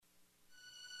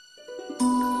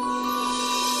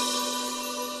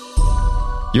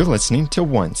You're listening to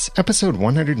Once, episode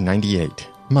 198,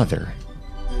 Mother.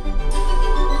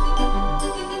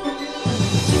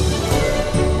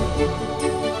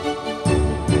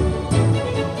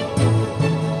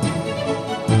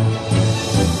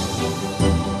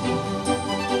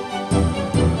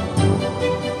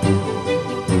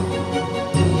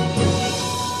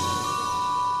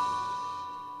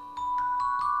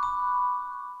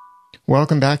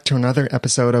 Welcome back to another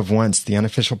episode of Once, the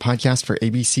unofficial podcast for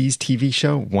ABC's TV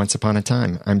show Once Upon a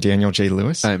Time. I'm Daniel J.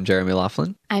 Lewis. I'm Jeremy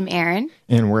Laughlin. I'm Erin.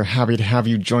 And we're happy to have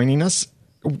you joining us.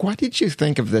 What did you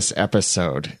think of this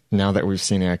episode now that we've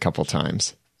seen it a couple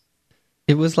times?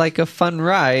 It was like a fun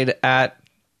ride at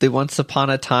the Once Upon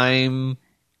a Time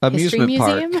amusement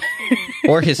park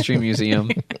or history museum.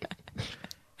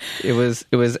 It was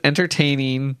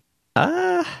entertaining.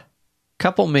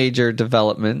 Couple major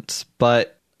developments,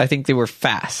 but I think they were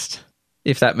fast,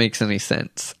 if that makes any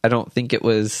sense. I don't think it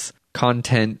was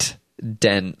content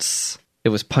dense. It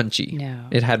was punchy. No.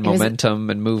 It had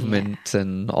momentum and movement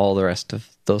and all the rest of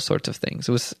those sorts of things.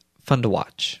 It was fun to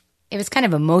watch. It was kind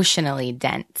of emotionally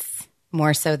dense,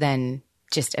 more so than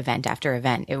just event after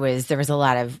event. There was a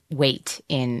lot of weight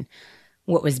in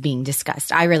what was being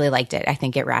discussed. I really liked it. I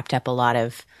think it wrapped up a lot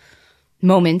of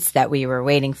moments that we were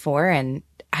waiting for, and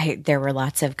there were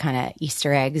lots of kind of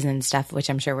Easter eggs and stuff, which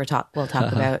I'm sure we'll talk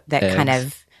about that kind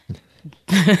of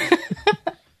that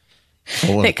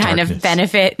kind of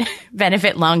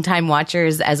benefit longtime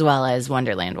watchers as well as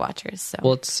Wonderland watchers. So.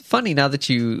 Well, it's funny now that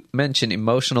you mention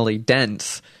emotionally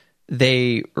dense.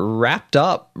 They wrapped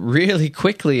up really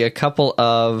quickly a couple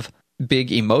of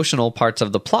big emotional parts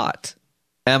of the plot.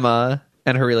 Emma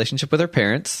and her relationship with her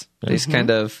parents. They just kind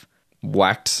of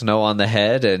whacked Snow on the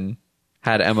head and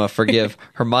had Emma forgive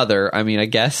her mother. I mean, I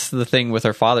guess the thing with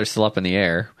her father still up in the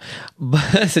air,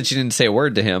 but since she didn't say a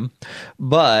word to him,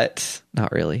 but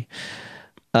not really.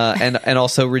 And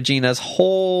also Regina's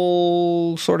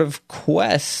whole sort of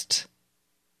quest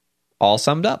all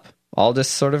summed up, all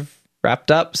just sort of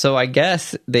wrapped up. So I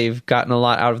guess they've gotten a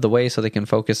lot out of the way so they can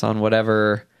focus on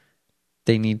whatever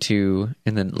they need to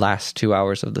in the last 2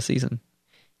 hours of the season.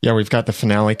 Yeah, we've got the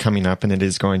finale coming up, and it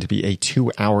is going to be a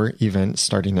 2-hour event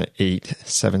starting at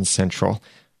 7 Central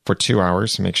for 2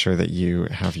 hours. So make sure that you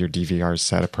have your DVRs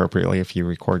set appropriately if you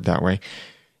record that way.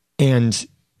 And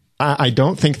I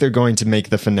don't think they're going to make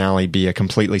the finale be a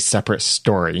completely separate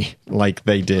story like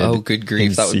they did. Oh, good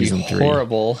grief. That would be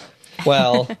horrible.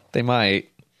 Well, they might.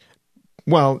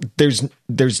 Well,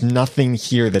 there's nothing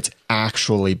here that's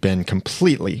actually been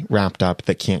completely wrapped up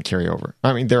that can't carry over.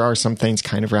 I mean, there are some things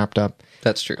kind of wrapped up.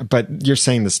 That's true. But you're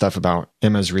saying the stuff about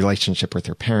Emma's relationship with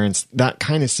her parents, that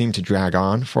kind of seemed to drag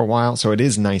on for a while. So it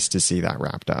is nice to see that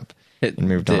wrapped up and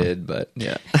moved on. But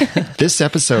yeah. This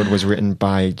episode was written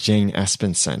by Jane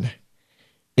Espenson.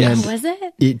 And was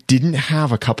it? It didn't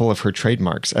have a couple of her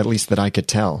trademarks, at least that I could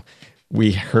tell.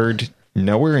 We heard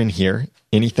nowhere in here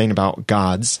anything about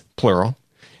gods, plural.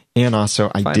 And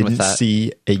also, I didn't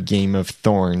see a Game of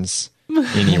Thorns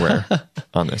anywhere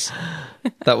on this.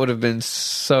 That would have been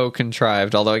so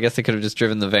contrived, although I guess they could have just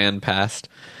driven the van past.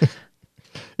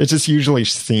 It just usually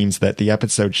seems that the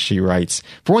episodes she writes,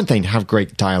 for one thing, have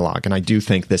great dialogue. And I do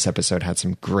think this episode had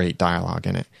some great dialogue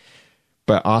in it.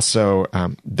 But also,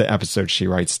 the episode she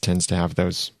writes tends to have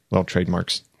those little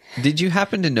trademarks. Did you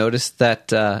happen to notice that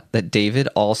that David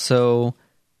also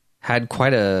had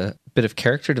quite a bit of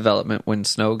character development when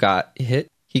Snow got hit?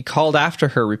 He called after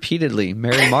her repeatedly,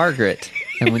 Mary Margaret.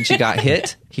 And when she got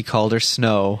hit, he called her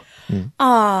Snow. Aww.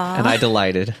 And I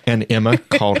delighted. And Emma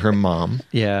called her mom.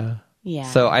 Yeah. Yeah.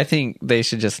 So I think they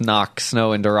should just knock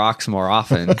Snow into rocks more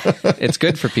often. It's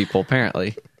good for people,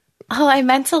 apparently. Oh, I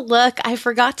meant to look. I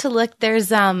forgot to look.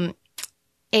 There's in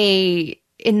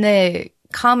the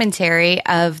commentary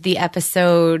of the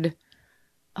episode.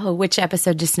 Oh, which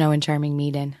episode does Snow and Charming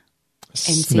meet in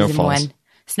season 1?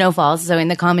 Snowfalls. So in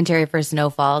the commentary for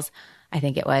Snowfalls, I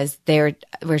think it was,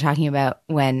 we're talking about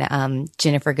when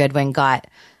Ginnifer Goodwin got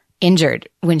injured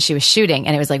when she was shooting,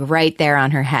 and it was like right there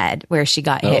on her head where she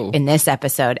got hit in this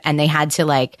episode, and they had to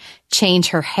like change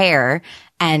her hair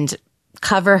and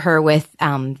cover her with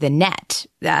the net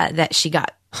that she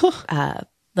got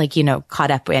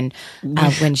caught up in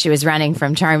when she was running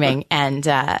from Charming. And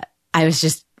I was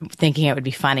just thinking it would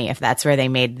be funny if that's where they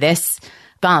made this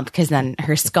bump, because then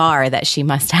her scar that she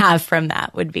must have from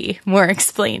that would be more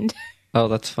explained. Oh,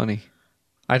 that's funny.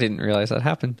 I didn't realize that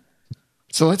happened.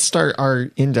 So let's start our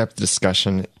in-depth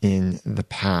discussion in the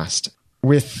past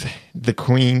with the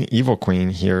queen, evil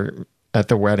queen here at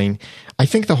the wedding. I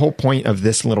think the whole point of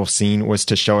this little scene was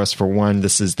to show us, for one,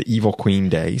 this is the evil queen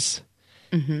days.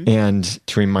 and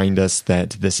to remind us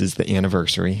that this is the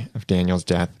anniversary of Daniel's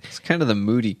death. It's kind of the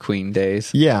moody queen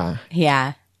days. Yeah.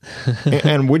 Yeah.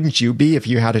 And wouldn't you be if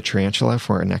you had a tarantula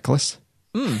for a necklace?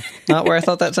 Not where I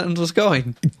thought that sentence was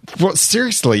going. Well,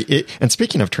 seriously, and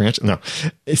speaking of tarantula,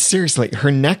 seriously,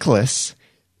 her necklace,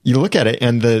 you look at it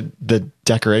and the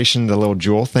decoration, the little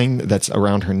jewel thing that's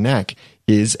around her neck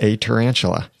is a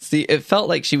tarantula. See, it felt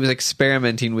like she was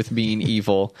experimenting with being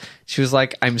evil. She was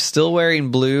like, I'm still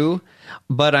wearing blue,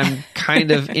 but I'm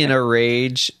kind of in a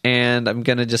rage, and I'm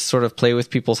going to just sort of play with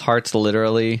people's hearts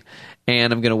literally,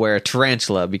 and I'm going to wear a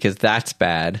tarantula because that's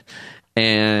bad,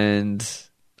 and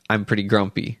I'm pretty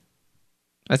grumpy.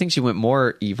 I think she went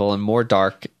more evil and more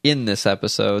dark in this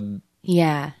episode.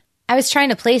 Yeah. I was trying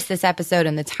to place this episode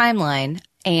in the timeline,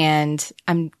 and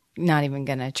I'm not even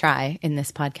going to try in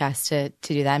this podcast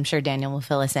to do that. I'm sure Daniel will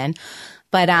fill us in.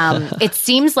 But it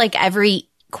seems like every,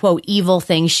 quote, evil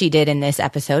thing she did in this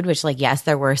episode, which, like, yes,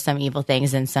 there were some evil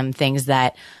things and some things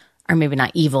that are maybe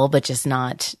not evil, but just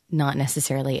not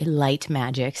necessarily light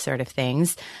magic sort of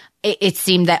things. It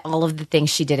seemed that all of the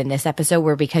things she did in this episode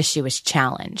were because she was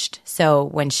challenged. So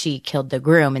when she killed the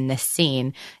groom in this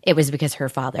scene, it was because her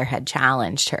father had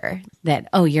challenged her that,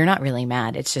 oh, you're not really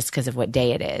mad. It's just because of what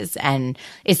day it is. And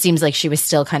it seems like she was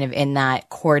still kind of in that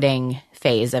courting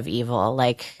phase of evil,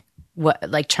 like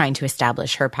trying to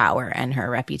establish her power and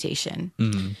her reputation.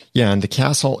 Yeah, and the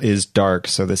castle is dark,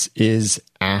 so this is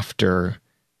after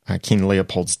King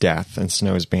Leopold's death and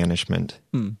Snow's banishment.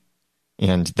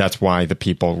 And that's why the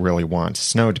people really want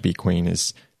Snow to be queen,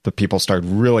 is the people started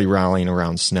really rallying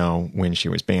around Snow when she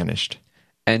was banished.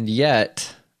 And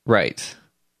yet, right,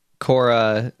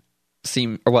 Cora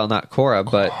seemed, well, not Cora,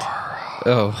 but,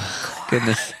 oh,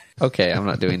 goodness. Okay, I'm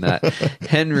not doing that.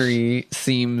 Henry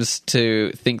seems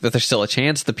to think that there's still a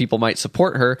chance the people might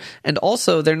support her, and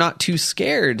also they're not too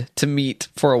scared to meet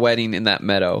for a wedding in that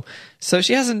meadow. So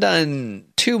she hasn't done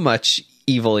too much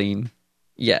eviling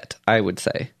yet, I would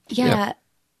say. Yeah. Yep.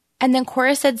 And then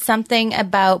Cora said something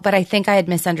about, but I think I had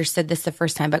misunderstood this the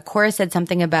first time, but Cora said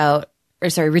something about,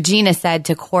 Regina said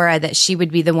to Cora that she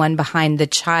would be the one behind the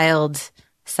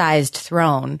child-sized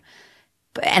throne.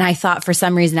 And I thought for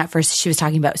some reason at first she was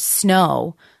talking about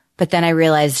Snow, but then I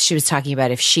realized she was talking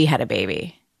about if she had a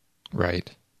baby.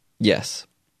 Right. Yes.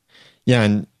 Yeah,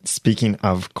 and speaking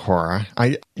of Cora,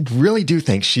 I really do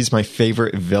think she's my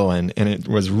favorite villain, and it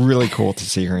was really cool to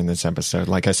see her in this episode.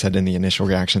 Like I said in the initial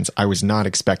reactions, I was not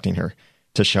expecting her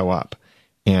to show up,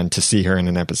 and to see her in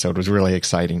an episode was really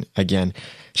exciting. Again,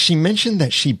 she mentioned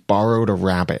that she borrowed a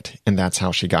rabbit, and that's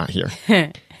how she got here.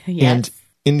 Yes. And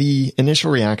in the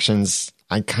initial reactions,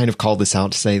 I kind of called this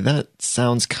out to say that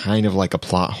sounds kind of like a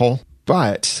plot hole.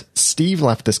 But Steve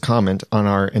left this comment on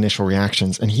our initial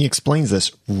reactions, and he explains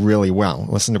this really well.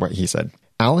 Listen to what he said.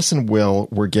 Alice and Will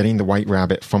were getting the white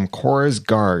rabbit from Cora's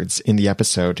guards in the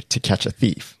episode to catch a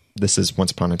thief. This is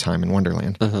Once Upon a Time in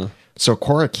Wonderland. So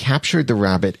Cora captured the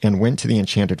rabbit and went to the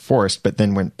Enchanted Forest, but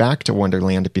then went back to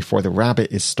Wonderland before the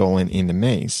rabbit is stolen in the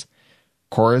maze.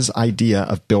 Cora's idea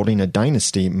of building a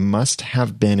dynasty must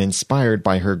have been inspired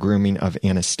by her grooming of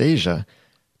Anastasia,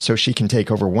 so she can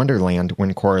take over Wonderland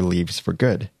when Cora leaves for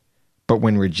good. But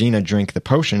when Regina drank the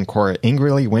potion, Cora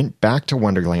angrily went back to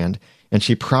Wonderland, and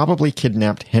she probably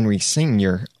kidnapped Henry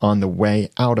Sr. on the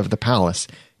way out of the palace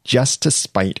just to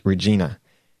spite Regina,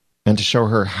 and to show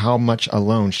her how much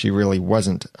alone she really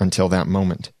wasn't until that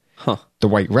moment. The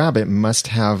White Rabbit must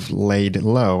have laid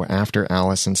low after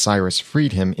Alice and Cyrus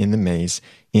freed him in the maze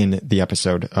in the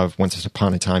episode of Once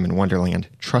Upon a Time in Wonderland,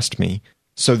 Trust Me.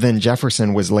 So then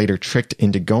Jefferson was later tricked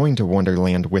into going to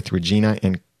Wonderland with Regina,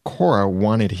 and Cora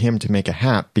wanted him to make a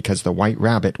hat because the White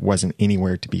Rabbit wasn't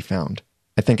anywhere to be found.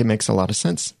 I think it makes a lot of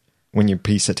sense when you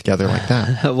piece it together like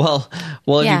that. Well,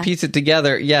 if you piece it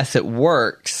together, yes, it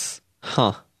works.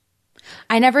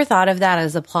 I never thought of that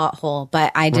as a plot hole,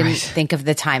 but I didn't think of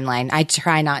the timeline. I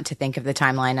try not to think of the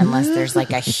timeline unless there's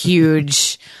like a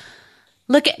huge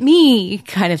look at me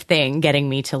kind of thing getting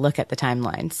me to look at the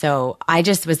timeline. So I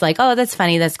just was like, oh, that's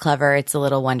funny. That's clever. It's a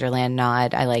little Wonderland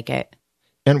nod. I like it.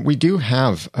 And we do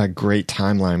have a great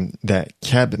timeline that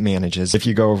Keb manages. If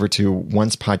you go over to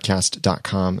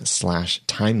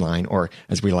oncepodcast.com/timeline, or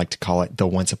as we like to call it, the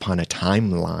Once Upon a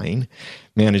Timeline,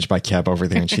 managed by Keb over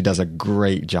there, and she does a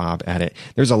great job at it.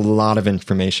 There's a lot of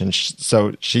information,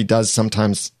 so she does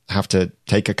sometimes have to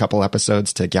take a couple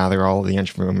episodes to gather all of the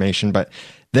information, but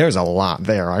there's a lot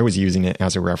there. I was using it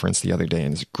as a reference the other day,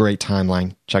 and it's a great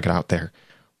timeline. Check it out there.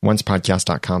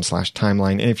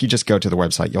 oncepodcast.com/timeline. And if you just go to the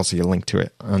website, you'll see a link to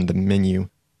it on the menu.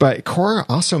 But Cora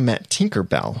also met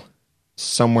Tinkerbell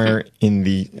somewhere in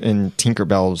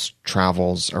Tinkerbell's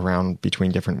travels around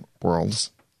between different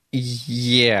worlds.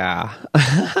 Yeah.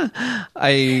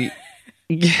 It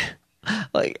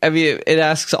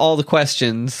asks all the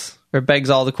questions, or begs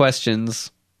all the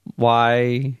questions.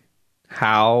 Why,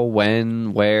 how,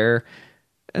 when, where?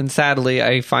 And sadly,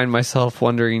 I find myself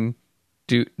wondering,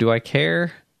 do I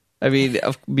care? I mean,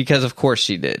 because of course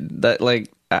she did. That,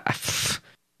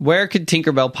 where could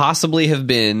Tinkerbell possibly have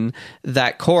been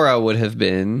that Cora would have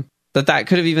been? That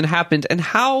could have even happened? And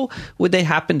how would they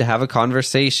happen to have a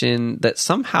conversation that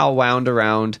somehow wound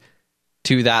around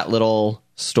to that little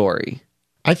story?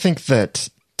 I think that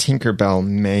Tinkerbell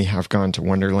may have gone to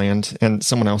Wonderland, and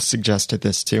someone else suggested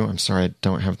this too. I'm sorry, I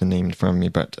don't have the name in front of me,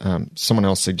 but someone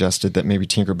else suggested that maybe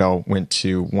Tinkerbell went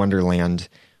to Wonderland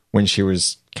when she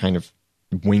was kind of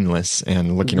wingless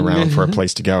and looking around for a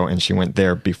place to go, and she went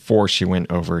there before she went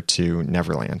over to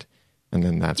Neverland, and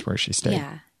then that's where she stayed.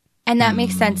 Yeah. And that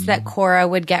makes sense that Cora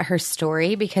would get her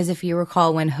story, because if you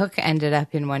recall, when Hook ended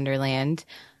up in Wonderland,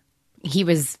 he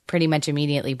was pretty much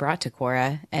immediately brought to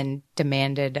Cora and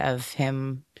demanded of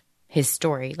him his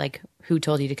story. Like, who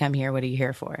told you to come here? What are you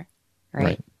here for?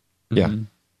 Right? Yeah. Mm-hmm.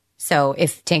 So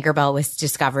if Tinkerbell was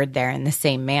discovered there in the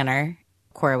same manner,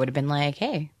 Cora would have been like,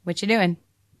 hey, what you doing?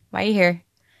 Why are you here?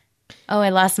 Oh, I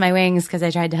lost my wings because I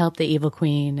tried to help the evil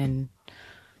queen and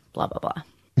blah, blah, blah.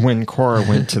 When Cora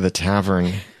went to the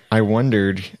tavern, I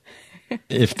wondered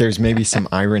if there's maybe some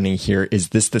irony here. Is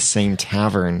this the same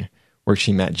tavern where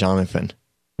she met Jonathan?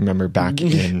 Remember back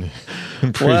in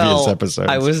previous episodes?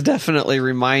 I was definitely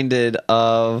reminded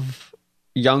of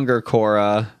younger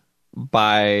Cora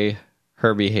by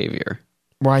her behavior.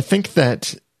 Well, I think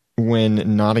that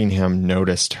when Nottingham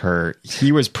noticed her,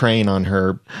 he was preying on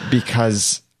her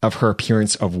because of her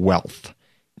appearance of wealth.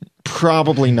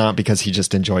 Probably not because he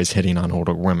just enjoys hitting on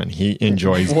older women. He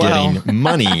enjoys getting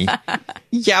money.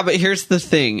 Yeah, but here's the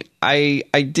thing. I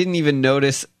didn't even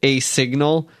notice a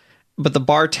signal, but the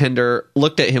bartender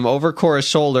looked at him over Cora's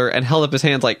shoulder and held up his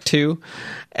hands like two.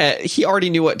 He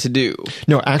already knew what to do.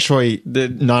 No, actually,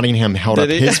 Nottingham held up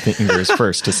his fingers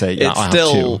first to say, yeah, I'll have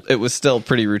two. It was still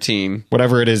pretty routine.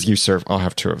 Whatever it is you serve, I'll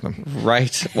have two of them.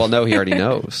 Right. Well, no, he already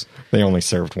knows. They only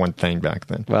served one thing back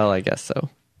then. Well, I guess so.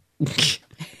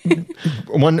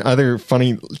 One other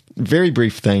funny, very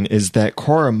brief thing is that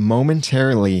Cora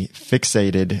momentarily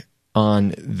fixated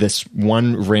on this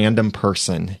one random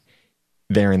person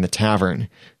there in the tavern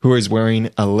who is wearing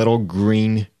a little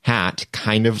green hat,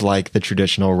 kind of like the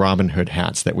traditional Robin Hood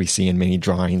hats that we see in many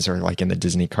drawings or like in the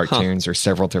Disney cartoons or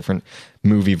several different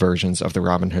movie versions of the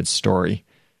Robin Hood story.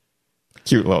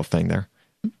 Cute little thing there.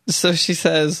 So she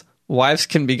says, wives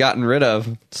can be gotten rid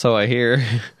of, so I hear.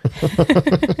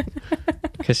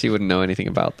 Because she wouldn't know anything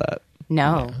about that.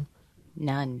 No,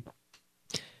 none.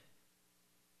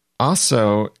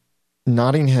 Also,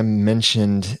 Nottingham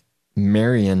mentioned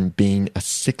Marion being a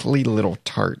sickly little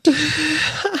tart,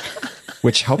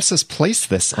 which helps us place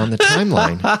this on the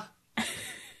timeline. I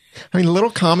mean, little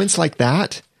comments like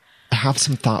that have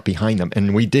some thought behind them,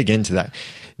 and we dig into that.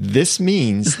 This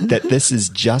means that this is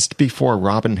just before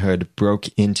Robin Hood broke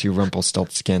into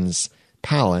Rumpelstiltskin's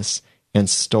palace and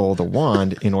stole the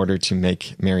wand in order to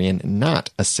make Marion not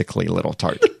a sickly little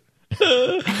tart.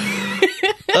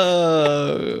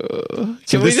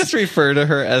 Can we just refer to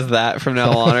her as that from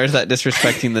now on, or is that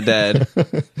disrespecting the dead?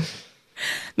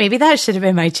 Maybe that should have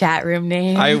been my chat room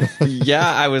name. I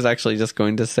was actually just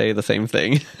going to say the same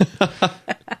thing.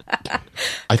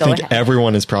 I think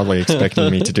everyone is probably expecting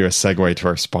me to do a segue to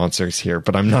our sponsors here,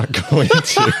 but I'm not going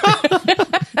to.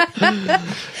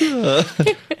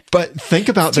 But think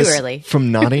about this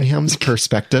from Nottingham's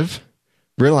perspective.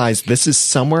 Realize this is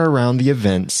somewhere around the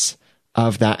events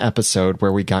of that episode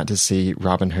where we got to see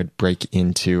Robin Hood break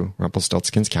into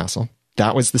Rumpelstiltskin's castle.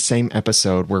 That was the same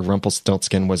episode where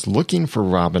Rumpelstiltskin was looking for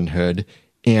Robin Hood.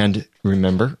 And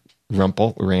remember,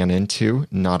 Rumpel ran into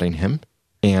Nottingham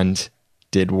and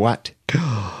did what?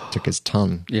 Took his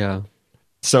tongue. Yeah.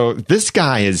 So this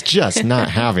guy is just not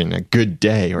having a good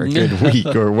day or a good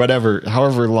week or whatever,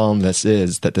 however long this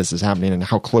is that this is happening and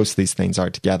how close these things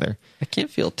are together. I can't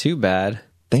feel too bad.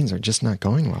 Things are just not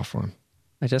going well for him.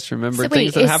 I just remembered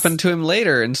things that happened to him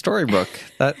later in Storybook.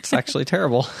 That's actually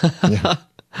terrible. Yeah.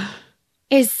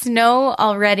 Is Snow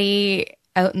already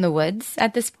out in the woods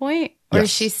at this point? Or Yes.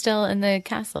 is she still in the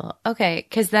castle? Okay,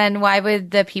 because then why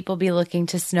would the people be looking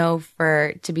to Snow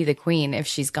to be the queen if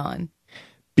she's gone?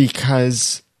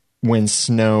 Because when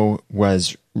Snow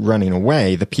was running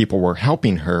away, the people were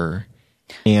helping her,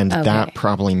 and that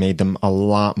probably made them a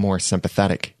lot more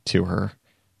sympathetic to her.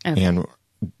 Okay. And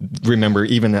remember,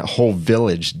 even a whole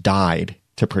village died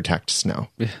to protect Snow.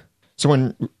 Yeah. So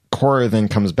when Cora then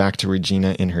comes back to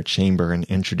Regina in her chamber and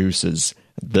introduces,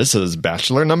 this is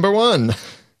Bachelor number 1.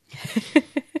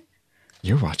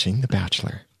 You're watching The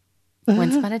Bachelor.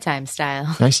 Once Upon a Time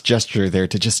style. Nice gesture there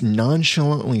to just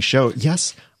nonchalantly show,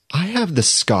 yes, I have the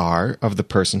scar of the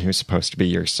person who's supposed to be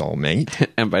your soulmate.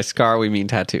 And by scar, we mean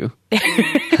tattoo.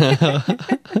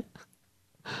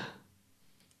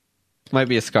 Might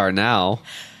be a scar now.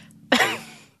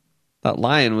 That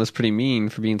lion was pretty mean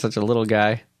for being such a little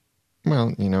guy.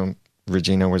 Well,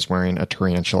 Regina was wearing a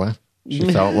tarantula.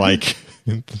 She felt like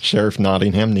Sheriff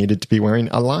Nottingham needed to be wearing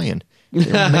a lion.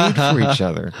 They were made for each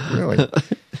other, really.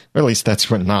 Or at least that's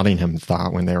what Nottingham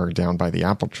thought when they were down by the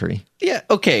apple tree. Yeah,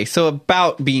 okay, so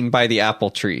about being by the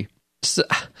apple tree. So,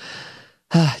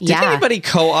 did anybody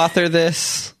co-author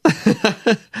this?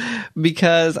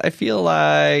 Because I feel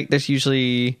like there's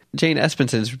usually... Jane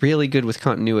Espenson's really good with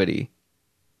continuity.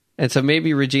 And so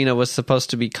maybe Regina was supposed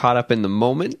to be caught up in the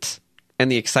moment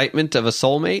and the excitement of a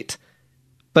soulmate.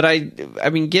 But I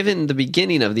mean, given the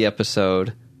beginning of the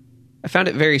episode, I found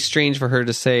it very strange for her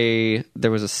to say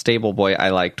there was a stable boy I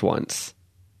liked once.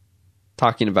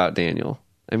 Talking about Daniel.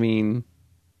 I mean,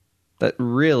 that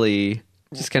really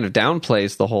just kind of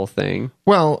downplays the whole thing.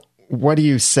 Well, what do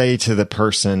you say to the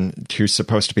person who's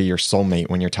supposed to be your soulmate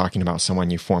when you're talking about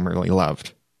someone you formerly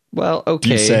loved? Well, okay.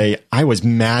 Do you say, I was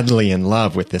madly in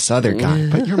love with this other guy,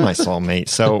 but you're my soulmate,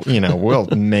 so, we'll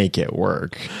make it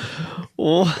work.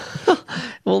 Well,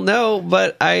 no,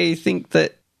 but I think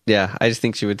that, I just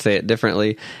think she would say it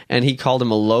differently. And he called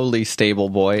him a lowly stable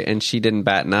boy, and she didn't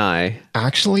bat an eye.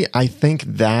 Actually, I think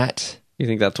that... You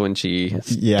think that's when she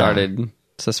started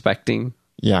suspecting?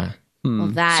 Yeah. Well,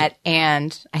 that,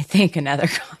 and I think another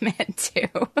comment, too.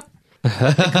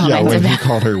 Yeah, when he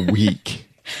called her weak.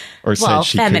 Or said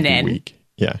she feminine. Could be weak.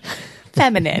 Yeah.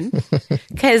 Feminine.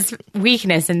 Because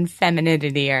weakness and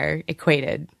femininity are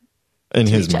equated in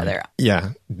to his each mind. other. Yeah.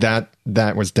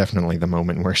 That was definitely the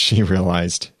moment where she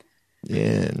realized,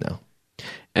 no.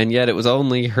 And yet it was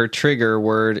only her trigger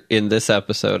word in this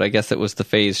episode. I guess it was the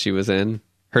phase she was in.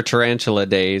 Her tarantula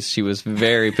days, she was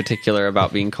very particular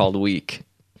about being called weak.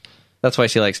 That's why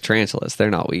she likes tarantulas. They're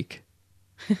not weak.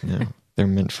 No, they're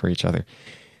meant for each other.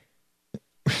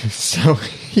 So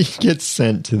he gets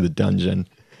sent to the dungeon.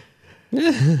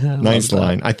 Nice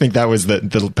line. I think that was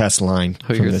the best line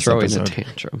from you're this throwing episode. a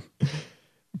tantrum.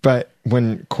 But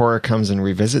when Cora comes and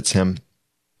revisits him,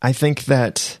 I think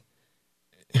that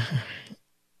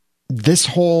this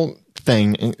whole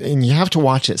thing, and you have to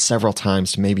watch it several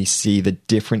times to maybe see the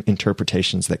different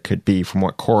interpretations that could be from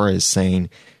what Cora is saying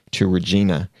to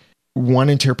Regina. One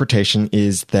interpretation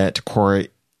is that Cora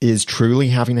is truly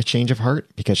having a change of heart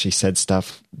because she said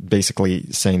stuff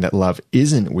basically saying that love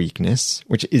isn't weakness,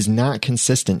 which is not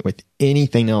consistent with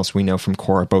anything else we know from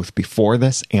Cora, both before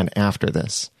this and after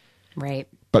this. Right.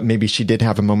 But maybe she did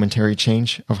have a momentary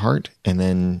change of heart and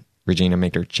then Regina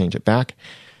made her change it back.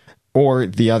 Or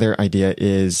the other idea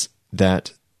is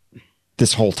that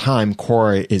this whole time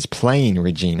Cora is playing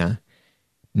Regina,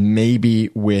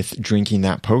 maybe with drinking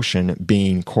that potion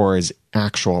being Cora's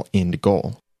actual end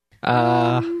goal.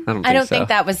 I don't think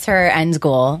that was her end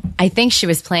goal. I think she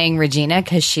was playing Regina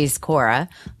because she's Cora,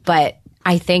 but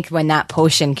I think when that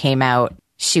potion came out,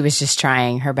 she was just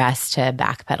trying her best to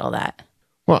backpedal that.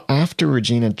 Well, after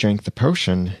Regina drank the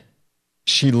potion,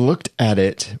 she looked at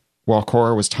it while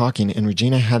Cora was talking, and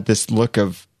Regina had this look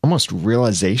of almost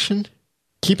realization.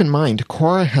 Keep in mind,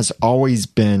 Cora has always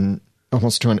been,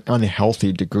 almost to an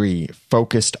unhealthy degree,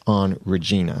 focused on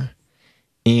Regina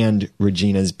and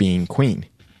Regina's being queen.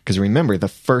 Because remember, the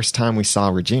first time we saw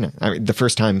Regina,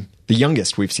 the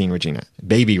youngest we've seen Regina,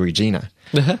 baby Regina,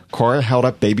 Cora held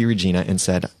up baby Regina and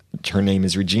said, her name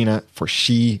is Regina, for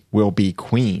she will be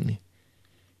queen.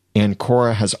 And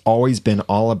Cora has always been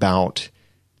all about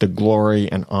the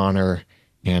glory and honor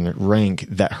and rank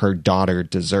that her daughter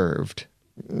deserved.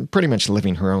 Pretty much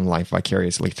living her own life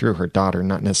vicariously through her daughter,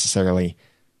 not necessarily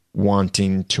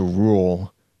wanting to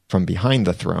rule from behind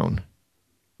the throne.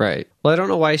 Right. Well, I don't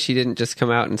know why she didn't just come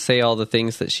out and say all the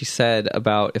things that she said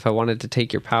about if I wanted to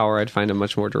take your power, I'd find a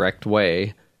much more direct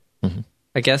way. Mm-hmm.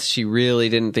 I guess she really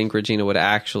didn't think Regina would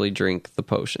actually drink the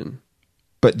potion.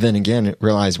 But then again,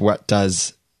 realize what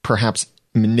does perhaps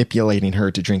manipulating her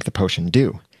to drink the potion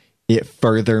do? It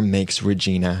further makes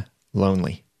Regina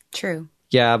lonely. True.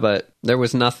 Yeah, but there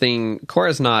was nothing...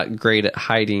 Cora's not great at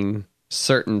hiding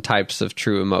certain types of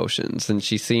true emotions, and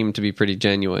she seemed to be pretty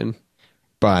genuine.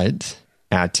 But...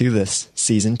 add to this,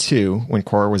 season 2, when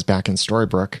Cora was back in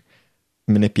Storybrooke,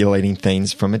 manipulating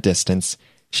things from a distance,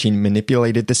 she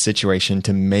manipulated the situation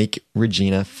to make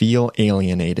Regina feel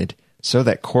alienated so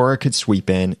that Cora could sweep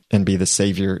in and be the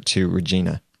savior to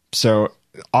Regina. So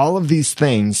all of these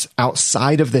things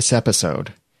outside of this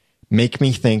episode make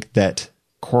me think that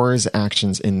Cora's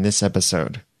actions in this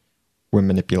episode were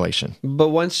manipulation. But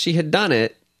once she had done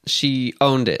it, she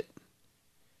owned it.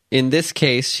 In this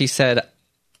case, she said,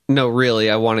 no, really,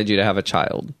 I wanted you to have a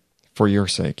child. For your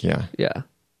sake, yeah. Yeah.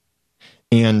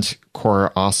 And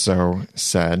Cora also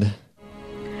said,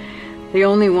 the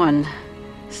only one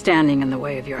standing in the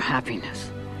way of your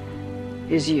happiness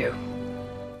is you.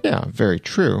 Yeah, very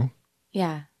true.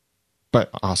 Yeah. But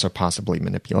also possibly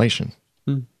manipulation.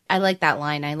 I like that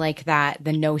line. I like that,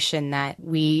 the notion that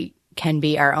we can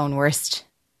be our own worst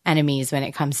enemies when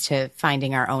it comes to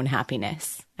finding our own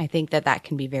happiness. I think that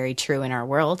can be very true in our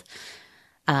world.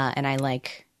 And I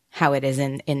like how it is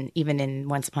even in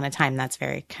Once Upon a Time, that's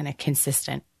very kind of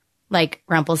consistent. Like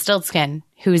Rumpelstiltskin,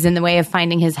 who's in the way of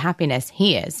finding his happiness.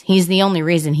 He is. He's the only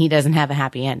reason he doesn't have a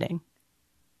happy ending.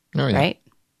 Oh, yeah. Right?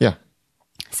 Yeah.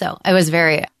 So it was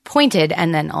very pointed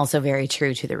and then also very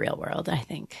true to the real world, I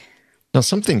think. Now,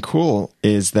 something cool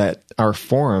is that our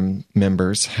forum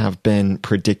members have been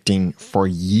predicting for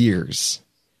years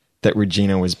that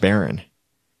Regina was barren.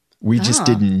 We just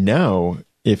didn't know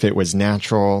if it was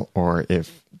natural or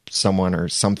if someone or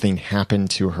something happened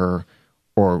to her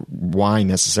or why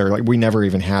necessarily. We never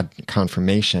even had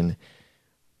confirmation,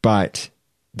 but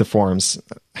the forums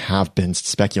have been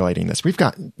speculating this.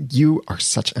 You are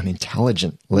such an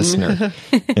intelligent listener,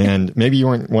 and maybe you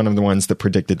weren't one of the ones that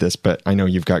predicted this, but I know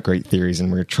you've got great theories, and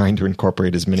we're trying to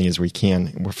incorporate as many as we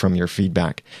can from your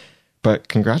feedback. But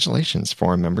congratulations,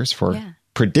 forum members, for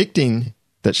predicting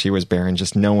that she was barren.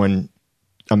 Just no one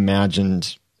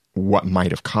imagined what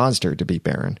might have caused her to be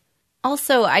barren.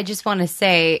 Also, I just want to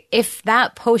say, if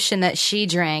that potion that she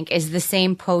drank is the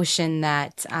same potion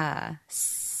that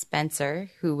Spencer,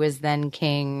 who was then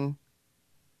King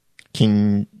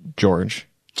George,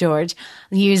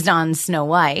 used on Snow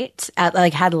White,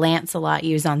 had Lancelot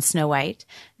use on Snow White,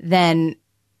 then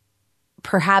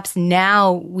perhaps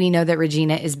now we know that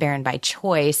Regina is barren by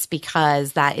choice,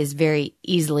 because that is very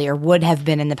easily, or would have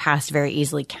been in the past, very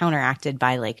easily counteracted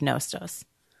by Lake Nostos.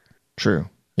 True.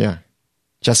 Yeah.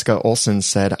 Jessica Olsen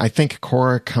said, I think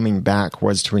Cora coming back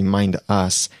was to remind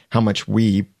us how much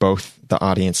we, both the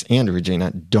audience and Regina,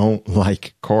 don't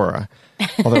like Cora.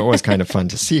 Although it was kind of fun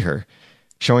to see her.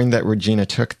 Showing that Regina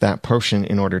took that potion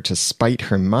in order to spite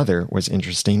her mother was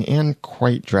interesting and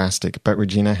quite drastic, but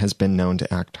Regina has been known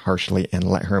to act harshly and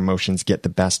let her emotions get the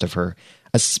best of her,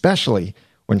 especially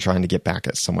when trying to get back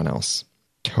at someone else.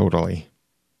 Totally.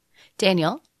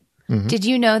 Daniel, did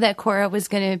you know that Cora was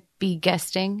going to be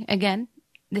guesting again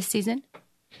this season?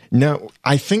 No,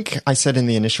 I think I said in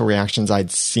the initial reactions I'd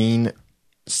seen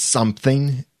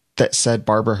something that said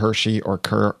Barbara Hershey or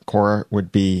Cora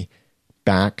would be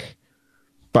back,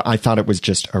 but I thought it was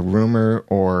just a rumor,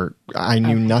 or I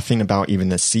knew nothing about even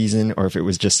this season, or if it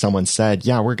was just someone said,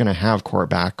 yeah, we're going to have Cora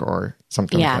back or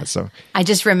something like that. So I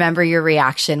just remember your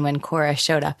reaction when Cora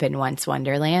showed up in Once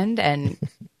Wonderland and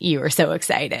you were so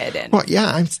excited. And well,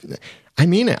 yeah, I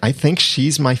mean it. I think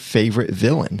she's my favorite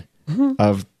villain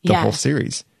of the whole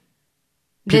series.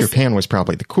 Peter Pan was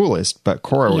probably the coolest, but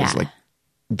Cora was like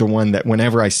the one that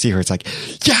whenever I see her, it's like,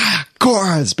 yeah,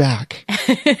 Cora's back.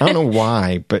 I don't know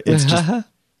why, but it's just,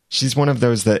 she's one of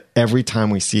those that every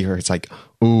time we see her, it's like,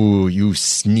 ooh, you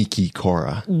sneaky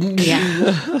Cora.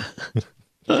 Yeah.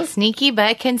 Sneaky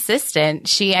but consistent.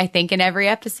 She, I think, in every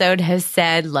episode has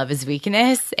said love is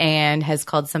weakness and has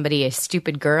called somebody a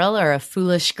stupid girl or a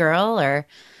foolish girl or,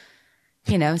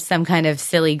 you know, some kind of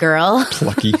silly girl.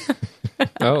 Plucky.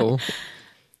 Oh.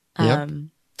 Yep.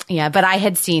 Yeah, but I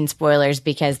had seen spoilers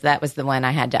because that was the one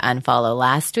I had to unfollow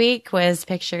last week, was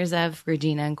pictures of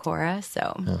Regina and Cora.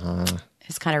 So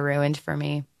it's kind of ruined for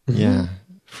me. Yeah.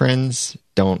 Friends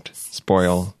don't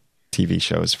spoil TV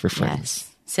shows for friends.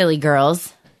 Yes. Silly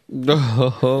girls.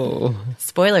 Oh.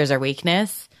 Spoilers are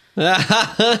weakness.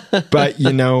 But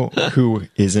you know who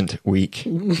isn't weak?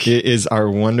 It is our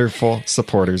wonderful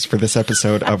supporters for this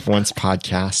episode of Once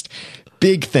Podcast.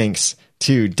 Big thanks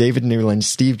to David Newland,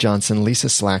 Steve Johnson, Lisa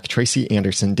Slack, Tracy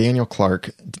Anderson, Daniel Clark,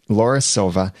 Laura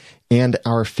Silva, and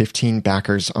our 15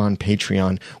 backers on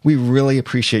Patreon. We really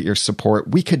appreciate your support.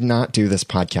 We could not do this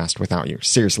podcast without you.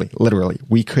 Seriously, literally,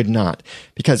 we could not.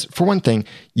 Because for one thing,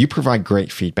 you provide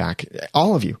great feedback.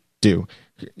 All of you do,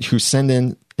 who send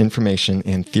in information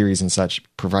and theories and such,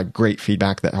 provide great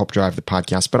feedback that help drive the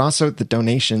podcast. But also the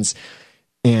donations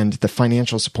and the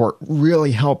financial support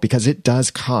really help, because it does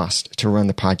cost to run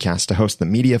the podcast, to host the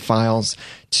media files,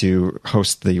 to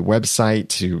host the website,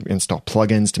 to install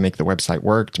plugins to make the website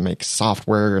work, to make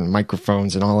software and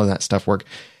microphones and all of that stuff work.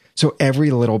 So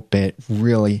every little bit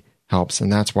really helps.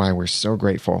 And that's why we're so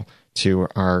grateful to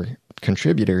our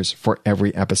contributors for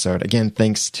every episode. Again,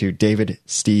 thanks to David,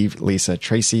 Steve, Lisa,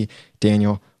 Tracy,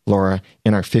 Daniel, Laura,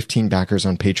 and our 15 backers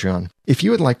on Patreon. If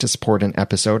you would like to support an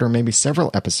episode or maybe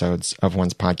several episodes of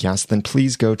Once Podcast, then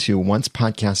please go to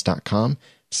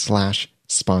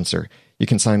oncepodcast.com/sponsor. You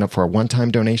can sign up for a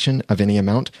one-time donation of any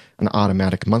amount, an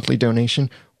automatic monthly donation,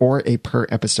 or a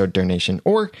per-episode donation.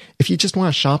 Or if you just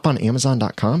want to shop on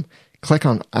Amazon.com, click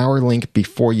on our link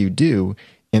before you do,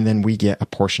 and then we get a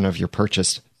portion of your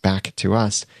purchase back to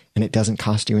us, and it doesn't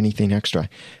cost you anything extra.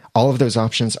 All of those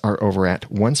options are over at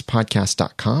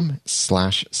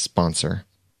oncepodcast.com/sponsor.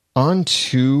 On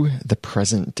to the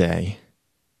present day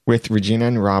with Regina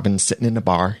and Robin sitting in a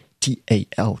bar,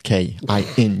 Talking. I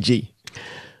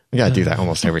gotta do that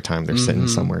almost every time they're sitting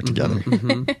somewhere together.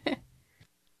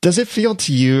 Does it feel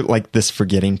to you like this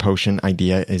forgetting potion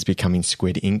idea is becoming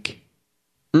squid ink?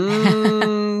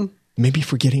 Maybe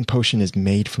forgetting potion is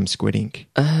made from squid ink.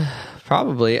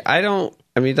 Probably.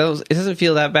 It doesn't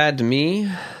feel that bad to me,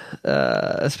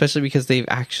 especially because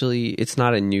it's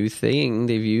not a new thing.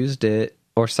 They've used it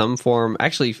or some form.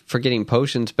 Actually, forgetting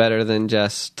potion's better than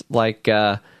just like,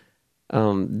 dare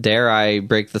I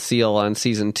break the seal on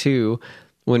season 2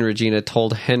 when Regina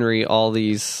told Henry all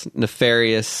these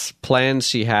nefarious plans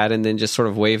she had and then just sort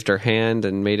of waved her hand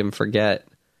and made him forget.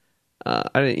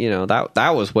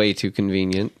 That was way too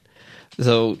convenient.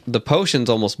 So the potion's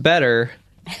almost better.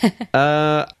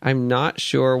 I'm not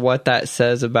sure what that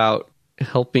says about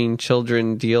helping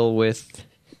children deal with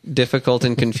difficult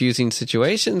and confusing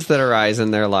situations that arise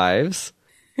in their lives.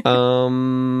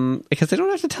 Because they don't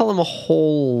have to tell them a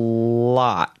whole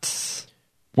lot.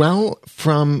 Well,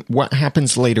 from what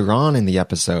happens later on in the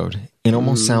episode, it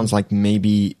almost sounds like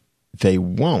maybe they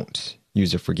won't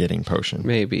use a forgetting potion.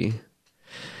 Maybe.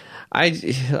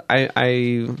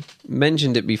 I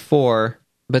mentioned it before,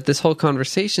 but this whole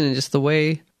conversation and just the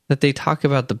way that they talk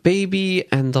about the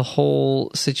baby and the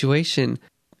whole situation.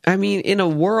 I mean, in a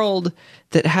world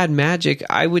that had magic,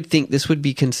 I would think this would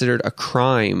be considered a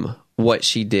crime, what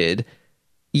she did.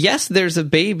 Yes, there's a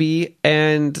baby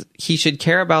and he should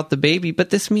care about the baby,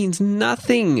 but this means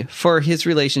nothing for his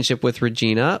relationship with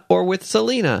Regina or with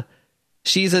Selena.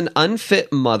 She's an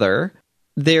unfit mother.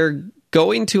 They're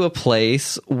going to a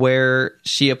place where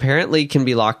she apparently can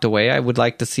be locked away. I would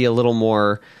like to see a little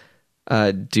more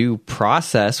due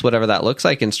process, whatever that looks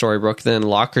like in Storybrooke, then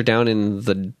lock her down in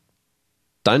the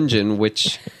dungeon,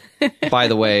 which, by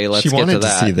the way, let's get to that. She wanted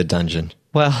to see the dungeon.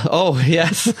 Well, oh,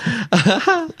 yes.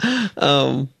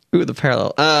 The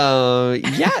parallel.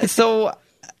 Yeah, so,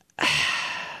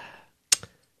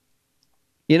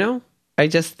 I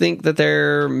just think that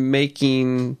they're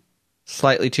making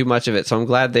slightly too much of it. So I'm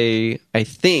glad I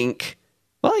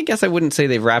guess I wouldn't say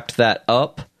they've wrapped that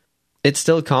up. It's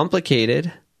still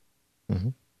complicated,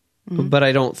 but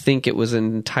I don't think it was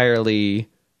an entirely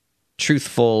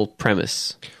truthful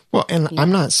premise. Well, and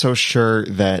I'm not so sure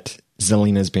that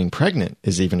Zelina's being pregnant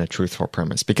is even a truthful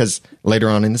premise, because later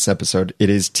on in this episode, it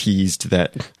is teased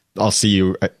that I'll see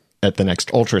you at the next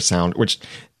ultrasound, which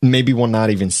maybe we'll not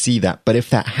even see that. But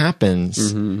if that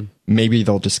happens, maybe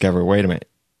they'll discover, wait a minute,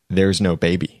 there's no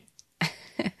baby.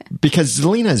 Because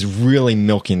Zelina is really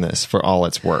milking this for all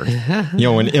it's worth.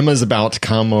 When Emma's about to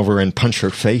come over and punch her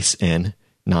face in,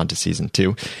 nod to season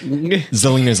 2,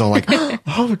 Zelina's all like,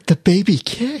 oh, the baby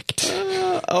kicked.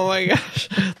 Oh my gosh.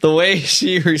 The way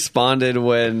she responded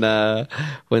when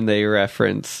they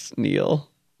referenced Neil.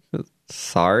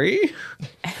 Sorry?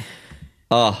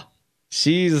 Oh,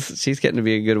 she's getting to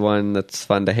be a good one that's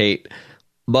fun to hate.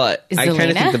 But I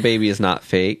kind of think the baby is not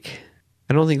fake.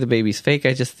 I don't think the baby's fake.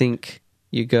 I just think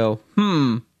you go,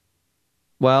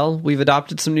 well, we've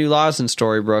adopted some new laws in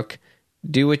Storybrooke.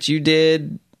 Do what you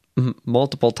did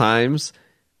multiple times,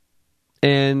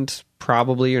 and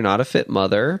probably you're not a fit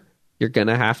mother. You're going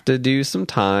to have to do some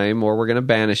time, or we're going to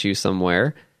banish you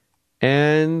somewhere.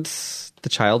 And the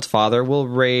child's father will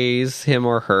raise him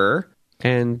or her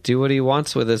and do what he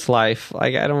wants with his life.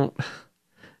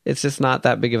 It's just not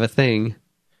that big of a thing.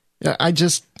 Yeah, I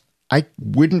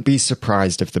wouldn't be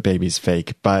surprised if the baby's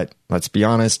fake, but let's be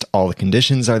honest, all the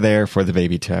conditions are there for the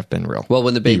baby to have been real. Well,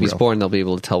 when the baby's born, they'll be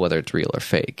able to tell whether it's real or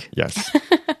fake. Yes.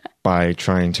 By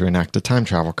trying to enact a time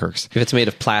travel curse. If it's made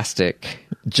of plastic.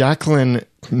 Jacqueline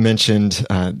mentioned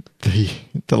the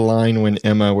line when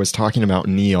Emma was talking about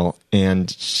Neil, and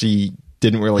she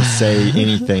didn't really say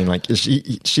anything. Like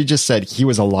she just said, he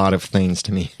was a lot of things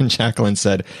to me. And Jacqueline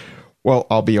said, well,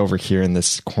 I'll be over here in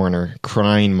this corner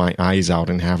crying my eyes out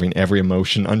and having every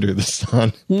emotion under the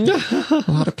sun. A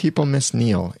lot of people miss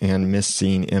Neil and miss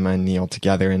seeing Emma and Neil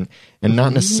together, and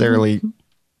not necessarily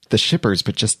the shippers,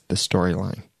 but just the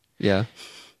storyline. Yeah.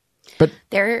 But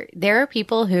there are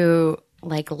people who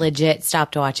like legit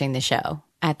stopped watching the show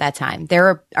at that time.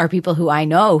 There are people who I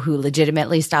know who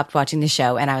legitimately stopped watching the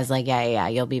show, and I was like, yeah,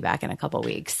 you'll be back in a couple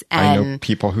weeks. And I know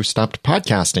people who stopped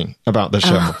podcasting about the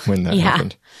show when that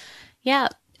happened. Yeah.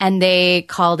 And they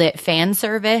called it fan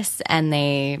service, and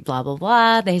they blah, blah,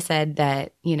 blah. They said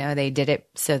that, they did it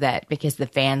so that because the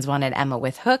fans wanted Emma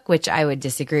with Hook, which I would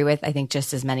disagree with. I think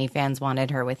just as many fans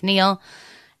wanted her with Neil.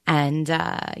 And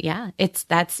it's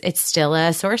still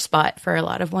a sore spot for a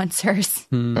lot of oncers.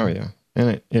 Oh, yeah.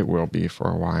 And it will be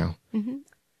for a while. Mm-hmm.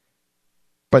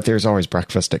 But there's always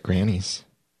breakfast at Granny's.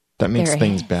 That makes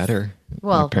things better.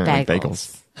 Well, apparently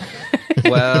bagels.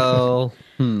 Well,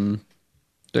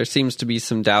 there seems to be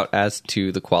some doubt as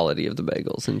to the quality of the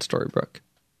bagels in Storybrooke.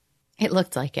 It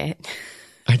looked like it.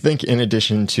 I think in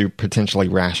addition to potentially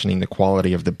rationing the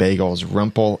quality of the bagels,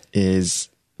 Rumple is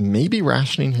maybe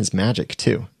rationing his magic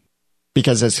too.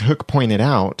 Because as Hook pointed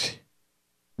out,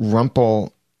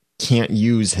 Rumple can't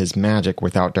use his magic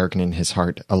without darkening his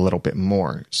heart a little bit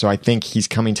more. So I think he's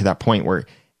coming to that point where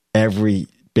every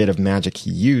bit of magic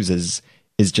he uses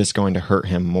is just going to hurt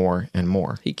him more and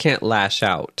more. He can't lash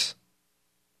out.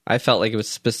 I felt like it was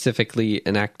specifically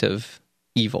an act of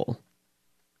evil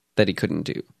that he couldn't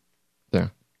do. Yeah.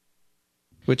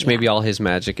 Which maybe all his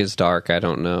magic is dark. I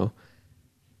don't know.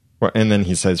 Well, and then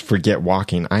he says, forget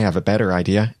walking. I have a better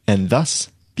idea. And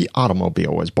thus, the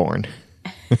automobile was born.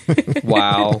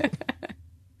 Wow.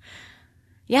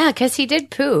 Yeah, because he did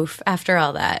poof after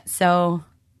all that. So,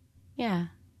 yeah,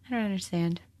 I don't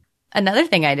understand. Another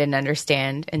thing I didn't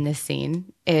understand in this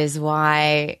scene is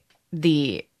why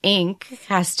the ink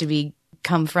has to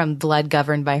come from blood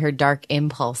governed by her dark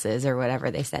impulses or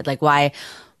whatever they said. Like, why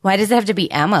does it have to be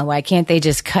Emma? Why can't they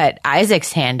just cut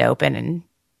Isaac's hand open and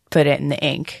put it in the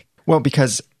ink? Well,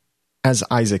 because as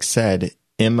Isaac said,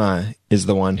 Emma is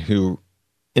the one who,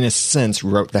 in a sense,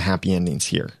 wrote the happy endings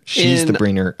here. She's the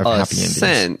bringer of happy endings.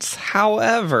 Sense.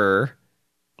 However,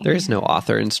 there is no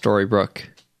author in Storybrooke.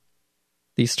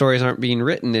 These stories aren't being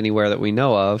written anywhere that we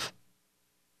know of.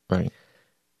 Right.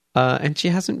 And she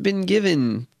hasn't been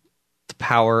given the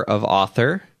power of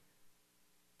author.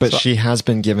 But she has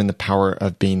been given the power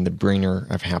of being the bringer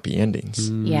of happy endings.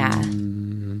 Yeah.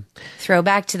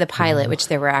 Throwback to the pilot, which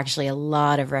there were actually a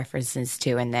lot of references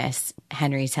to in this.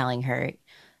 Henry telling her,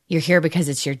 you're here because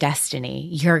it's your destiny.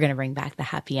 You're going to bring back the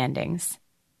happy endings.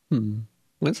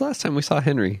 When's the last time we saw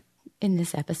Henry? In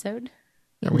this episode.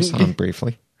 Yeah, we saw him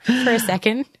briefly. For a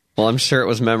second. Well, I'm sure it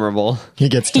was memorable. He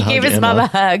gets to hug He gave his Emma. mom a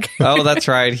hug. Oh, that's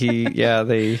right.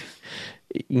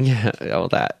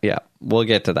 We'll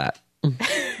get to that.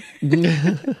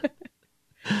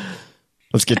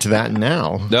 Let's get to that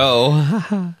now.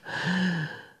 No.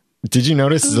 Did you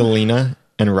notice Zelina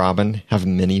and Robin have a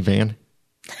minivan?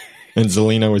 And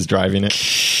Zelina was driving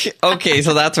it. Okay,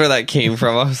 so that's where that came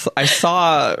from. I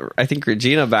saw, I think,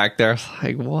 Regina back there. I was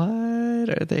like,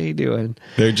 what are they doing?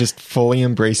 They're just fully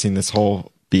embracing this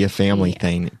whole be a family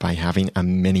thing by having a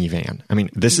minivan. I mean,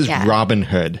 this is Robin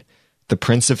Hood, the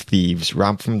Prince of Thieves,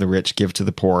 rob from the rich, give to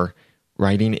the poor,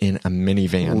 riding in a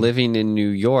minivan. Living in New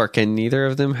York, and neither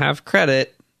of them have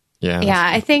credit. Yeah. Yeah,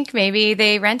 I think maybe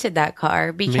they rented that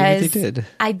car because maybe they did.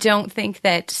 I don't think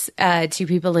that two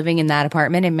people living in that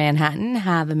apartment in Manhattan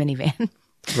have a minivan.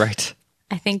 Right.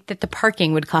 I think that the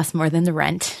parking would cost more than the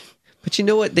rent. But you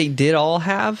know what they did all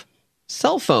have?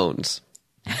 Cell phones.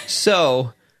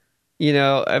 So,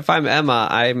 if I'm Emma,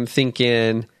 I'm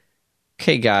thinking,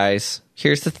 okay, guys,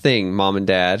 here's the thing, Mom and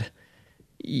Dad.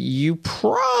 You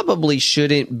probably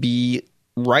shouldn't be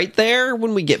right there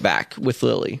when we get back with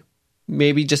Lily.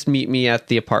 Maybe just meet me at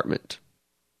the apartment.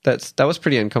 That was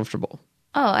pretty uncomfortable.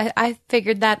 Oh, I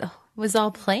figured that was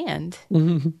all planned.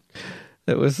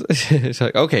 It was it's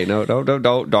like, okay, no, don't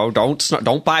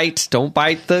bite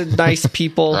the nice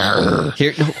people.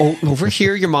 Here, no, over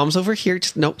here, your mom's over here.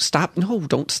 Just no, stop, no,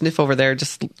 don't sniff over there.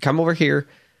 Just come over here.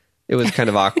 It was kind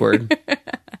of awkward.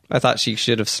 I thought she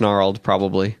should have snarled,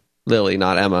 probably. Lily,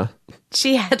 not Emma.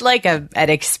 She had like an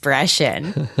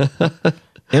expression.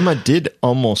 Emma did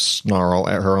almost snarl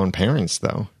at her own parents,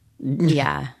 though.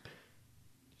 Yeah.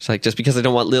 She's like, just because I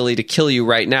don't want Lily to kill you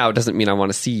right now doesn't mean I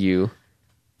want to see you.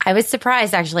 I was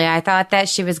surprised, actually. I thought that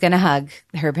she was going to hug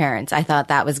her parents. I thought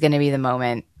that was going to be the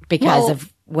moment because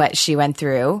of what she went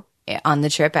through on the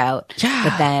trip out. Yeah.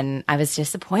 But then I was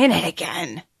disappointed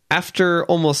again. After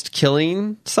almost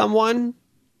killing someone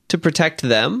to protect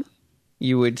them,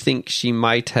 you would think she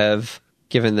might have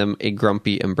given them a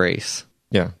grumpy embrace.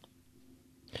 Yeah.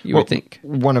 You would think.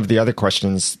 One of the other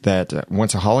questions that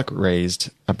Onceaholic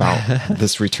raised about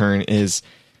this return is,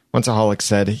 Onceaholic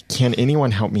said, can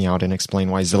anyone help me out and explain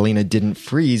why Zelina didn't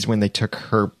freeze when they took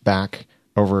her back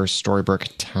over Storybrooke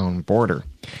town border?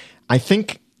 I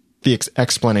think the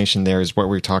explanation there is what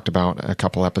we talked about a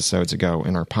couple episodes ago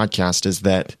in our podcast, is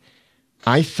that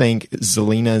I think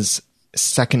Zelina's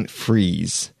second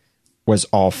freeze was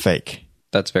all fake.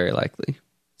 That's very likely.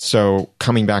 So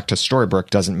coming back to Storybrooke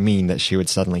doesn't mean that she would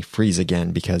suddenly freeze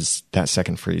again, because that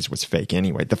second freeze was fake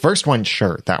anyway. The first one,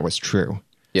 sure, that was true.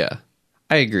 Yeah,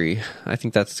 I agree. I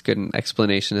think that's as good an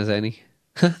explanation as any.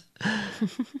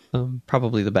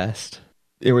 Probably the best.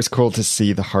 It was cool to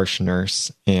see the harsh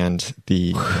nurse and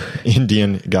the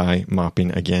Indian guy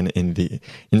mopping again in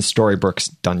Storybrooke's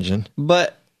dungeon.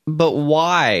 But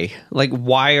why? Like,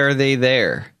 why are they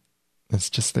there?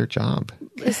 That's just their job.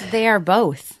 They are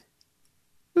both.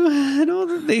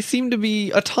 No, they seem to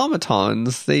be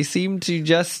automatons. They seem to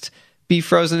just be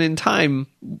frozen in time.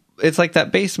 It's like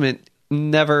that basement,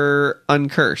 never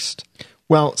uncursed.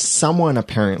 Well, someone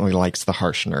apparently likes the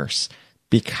harsh nurse,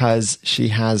 because she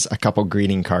has a couple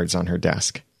greeting cards on her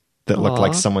desk that look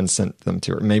like someone sent them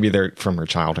to her. Maybe they're from her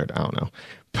childhood. I don't know.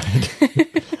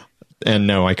 But, and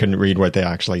no, I couldn't read what they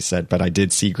actually said, but I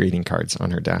did see greeting cards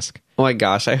on her desk. Oh my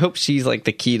gosh, I hope she's like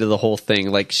the key to the whole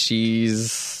thing. Like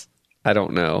I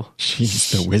don't know. She's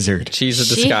the wizard. She's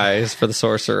a disguise for the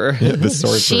sorcerer. Yeah, the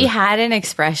sorcerer. She had an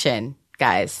expression,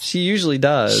 guys. She usually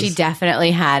does. She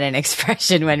definitely had an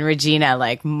expression when Regina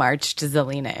marched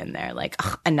Zelina in there.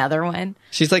 Another one.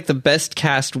 She's like the best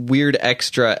cast weird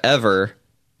extra ever.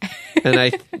 And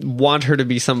I want her to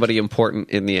be somebody important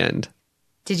in the end.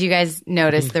 Did you guys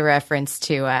notice the reference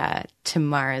to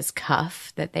Mara's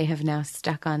cuff that they have now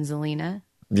stuck on Zelina?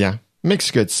 Yeah. Makes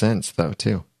good sense, though,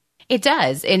 too. It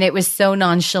does. And it was so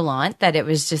nonchalant that it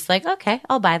was just like, okay,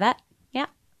 I'll buy that. Yeah.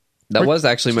 That was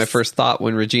actually my first thought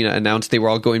when Regina announced they were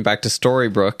all going back to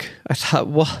Storybrooke. I thought,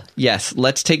 well, yes,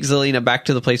 let's take Zelina back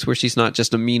to the place where she's not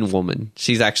just a mean woman.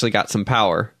 She's actually got some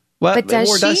power. Well, but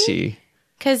does does she?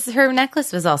 Because her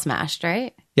necklace was all smashed,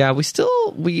 right? Yeah,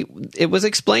 it was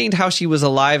explained how she was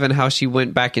alive and how she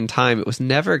went back in time. It was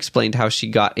never explained how she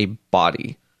got a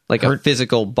body, like a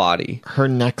physical body. Her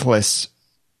necklace,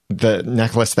 the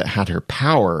necklace that had her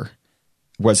power,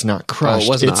 was not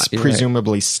crushed. It's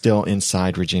presumably still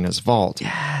inside Regina's vault.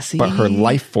 Yeah, see? But her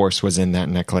life force was in that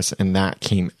necklace, and that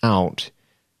came out.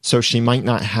 So she might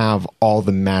not have all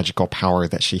the magical power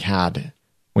that she had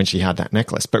when she had that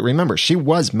necklace. But remember, she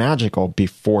was magical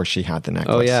before she had the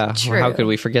necklace. Oh, yeah. True. Well, how could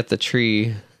we forget the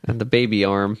tree and the baby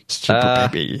arm? Super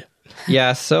baby.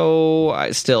 Yeah, so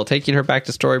still, taking her back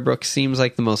to Storybrooke seems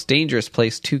like the most dangerous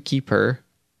place to keep her.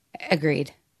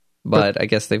 Agreed. But I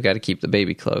guess they've got to keep the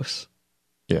baby close.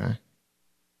 Yeah.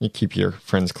 You keep your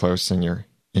friends close and your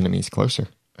enemies closer.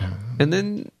 And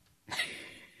then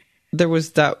there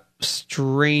was that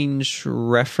strange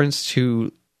reference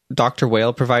to Dr.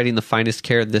 Whale providing the finest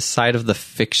care this side of the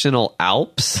fictional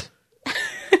Alps.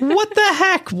 What the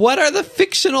heck? What are the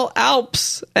fictional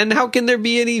Alps? And how can there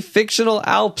be any fictional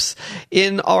Alps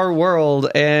in our world?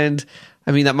 And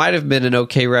I mean, that might have been an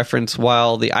okay reference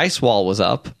while the ice wall was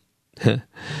up.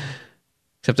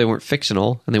 Except they weren't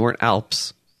fictional and they weren't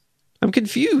Alps. I'm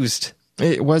confused.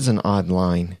 It was an odd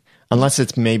line. Unless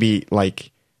it's maybe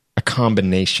like a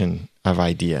combination of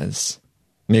ideas.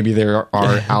 Maybe there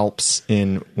are Alps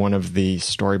in one of the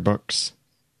storybooks.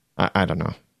 I don't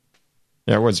know.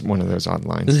 Yeah, it was one of those odd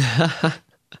lines.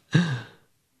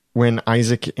 When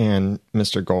Isaac and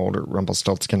Mr. Gold, or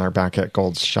Rumpelstiltskin, are back at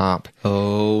Gold's shop.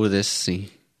 Oh, this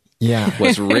scene. Yeah.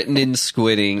 Was written in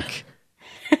squid ink.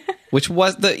 Which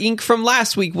was, the ink from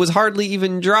last week was hardly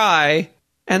even dry.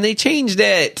 And they changed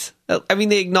it. I mean,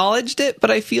 they acknowledged it,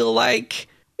 but I feel like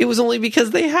it was only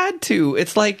because they had to.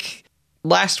 It's like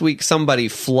last week somebody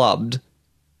flubbed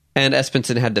and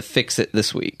Espenson had to fix it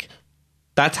this week.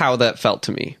 That's how that felt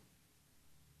to me.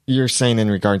 You're saying in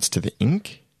regards to the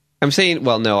ink? I'm saying,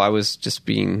 well, no, I was just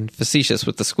being facetious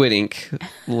with the squid ink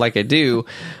like I do.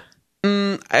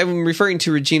 I'm referring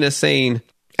to Regina saying,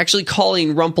 actually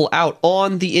calling Rumple out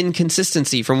on the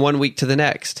inconsistency from one week to the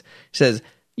next. She says,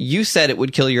 you said it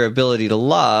would kill your ability to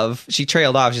love. She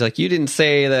trailed off. She's like, you didn't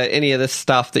say that any of this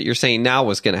stuff that you're saying now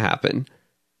was going to happen.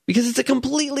 Because it's a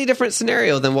completely different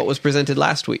scenario than what was presented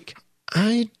last week.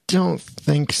 I don't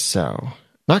think so.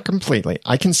 Not completely.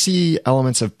 I can see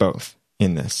elements of both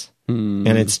in this. And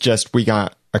it's just, we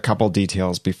got a couple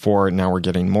details before, now we're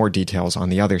getting more details on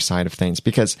the other side of things.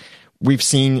 Because we've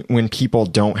seen when people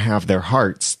don't have their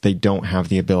hearts, they don't have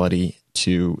the ability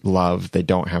to love. They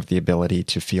don't have the ability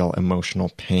to feel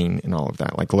emotional pain and all of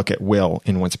that. Like, look at Will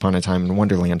in Once Upon a Time in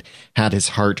Wonderland, had his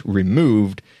heart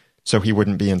removed so he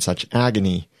wouldn't be in such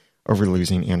agony over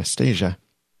losing Anastasia.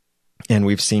 And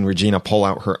we've seen Regina pull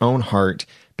out her own heart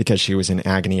because she was in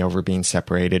agony over being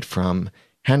separated from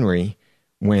Henry,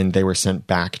 when they were sent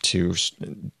back to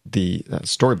the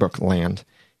storybook land,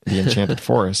 the Enchanted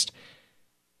Forest.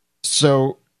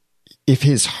 So if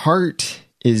his heart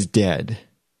is dead,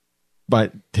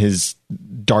 but his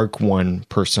Dark One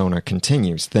persona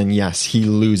continues, then yes, he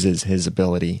loses his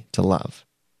ability to love.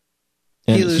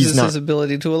 And he loses his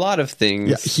ability to a lot of things.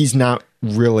 Yeah, he's not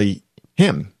really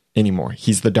him anymore.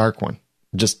 He's the Dark One.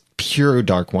 Just pure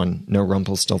Dark One, no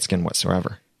Rumpelstiltskin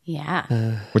whatsoever.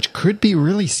 Yeah. Which could be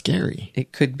really scary.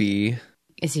 It could be.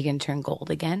 Is he going to turn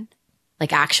gold again?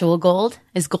 Like actual gold?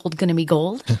 Is gold going to be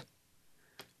gold?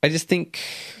 I just think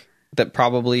that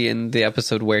probably in the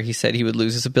episode where he said he would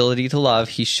lose his ability to love,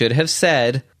 he should have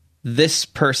said, this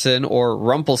person or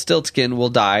Rumpelstiltskin will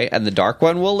die and the Dark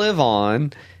One will live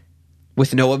on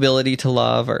with no ability to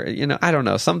love, or, I don't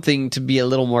know, something to be a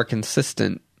little more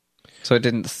consistent. So it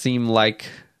didn't seem like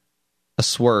a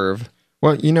swerve.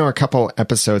 Well, a couple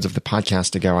episodes of the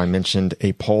podcast ago, I mentioned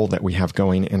a poll that we have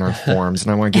going in our forums,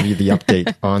 and I want to give you the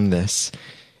update on this.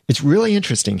 It's really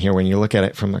interesting here when you look at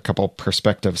it from a couple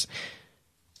perspectives.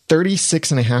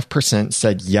 36.5%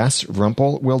 said yes,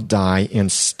 Rumple will die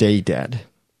and stay dead.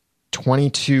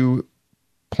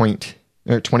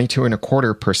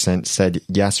 22.25% said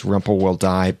yes, Rumple will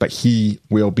die, but he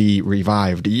will be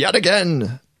revived yet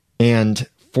again. And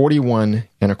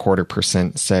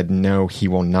 41.25% said no, he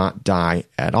will not die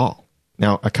at all.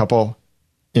 Now, a couple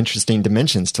interesting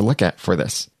dimensions to look at for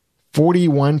this.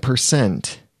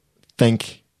 41%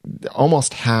 think,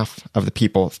 almost half of the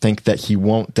people think that he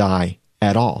won't die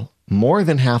at all. More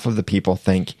than half of the people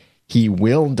think he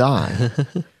will die.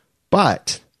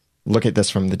 But look at this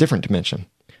from the different dimension.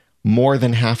 More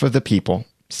than half of the people,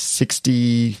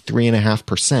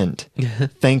 63.5%,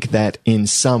 think that in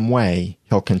some way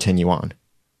he'll continue on.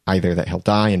 Either that he'll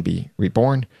die and be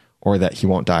reborn, or that he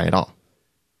won't die at all.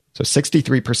 So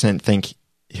 63% think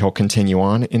he'll continue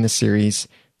on in the series.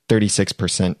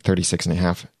 36%,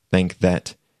 36.5%, think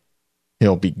that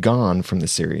he'll be gone from the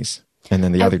series. And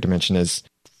then the other dimension is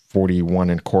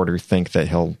 41.25% think that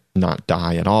he'll not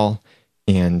die at all.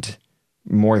 And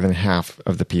more than half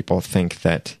of the people think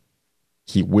that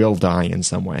he will die in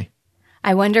some way.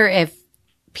 I wonder if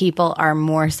people are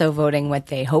more so voting what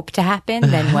they hope to happen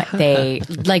than what they,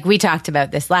 like we talked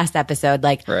about this last episode.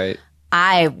 Like, right.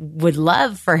 I would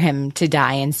love for him to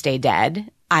die and stay dead.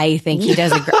 I think he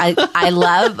does I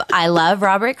love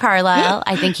Robert Carlyle.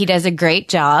 I think he does a great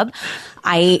job.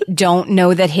 I don't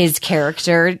know that his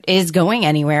character is going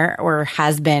anywhere or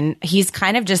has been. He's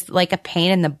kind of just like a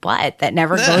pain in the butt that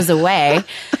never goes away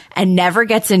and never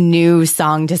gets a new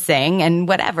song to sing and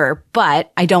whatever.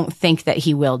 But I don't think that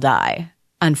he will die,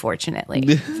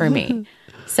 unfortunately, for me.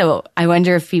 So I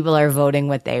wonder if people are voting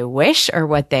what they wish or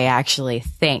what they actually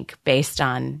think based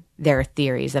on their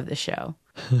theories of the show.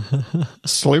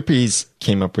 Slurpees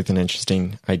came up with an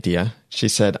interesting idea. She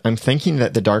said, I'm thinking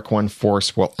that the Dark One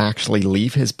force will actually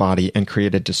leave his body and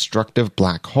create a destructive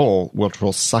black hole, which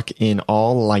will suck in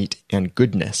all light and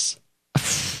goodness.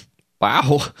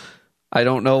 Wow. I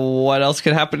don't know what else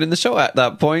could happen in the show at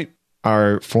that point.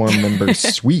 Our forum member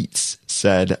Sweets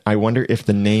said, I wonder if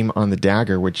the name on the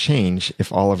dagger would change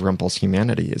if all of Rumple's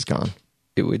humanity is gone.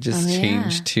 It would just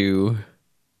change to,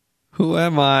 who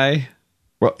am I?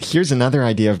 Well, here's another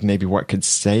idea of maybe what could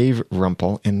save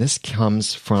Rumple, and this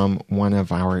comes from one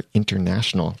of our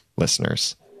international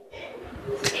listeners.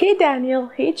 Hey Daniel,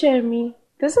 hey Jeremy,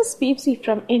 this is Peepsy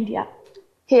from India.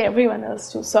 Hey everyone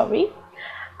else too, sorry.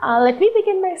 Let me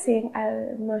begin by saying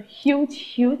I'm a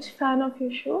huge fan of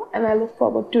your show and I look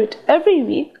forward to it every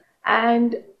week,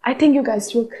 and I think you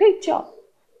guys do a great job.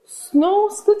 Snow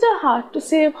split her heart to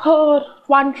save her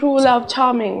one true love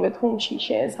Charming with whom she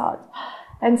shares hearts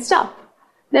and stuff.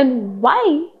 Then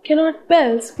why cannot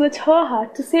Belle split her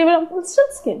heart to save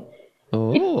Rumpelstiltskin?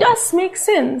 Oh. It does make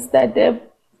sense that they've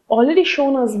already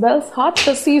shown us Belle's heart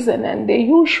this season, and they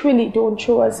usually don't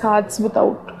show us hearts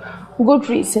without good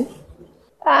reason.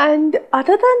 And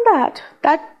other than that,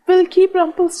 that will keep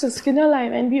Rumpelstiltskin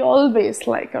alive, and we always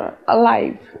like a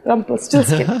alive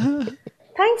Rumpelstiltskin.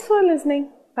 Thanks for listening.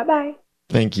 Bye-bye.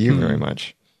 Thank you very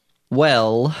much.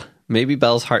 Well, maybe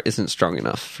Belle's heart isn't strong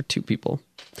enough for two people.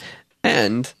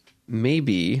 And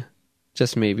maybe,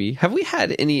 just maybe, have we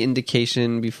had any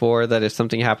indication before that if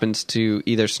something happens to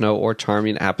either Snow or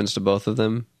Charming, it happens to both of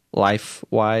them,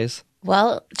 life-wise?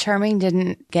 Well, Charming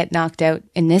didn't get knocked out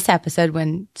in this episode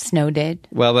when Snow did.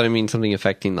 Well, but I mean something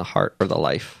affecting the heart or the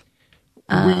life.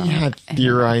 We had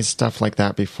theorized stuff like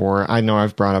that before. I know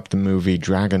I've brought up the movie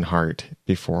Dragonheart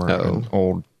before, an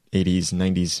old 80s,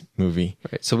 90s movie.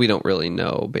 Right, so we don't really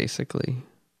know, basically.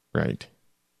 Right.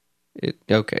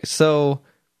 Okay, so,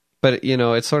 but,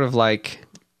 it's sort of like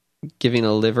giving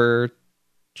a liver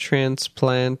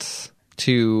transplant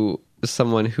to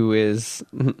someone who is,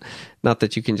 not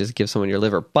that you can just give someone your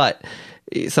liver, but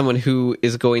someone who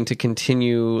is going to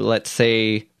continue, let's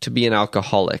say, to be an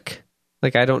alcoholic.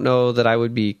 Like, I don't know that I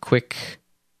would be quick,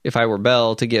 if I were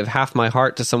Belle, to give half my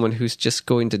heart to someone who's just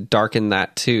going to darken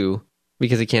that too,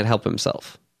 because he can't help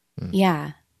himself.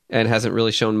 Yeah. And hasn't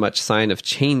really shown much sign of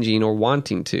changing or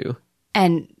wanting to.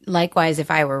 And likewise, if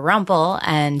I were Rumple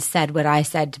and said what I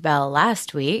said to Belle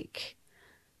last week,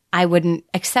 I wouldn't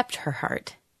accept her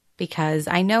heart because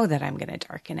I know that I'm going to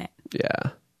darken it.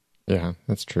 Yeah. Yeah,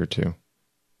 that's true too.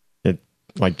 It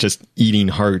like just eating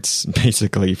hearts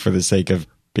basically for the sake of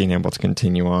being able to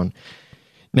continue on.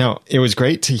 Now, it was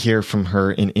great to hear from her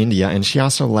in India, and she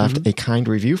also left a kind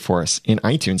review for us in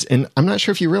iTunes. And I'm not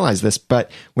sure if you realize this,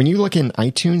 but when you look in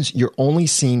iTunes, you're only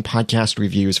seeing podcast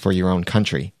reviews for your own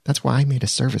country. That's why I made a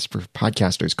service for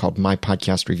podcasters called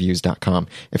mypodcastreviews.com.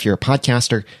 If you're a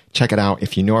podcaster, check it out.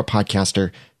 If you know a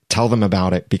podcaster, tell them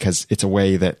about it, because it's a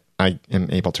way that I am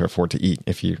able to afford to eat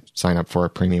if you sign up for a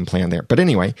premium plan there. But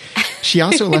anyway, she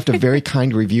also left a very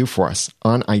kind review for us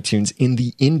on iTunes in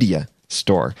the India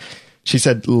store. She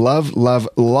said, love, love,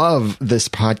 love this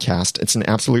podcast. It's an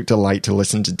absolute delight to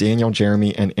listen to Daniel,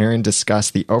 Jeremy, and Aaron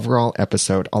discuss the overall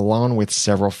episode, along with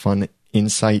several fun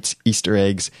insights, Easter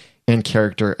eggs, and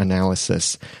character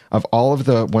analysis. Of all of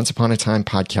the Once Upon a Time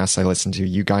podcasts I listen to,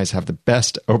 you guys have the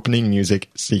best opening music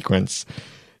sequence.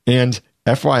 And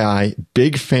FYI,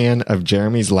 big fan of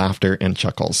Jeremy's laughter and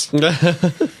chuckles.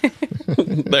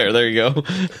 There you go.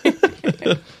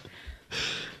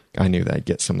 I knew that I'd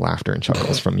get some laughter and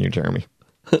chuckles from you, Jeremy.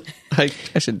 I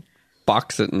should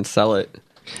box it and sell it.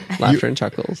 Laughter and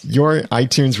chuckles. Your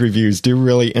iTunes reviews do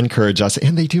really encourage us,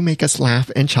 and they do make us laugh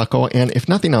and chuckle, and if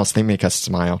nothing else, they make us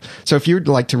smile. So if you'd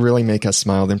like to really make us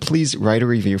smile, then please write a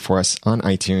review for us on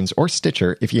iTunes or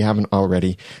Stitcher if you haven't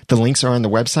already. The links are on the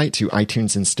website to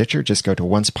iTunes and Stitcher. Just go to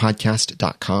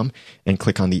oncepodcast.com and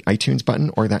click on the iTunes button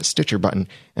or that Stitcher button,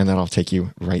 and that'll take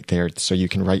you right there so you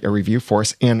can write a review for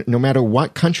us. And no matter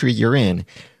what country you're in,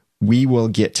 we will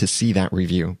get to see that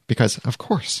review because, of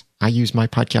course, I use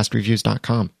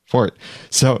mypodcastreviews.com for it.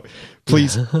 So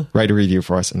please write a review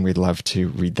for us, and we'd love to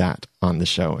read that on the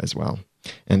show as well.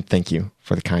 And thank you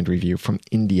for the kind review from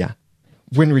India.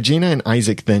 When Regina and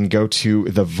Isaac then go to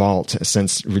the vault,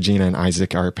 since Regina and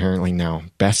Isaac are apparently now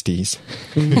besties,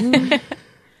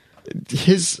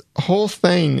 his whole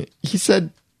thing, he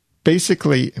said,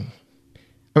 basically,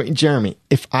 Jeremy,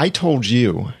 if I told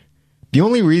you the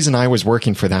only reason I was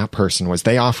working for that person was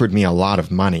they offered me a lot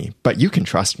of money, but you can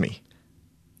trust me.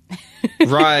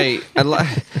 Right.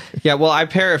 Yeah, well, I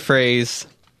paraphrase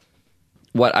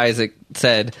what Isaac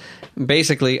said.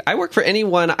 Basically, I work for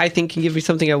anyone I think can give me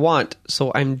something I want,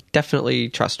 so I'm definitely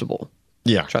trustable.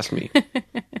 Yeah. Trust me.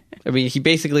 I mean, he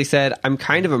basically said, I'm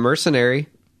kind of a mercenary.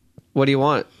 What do you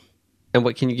want? And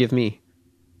what can you give me?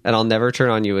 And I'll never turn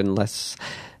on you unless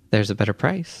there's a better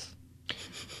price.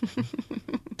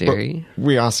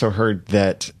 We also heard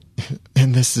that,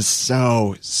 and this is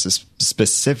so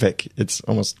specific, it's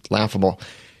almost laughable,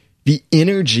 the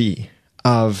energy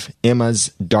of Emma's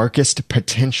darkest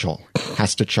potential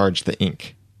has to charge the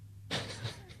ink.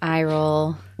 Eye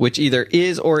roll. Which either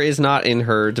is or is not in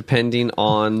her, depending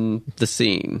on the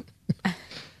scene.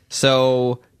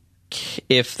 So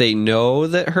if they know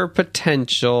that her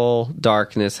potential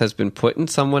darkness has been put in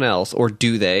someone else, or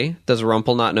do they? Does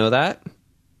Rumple not know that?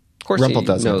 Of course Rumple he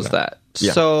does knows know that.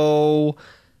 Yeah. So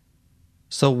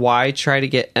why try to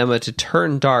get Emma to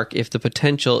turn dark if the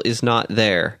potential is not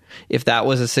there? If that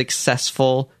was a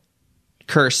successful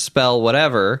curse spell,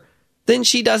 whatever, then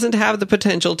she doesn't have the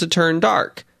potential to turn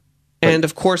dark. And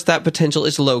of course that potential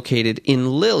is located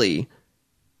in Lily.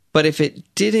 But if it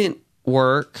didn't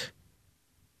work,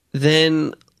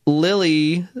 then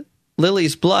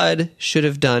Lily's blood should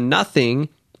have done nothing.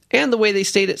 And the way they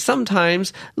state it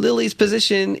sometimes, Lily's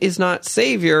position is not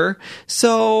savior,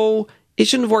 so it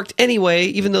shouldn't have worked anyway,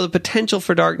 even though the potential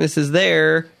for darkness is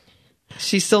there.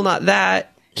 She's still not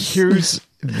that. Here's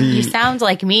You sound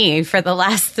like me for the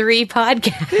last 3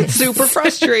 podcasts. It's super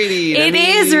frustrating. It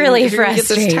is really if you're gonna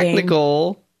frustrating. Get this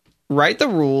technical, write the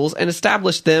rules, and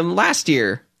establish them last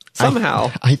year,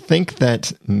 somehow. I think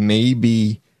that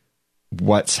maybe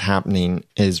what's happening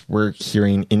is we're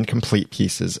hearing incomplete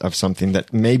pieces of something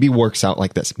that maybe works out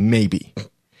like this. Maybe.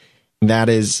 That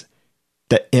is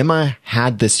that Emma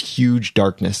had this huge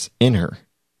darkness in her,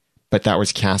 but that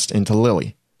was cast into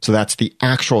Lily. So that's the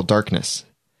actual darkness.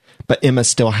 But Emma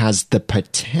still has the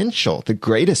potential, the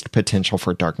greatest potential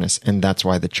for darkness, and that's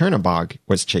why the Chernobog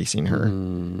was chasing her.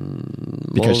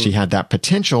 Because she had that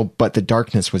potential, but the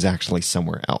darkness was actually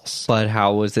somewhere else. But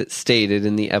how was it stated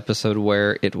in the episode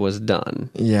where it was done?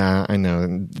 Yeah, I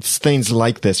know. It's things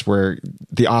like this where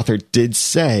the author did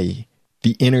say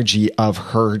the energy of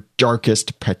her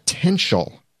darkest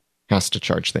potential has to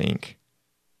charge the ink.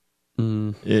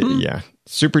 Yeah.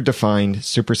 Super defined,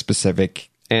 super specific.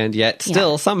 And yet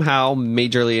still somehow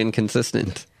majorly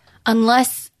inconsistent.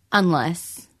 Unless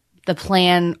the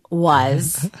plan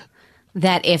was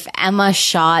that if Emma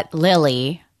shot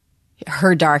Lily,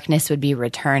 her darkness would be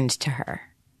returned to her.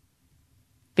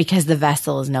 Because the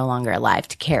vessel is no longer alive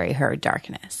to carry her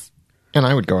darkness. And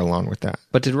I would go along with that.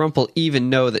 But did Rumpel even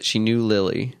know that she knew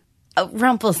Lily?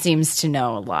 Rumpel seems to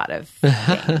know a lot of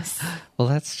things. Well,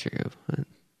 that's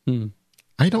true.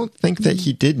 I don't think that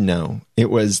he did know. It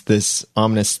was this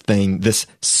ominous thing, this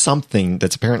something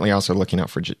that's apparently also looking out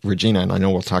for Regina, and I know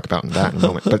we'll talk about that in a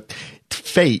moment. But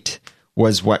fate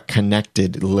was what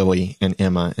connected Lily and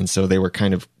Emma, and so they were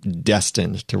kind of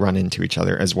destined to run into each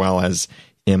other, as well as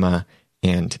Emma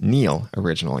and Neil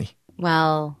originally.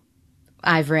 Well,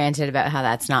 I've ranted about how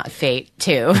that's not fate,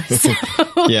 too. So.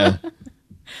 Yeah.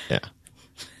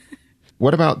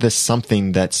 What about this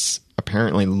something that's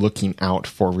apparently looking out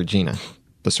for Regina?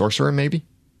 The sorcerer, maybe?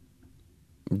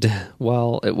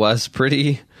 Well, it was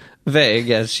pretty vague,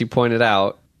 as she pointed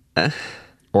out.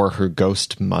 Or her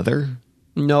ghost mother?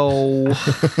 No.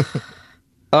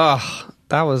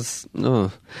 That was...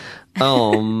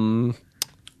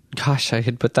 gosh, I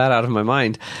had put that out of my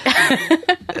mind.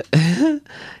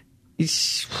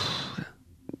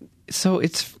 So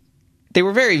they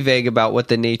were very vague about what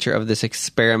the nature of this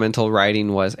experimental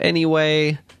writing was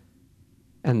anyway,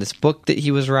 and this book that he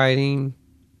was writing.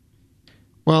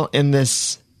 Well, in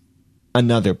this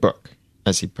another book,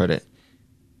 as he put it,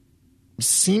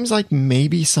 seems like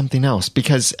maybe something else,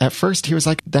 because at first he was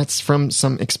like, that's from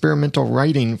some experimental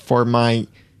writing for my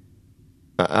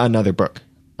another book.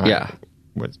 Yeah.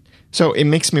 So it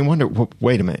makes me wonder,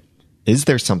 wait a minute, is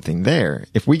there something there?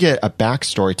 If we get a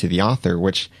backstory to the author,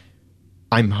 which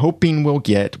I'm hoping we'll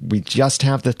get, we just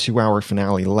have the 2-hour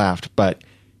finale left, but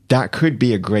that could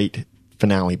be a great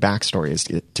finale backstory, is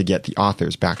to get the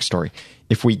author's backstory.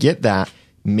 If we get that,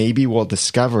 maybe we'll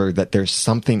discover that there's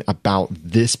something about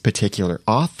this particular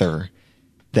author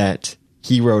that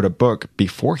he wrote a book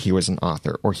before he was an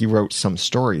author, or he wrote some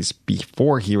stories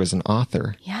before he was an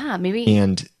author. Yeah, maybe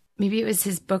it was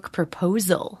his book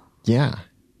proposal. Yeah.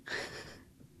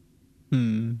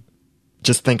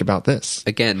 Just think about this.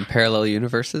 Again, parallel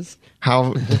universes.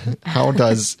 How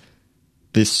does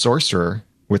this sorcerer,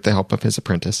 with the help of his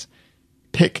apprentice,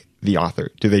 pick the author?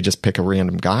 Do they just pick a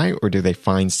random guy, or do they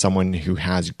find someone who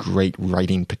has great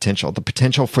writing potential, the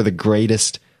potential for the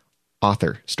greatest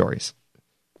author stories?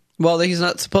 Well, he's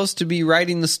not supposed to be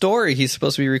writing the story. He's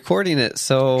supposed to be recording it,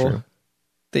 so True.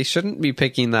 They shouldn't be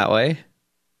picking that way.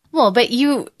 Well, but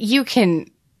you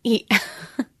can...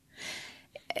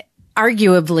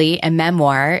 Arguably, a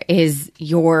memoir is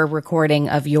your recording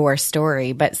of your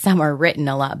story, but some are written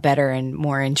a lot better and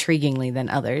more intriguingly than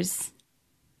others.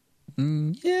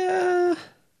 Yeah.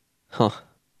 Huh.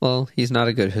 Well, he's not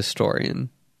a good historian.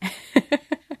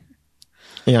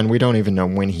 And we don't even know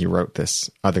when he wrote this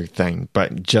other thing,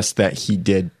 but just that he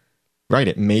did write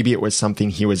it. Maybe it was something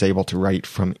he was able to write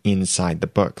from inside the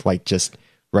book, like just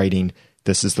writing,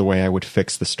 this is the way I would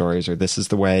fix the stories, or this is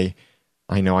the way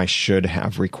I know I should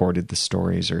have recorded the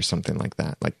stories, or something like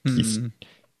that. Like he's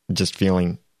just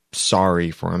feeling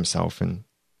sorry for himself and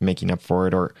making up for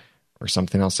it, or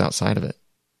something else outside of it.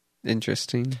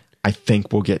 Interesting. I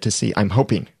think we'll get to see. I'm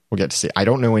hoping we'll get to see. I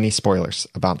don't know any spoilers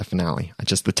about the finale.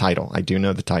 Just the title. I do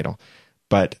know the title.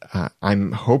 But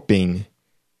I'm hoping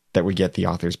that we get the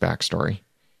author's backstory.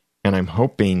 And I'm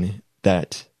hoping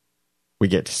that we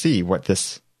get to see what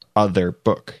this other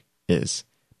book is.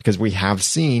 Because we have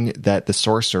seen that the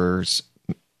sorcerer's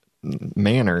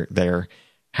manor there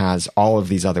has all of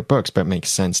these other books, but it makes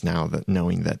sense now that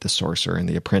knowing that the sorcerer and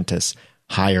the apprentice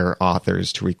hire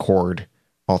authors to record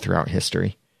all throughout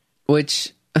history.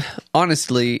 Which,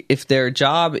 honestly, if their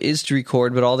job is to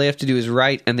record, but all they have to do is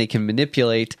write and they can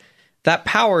manipulate, that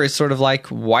power is sort of like,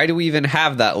 why do we even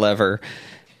have that lever?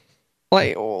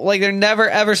 Like they're never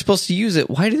ever supposed to use it.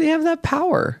 Why do they have that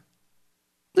power?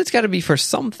 It's got to be for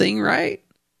something, right?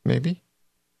 Maybe.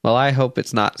 Well, I hope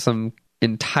it's not some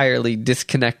entirely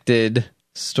disconnected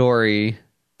story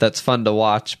that's fun to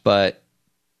watch, but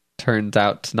turns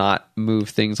out to not move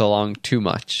things along too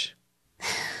much.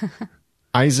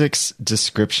 Isaac's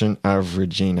description of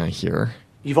Regina here.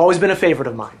 You've always been a favorite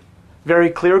of mine. Very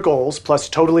clear goals plus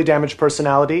totally damaged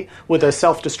personality with a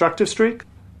self-destructive streak.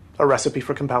 A recipe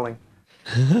for compelling.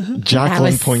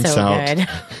 Jacqueline points out.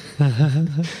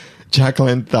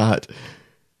 Jacqueline thought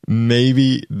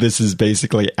maybe this is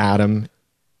basically Adam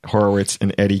Horowitz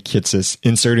and Eddie Kitsis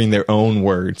inserting their own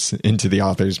words into the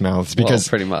author's mouths, because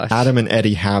pretty much. Adam and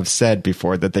Eddie have said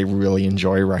before that they really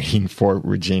enjoy writing for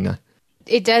Regina.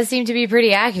 It does seem to be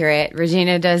pretty accurate.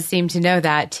 Regina does seem to know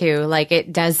that too. Like,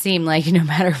 it does seem like no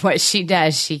matter what she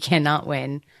does, she cannot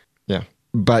win. Yeah.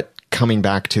 But coming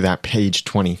back to that page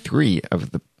 23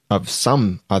 of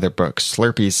some other books,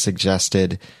 Slurpees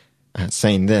suggested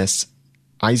saying this: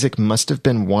 Isaac must have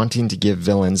been wanting to give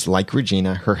villains like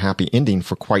Regina her happy ending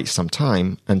for quite some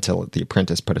time until the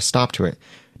apprentice put a stop to it.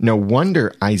 No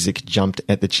wonder Isaac jumped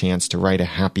at the chance to write a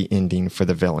happy ending for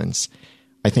the villains.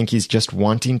 I think he's just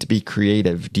wanting to be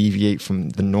creative, deviate from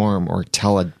the norm, or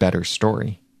tell a better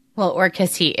story. Well, or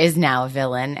because he is now a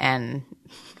villain and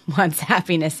wants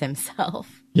happiness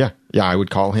himself. Yeah, I would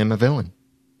call him a villain.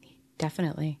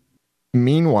 Definitely.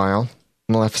 Meanwhile,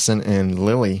 Maleficent and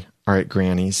Lily are at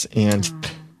Granny's and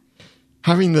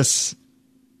having this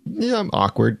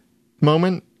awkward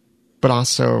moment, but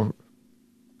also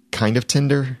kind of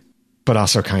tender, but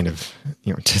also kind of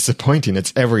disappointing.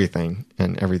 It's everything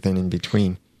and everything in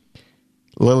between.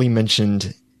 Lily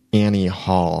mentioned Annie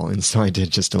Hall, and so I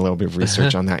did just a little bit of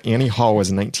research on that. Annie Hall was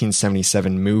a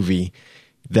 1977 movie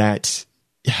that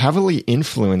heavily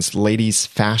influenced ladies'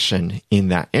 fashion in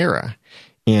that era.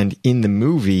 And in the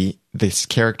movie, this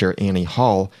character, Annie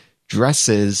Hall,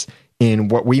 dresses in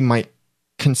what we might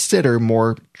consider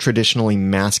more traditionally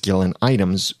masculine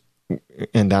items,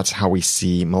 and that's how we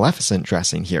see Maleficent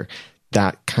dressing here.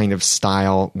 That kind of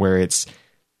style where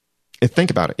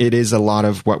think about it, it is a lot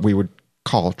of what we would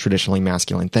call traditionally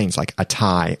masculine things, like a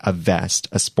tie, a vest,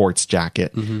 a sports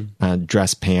jacket,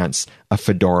 dress pants, a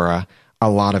fedora, a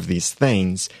lot of these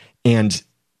things. And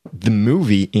the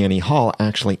movie Annie Hall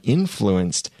actually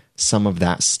influenced some of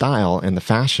that style and the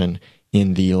fashion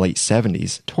in the late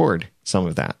 70s toward some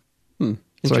of that.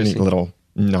 So a neat little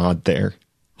nod there.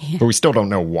 Yeah. But we still don't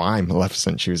know why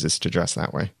Maleficent chooses to dress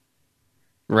that way.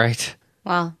 Right.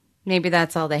 Well, maybe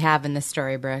that's all they have in the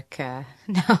storybook.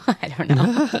 No, I don't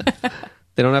know.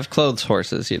 They don't have clothes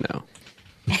horses,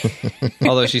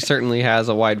 Although she certainly has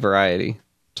a wide variety.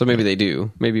 So maybe they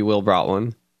do. Maybe Will brought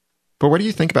one. But what do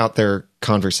you think about their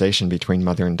conversation between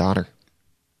mother and daughter?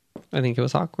 I think it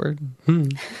was awkward.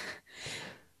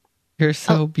 You're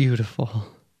so beautiful.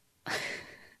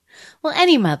 Well,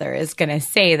 any mother is going to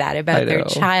say that about their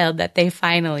child that they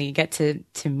finally get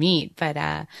to meet. But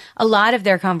a lot of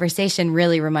their conversation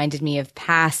really reminded me of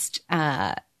past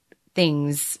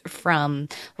things from,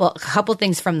 a couple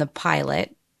things from the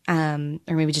pilot, or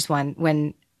maybe just one,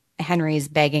 when Henry's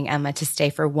begging Emma to stay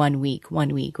for 1 week,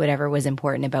 whatever was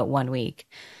important about 1 week.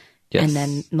 Yes. And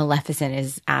then Maleficent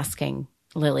is asking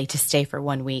Lily to stay for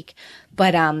 1 week.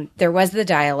 But there was the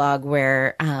dialogue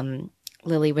where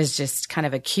Lily was just kind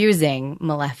of accusing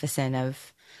Maleficent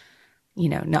of,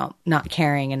 not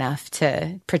caring enough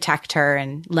to protect her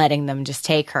and letting them just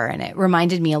take her. And it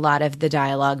reminded me a lot of the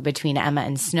dialogue between Emma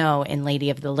and Snow in Lady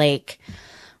of the Lake,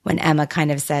 when Emma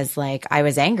kind of says, like, I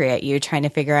was angry at you trying to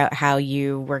figure out how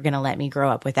you were going to let me grow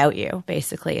up without you,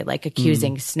 basically, like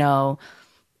accusing Snow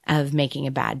of making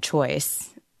a bad choice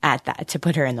at that to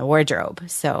put her in the wardrobe.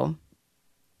 So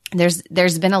there was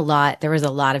a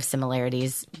lot of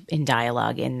similarities in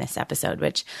dialogue in this episode,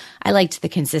 which I liked the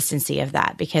consistency of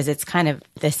that because it's kind of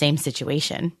the same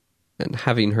situation. And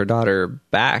having her daughter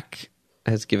back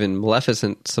has given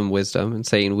Maleficent some wisdom and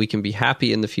saying we can be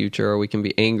happy in the future or we can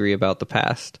be angry about the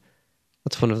past.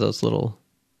 That's one of those little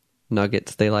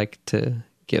nuggets they like to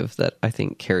give that I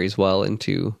think carries well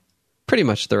into pretty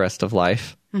much the rest of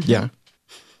life. Yeah.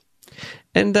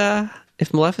 And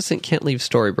if Maleficent can't leave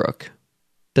Storybrooke,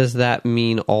 does that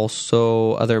mean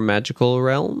also other magical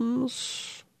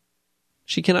realms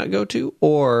she cannot go to?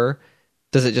 Or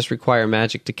does it just require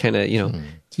magic to kind of,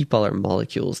 keep all our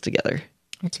molecules together?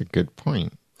 That's a good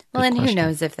point. Well, and who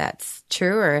knows if that's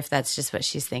true or if that's just what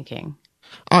she's thinking.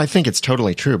 Oh, I think it's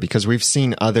totally true because we've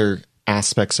seen other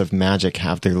aspects of magic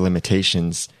have their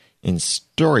limitations in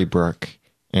Storybrooke.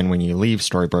 And when you leave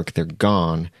Storybrooke, they're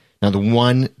gone. Now, the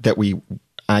one that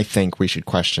I think we should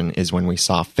question is when we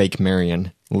saw fake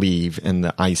Marion leave and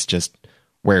the ice just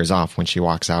wears off when she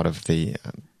walks out of the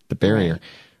barrier. Right.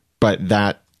 But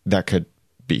that could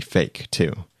be fake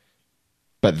too.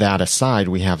 But that aside,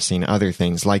 we have seen other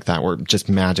things like that where just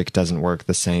magic doesn't work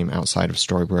the same outside of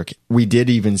Storybrooke. We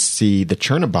did even see the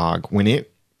Chernabog when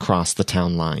it crossed the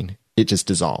town line. It just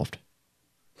dissolved.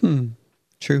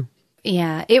 True.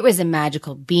 Yeah, it was a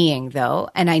magical being, though.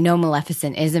 And I know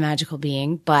Maleficent is a magical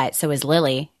being, but so is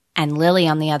Lily. And Lily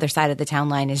on the other side of the town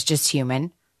line is just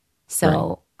human.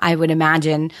 So I would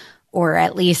imagine, or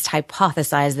at least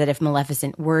hypothesize, that if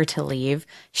Maleficent were to leave,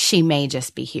 she may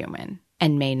just be human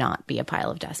and may not be a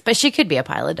pile of dust. But she could be a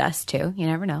pile of dust, too. You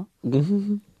never know.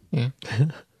 Mm-hmm. Yeah.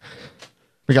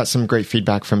 We got some great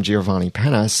feedback from Giovanni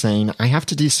Penna saying, I have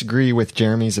to disagree with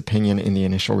Jeremy's opinion in the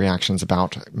initial reactions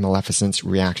about Maleficent's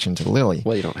reaction to Lily.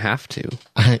 Well, you don't have to.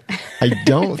 I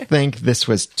don't think this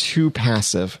was too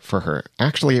passive for her.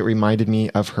 Actually, it reminded me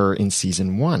of her in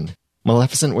season 1.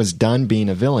 Maleficent was done being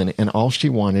a villain, and all she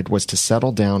wanted was to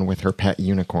settle down with her pet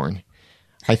unicorn.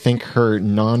 I think her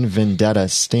non-vendetta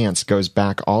stance goes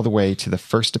back all the way to the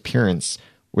first appearance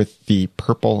with the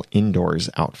purple indoors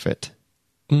outfit.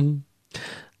 Mm-hmm.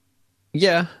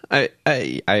 Yeah, I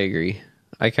agree.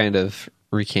 I kind of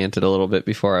recanted a little bit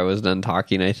before I was done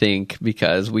talking, I think,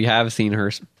 because we have seen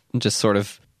her just sort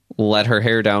of let her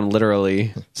hair down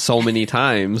literally so many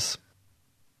times.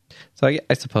 So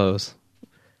I suppose.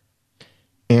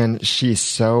 And she's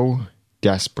so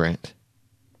desperate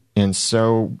and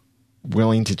so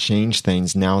willing to change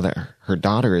things now that her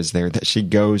daughter is there that she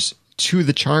goes to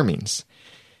the Charmings.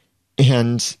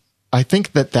 And I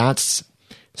think that that's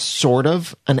sort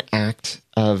of an act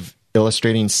of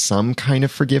illustrating some kind of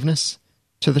forgiveness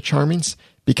to the Charmings,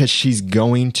 because she's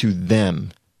going to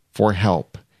them for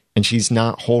help and she's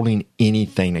not holding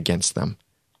anything against them.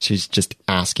 She's just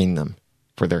asking them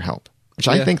for their help, which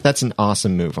I think that's an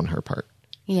awesome move on her part.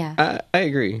 Yeah. I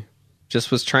agree.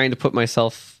 Just was trying to put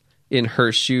myself in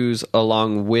her shoes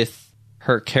along with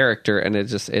her character, and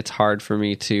it's hard for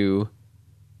me to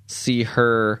see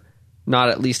her not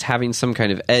at least having some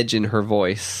kind of edge in her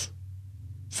voice,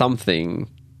 something,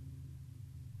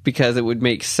 because it would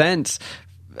make sense.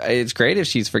 It's great if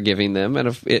she's forgiving them, and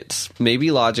if it's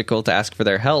maybe logical to ask for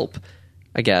their help,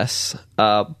 I guess.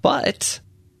 But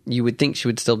you would think she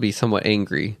would still be somewhat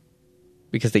angry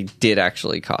because they did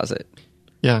actually cause it.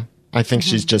 Yeah, I think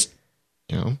she's just,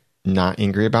 not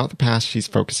angry about the past. She's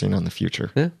focusing on the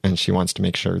future, and she wants to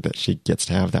make sure that she gets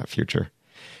to have that future.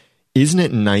 Isn't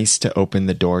it nice to open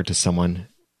the door to someone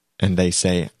and they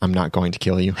say, I'm not going to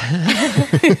kill you?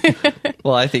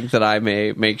 Well, I think that I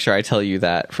may make sure I tell you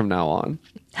that from now on.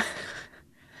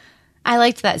 I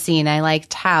liked that scene. I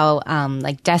liked how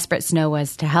desperate Snow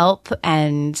was to help,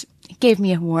 and it gave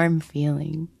me a warm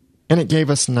feeling. And it gave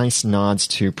us nice nods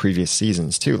to previous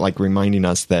seasons, too, like reminding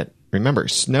us that, remember,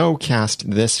 Snow cast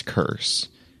this curse,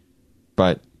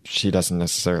 but she doesn't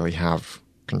necessarily have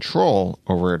control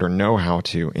over it or know how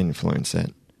to influence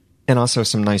it. And also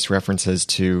some nice references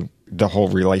to the whole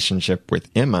relationship with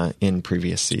Emma in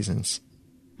previous seasons.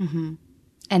 Mm-hmm.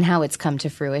 And how it's come to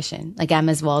fruition. Like,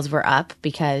 Emma's walls were up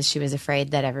because she was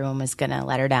afraid that everyone was going to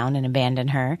let her down and abandon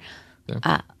her.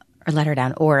 Or let her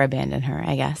down or abandon her,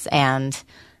 I guess. And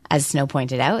as Snow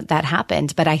pointed out, that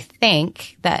happened. But I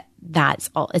think that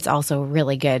it's also a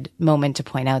really good moment to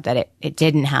point out that it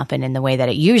didn't happen in the way that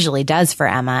it usually does for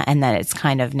Emma, and that it's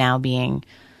kind of now being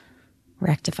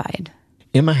rectified.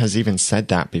 Emma has even said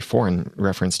that before in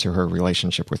reference to her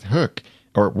relationship with Hook,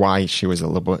 or why she was a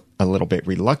little bit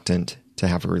reluctant to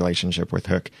have a relationship with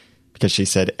Hook, because she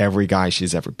said every guy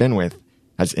she's ever been with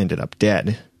has ended up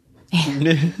dead.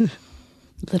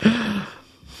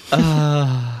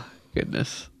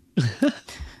 Goodness.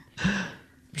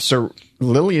 So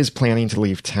Lily is planning to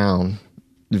leave town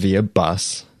via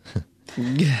bus.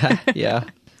 Yeah.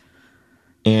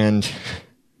 And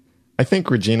I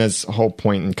think Regina's whole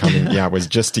point in coming, was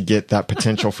just to get that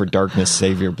potential for darkness,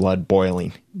 save your blood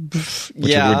boiling. Which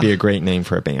would be a great name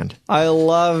for a band. I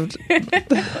loved...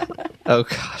 Oh,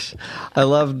 gosh. I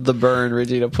loved the burn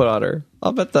Regina put on her.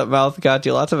 I'll bet that mouth got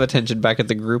you lots of attention back at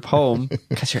the group home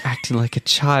because you're acting like a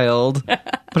child,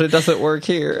 but it doesn't work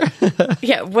here.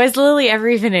 Yeah, was Lily ever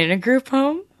even in a group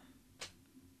home?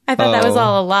 I thought that was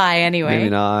all a lie anyway. Maybe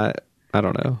not. I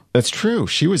don't know. That's true.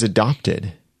 She was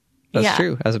adopted. That's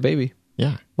true, as a baby.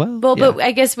 Yeah. Well, but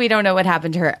I guess we don't know what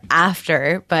happened to her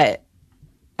after, but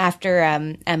after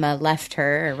Emma left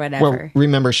her or whatever. Well,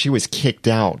 remember, she was kicked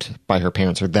out by her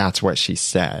parents, or that's what she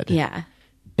said. Yeah.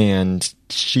 And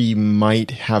she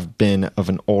might have been of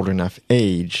an old enough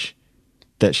age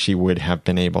that she would have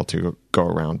been able to go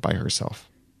around by herself.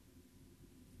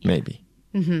 Maybe.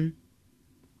 Mm-hmm.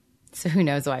 So who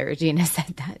knows why Regina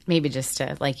said that? Maybe just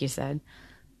to, like you said,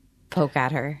 poke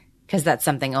at her. Because that's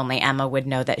something only Emma would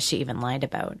know that she even lied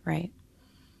about, right?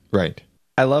 Right.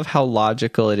 I love how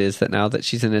logical it is that now that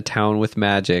she's in a town with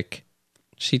magic,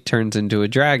 she turns into a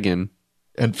dragon.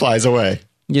 And flies away.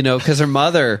 Because her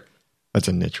mother... That's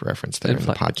a niche reference there in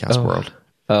the podcast world.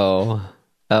 Oh,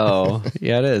 Oh,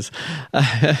 yeah, it is.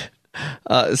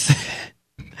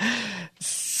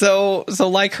 So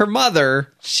like her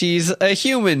mother, she's a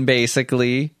human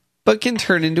basically, but can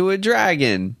turn into a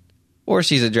dragon. Or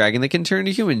she's a dragon that can turn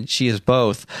into human. She is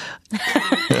both.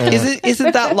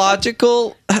 Isn't that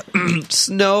logical?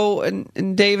 Snow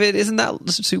and David, isn't that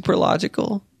super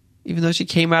logical? Even though she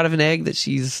came out of an egg, that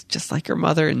she's just like her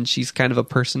mother and she's kind of a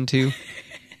person too.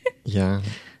 Yeah.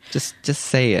 Just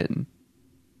saying.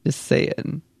 Just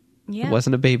saying. Yeah. It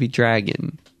wasn't a baby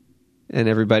dragon. And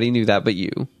everybody knew that but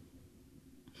you.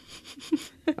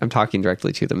 I'm talking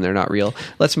directly to them. They're not real.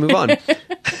 Let's move on.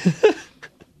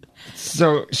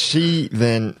 So she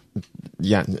then,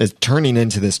 is turning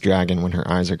into this dragon when her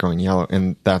eyes are going yellow.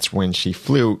 And that's when she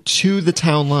flew to the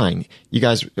town line. You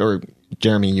guys, or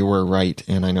Jeremy, you were right.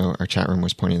 And I know our chat room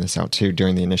was pointing this out too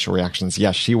during the initial reactions.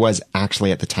 Yes, she was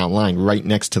actually at the town line right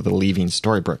next to the leaving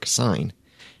Storybrooke sign.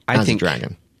 I think, a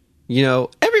dragon. You know,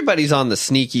 everybody's on the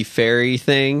sneaky fairy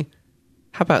thing.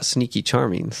 How about sneaky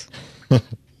charmings?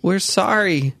 We're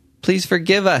sorry. Please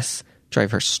forgive us.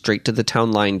 Drive her straight to the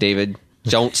town line, David.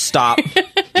 Don't stop.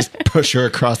 Just push her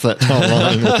across that town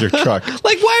line with your truck.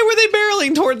 Like, why were they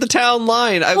barreling toward the town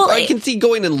line? I can see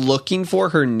going and looking for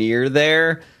her near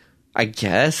there. I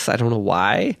guess. I don't know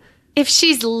why. If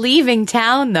she's leaving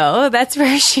town, though, that's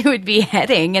where she would be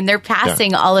heading. And they're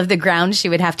passing all of the ground she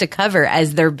would have to cover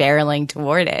as they're barreling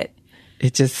toward it.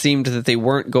 It just seemed that they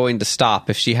weren't going to stop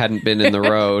if she hadn't been in the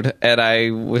road. And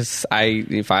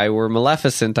if I were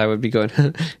Maleficent, I would be going,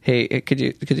 hey, could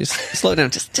you slow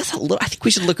down just a little? I think we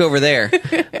should look over there.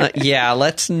 Yeah,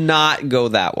 let's not go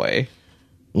that way.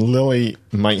 Lily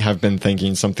might have been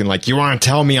thinking something like, you want to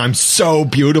tell me I'm so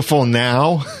beautiful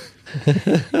now?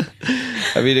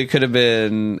 I mean, it could have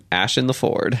been Ash in the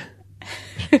Ford.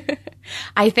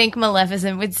 I think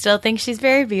Maleficent would still think she's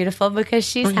very beautiful because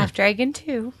she's half dragon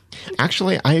too.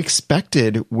 Actually, I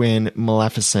expected when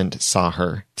Maleficent saw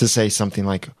her to say something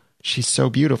like, she's so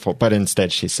beautiful. But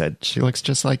instead she said, she looks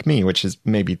just like me, which is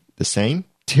maybe the same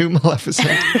to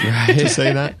Maleficent to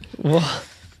say that. Well,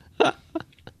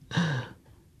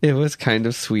 it was kind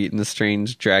of sweet in a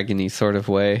strange dragony sort of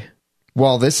way.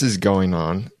 While this is going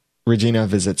on, Regina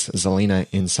visits Zelina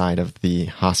inside of the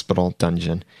hospital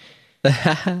dungeon.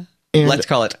 Let's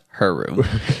call it her room.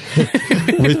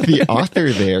 With the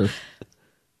author there,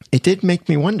 it did make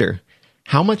me wonder,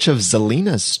 how much of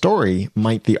Zelina's story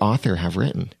might the author have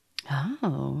written?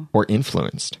 Oh. Or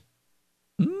influenced?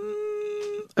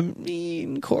 I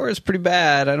mean, Cora's pretty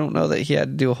bad. I don't know that he had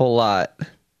to do a whole lot.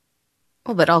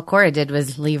 Well, but all Cora did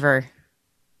was leave her.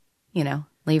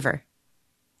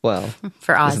 Well,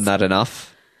 for Oz. Isn't that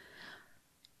enough?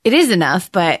 It is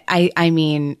enough, but I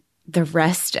mean, the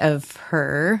rest of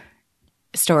her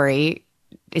story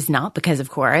is not because of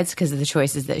Cora. It's because of the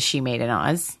choices that she made in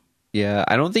Oz. Yeah,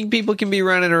 I don't think people can be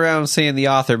running around saying the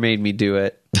author made me do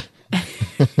it.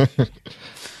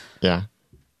 Yeah.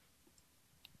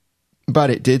 But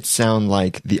it did sound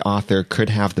like the author could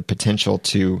have the potential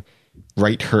to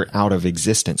write her out of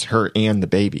existence, her and the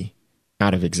baby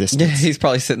out of existence. Yeah, he's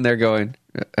probably sitting there going,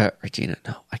 Regina,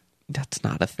 no, that's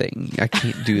not a thing. I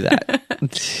can't do that.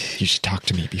 You should talk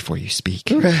to me before you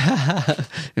speak.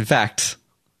 In fact,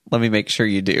 let me make sure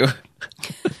you do.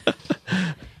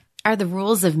 Are the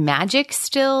rules of magic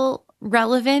still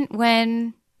relevant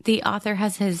when the author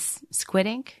has his squid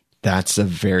ink? That's a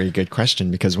very good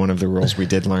question, because one of the rules we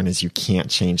did learn is you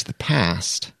can't change the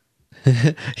past.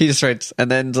 He just writes, and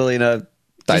then Zelina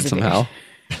died somehow.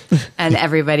 And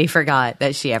everybody forgot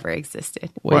that she ever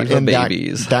existed. Wave of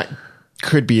babies. That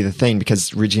could be the thing,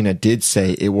 because Regina did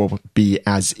say it will be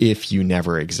as if you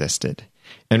never existed.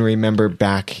 And remember,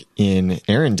 back in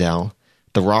Arendelle,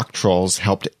 the rock trolls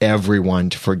helped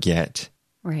everyone to forget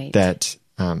that...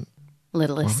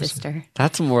 Littlest sister.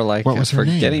 That's more like what a was her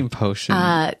forgetting name? potion.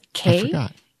 Kay? I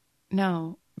forgot.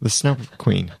 No. The Snow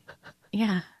Queen.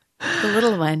 Yeah. The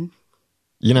little one.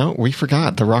 You know, we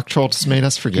forgot. The rock troll just made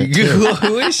us forget, too.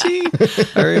 Who is she?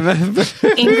 I remember.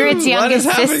 Ingrid's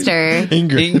youngest sister.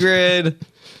 Ingrid. Gerda.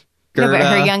 No, but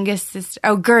her youngest sister.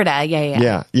 Oh, Gerda.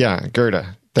 Yeah. Yeah,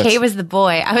 Gerda. Kay was the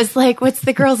boy. I was like, what's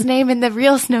the girl's name in the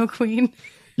real Snow Queen?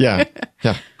 Yeah.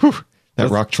 Whew. That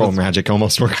rock troll magic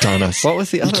almost worked on us. What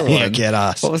was the other one? Can't get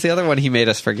us. What was the other one he made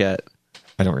us forget?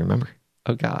 I don't remember.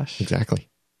 Oh, gosh. Exactly.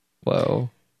 Whoa.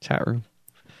 Chat room.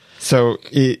 So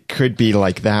it could be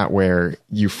like that, where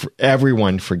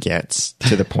everyone forgets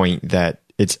to the point that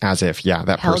it's as if,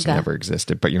 that person never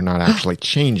existed, but you're not actually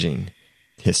changing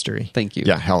history. Thank you.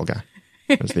 Yeah, Helga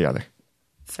was the other.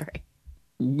 Sorry.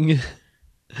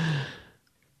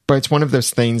 But it's one of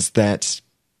those things that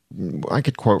I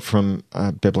could quote from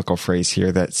a biblical phrase here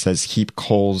that says, heap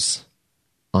coals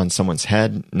on someone's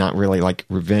head. Not really like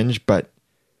revenge, but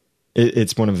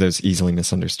it's one of those easily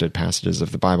misunderstood passages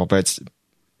of the Bible. But it's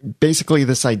basically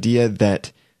this idea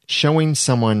that showing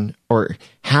someone or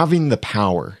having the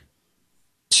power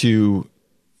to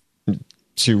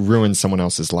ruin someone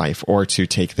else's life or to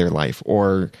take their life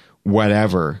or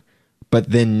whatever, but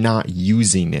then not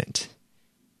using it,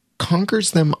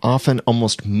 conquers them often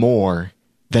almost more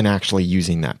than actually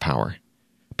using that power.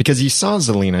 Because you saw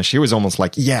Zelina, she was almost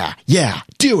like, yeah,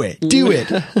 do it.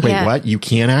 Wait, what? You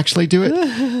can't actually do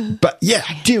it? But yeah,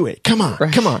 do it. Come on.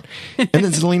 And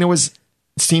then Zelina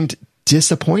seemed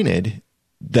disappointed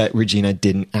that Regina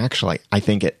didn't actually. I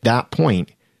think at that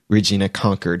point, Regina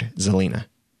conquered Zelina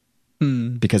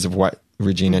because of what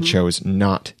Regina chose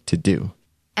not to do.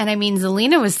 And I mean,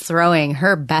 Zelina was throwing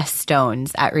her best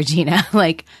stones at Regina,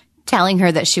 like telling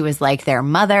her that she was like their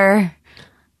mother.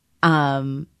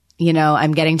 I'm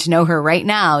getting to know her right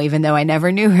now, even though I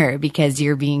never knew her, because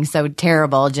you're being so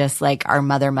terrible, just like our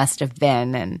mother must have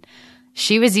been. And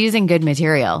she was using good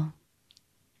material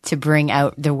to bring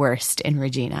out the worst in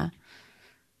Regina.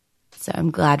 So I'm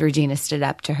glad Regina stood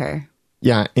up to her.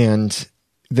 Yeah, and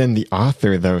then the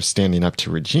author, though, standing up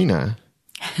to Regina.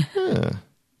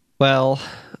 Well,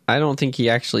 I don't think he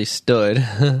actually stood.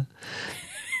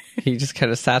 He just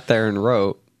kind of sat there and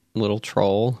wrote, little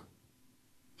troll.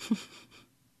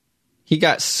 He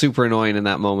got super annoying in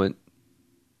that moment.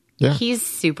 Yeah. He's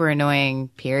super annoying,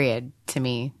 period, to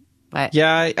me. But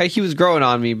yeah, he was growing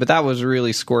on me, but that was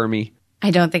really squirmy.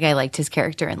 I don't think I liked his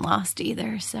character in Lost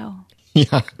either, so.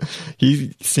 Yeah,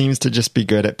 he seems to just be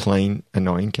good at playing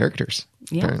annoying characters,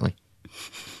 apparently.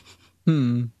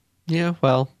 Yeah,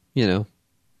 well,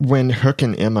 When Hook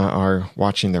and Emma are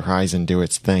watching the horizon do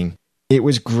its thing, it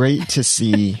was great to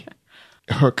see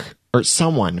Hook, or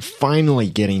someone, finally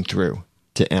getting through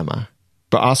to Emma.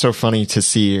 But also funny to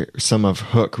see some of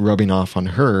Hook rubbing off on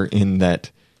her in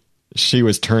that she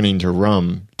was turning to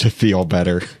rum to feel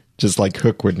better, just like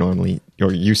Hook would normally,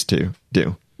 or used to,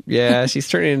 do. Yeah, she's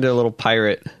turning into a little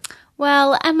pirate.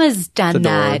 Well, Emma's done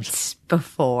that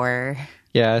before.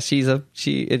 Yeah,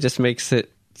 it just makes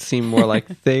it seem more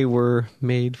like they were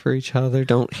made for each other.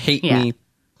 Don't hate me,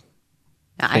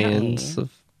 fans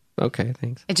of... Okay,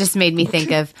 thanks. It just made me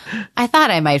think of, I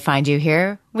thought I might find you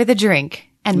here with a drink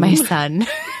and my son.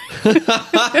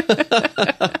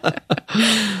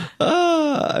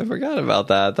 I forgot about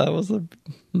that. That was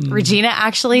Regina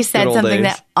actually said something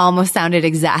days. that almost sounded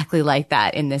exactly like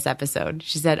that in this episode.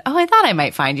 She said, I thought I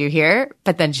might find you here.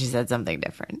 But then she said something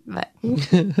different. But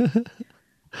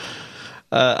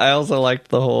I also liked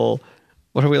the whole,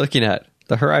 what are we looking at?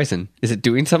 The horizon. Is it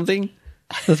doing something?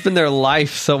 That's been their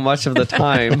life so much of the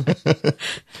time.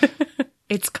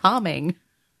 It's calming.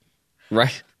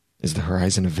 Right. Is the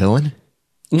horizon a villain?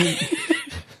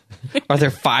 Are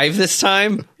there 5 this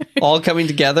time? All coming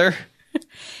together?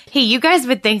 Hey, you guys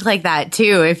would think like that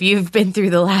too if you've been through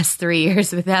the last 3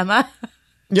 years with Emma.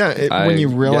 Yeah, when you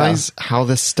realize how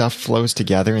this stuff flows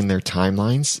together in their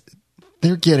timelines,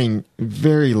 they're getting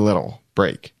very little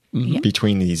break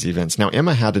between these events. Now,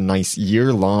 Emma had a nice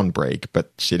year-long break,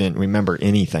 but she didn't remember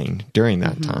anything during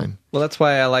that time. Well, that's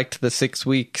why I liked the 6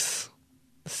 weeks.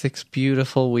 6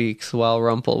 beautiful weeks while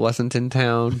Rumpel wasn't in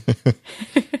town.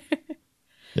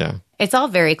 Yeah. It's all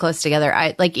very close together.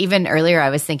 Even earlier I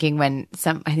was thinking when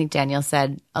I think Daniel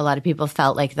said a lot of people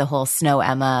felt like the whole Snow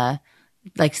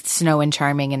and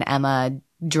Charming and Emma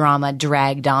drama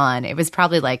dragged on. It was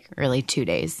probably really 2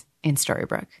 days in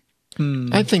Storybrooke.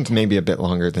 I think maybe a bit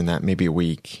longer than that, maybe a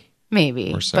week.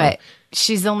 Maybe. Or so. But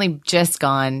she's only just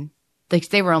gone.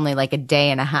 They were only a day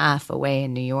and a half away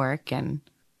in New York, and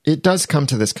it does come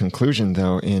to this conclusion,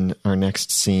 though, in our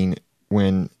next scene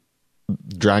when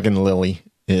Dragon Lily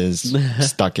is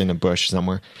stuck in a bush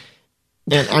somewhere.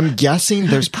 And I'm guessing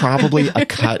there's probably a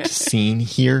cut scene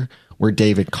here where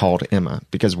David called Emma,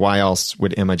 because why else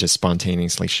would Emma just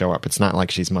spontaneously show up? It's not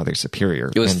like she's Mother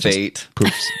Superior. It was and fate. Just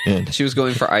poofs in. She was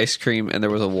going for ice cream and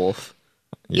there was a wolf.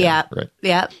 Yeah. Right.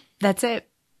 Yeah, that's it.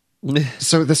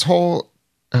 So this whole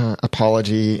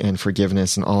apology and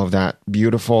forgiveness and all of that,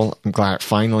 beautiful. I'm glad it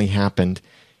finally happened.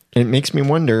 And it makes me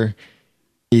wonder,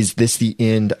 is this the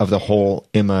end of the whole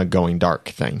Emma going dark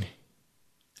thing?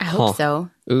 I hope so.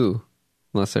 Ooh,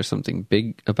 unless there's something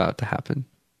big about to happen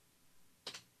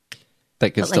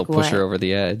that could still push her over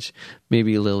the edge.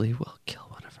 Maybe Lily will kill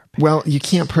one of her parents. Well, you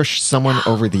can't push someone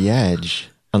over the edge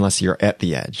unless you're at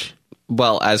the edge.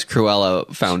 Well, as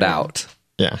Cruella found out.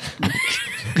 Yeah.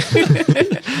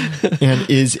 And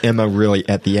is Emma really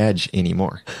at the edge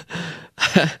anymore?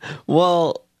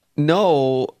 Well,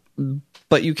 no,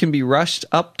 but you can be rushed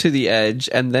up to the edge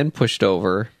and then pushed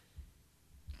over.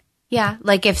 Yeah,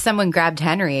 like if someone grabbed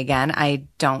Henry again, I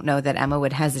don't know that Emma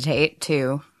would hesitate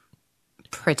to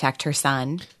protect her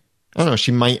son. I don't know.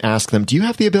 She might ask them, do you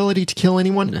have the ability to kill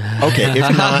anyone? Okay,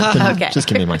 if not, then just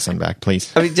give me my son back,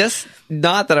 please. I mean, just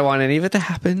not that I want any of it to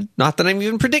happen. Not that I'm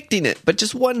even predicting it, but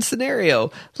just one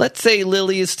scenario. Let's say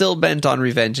Lily is still bent on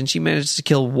revenge and she manages to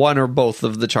kill one or both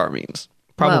of the Charmings.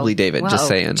 Probably David, just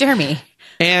saying. Jeremy.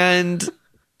 And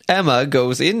Emma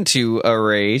goes into a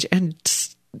rage and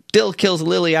still kills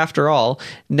Lily after all.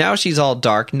 Now she's all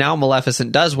dark. Now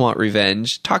Maleficent does want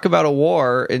revenge. Talk about a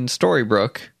war in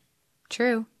Storybrooke.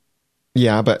 True.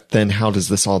 Yeah, but then how does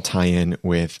this all tie in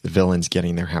with villains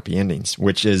getting their happy endings?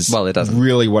 Which is it doesn't.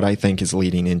 Really what I think is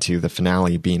leading into the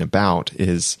finale being about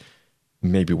is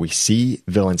maybe we see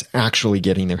villains actually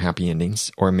getting their happy endings,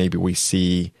 or maybe we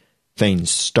see things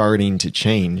starting to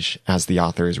change as the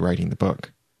author is writing the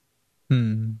book.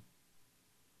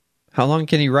 How long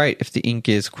can he write if the ink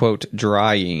is, quote,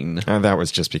 drying? That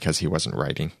was just because he wasn't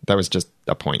writing. That was just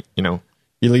a point, you know?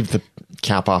 You leave the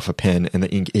cap off a pen and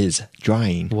the ink is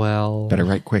drying. Well, better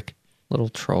write quick. Little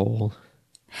troll.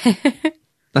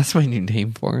 That's my new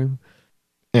name for him.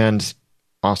 And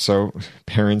also,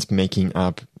 parents making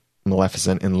up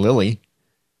Maleficent and Lily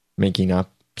making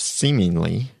up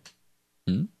seemingly,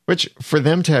 which for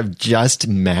them to have just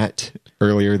met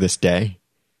earlier this day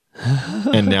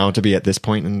and now to be at this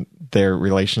point in their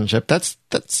relationship, that's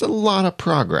a lot of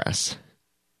progress.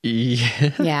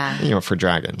 Yeah. You know, for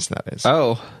dragons, that is.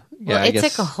 Oh, yeah. Well, it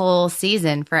took a whole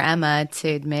season for Emma to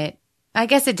admit. I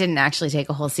guess it didn't actually take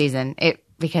a whole season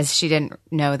because she didn't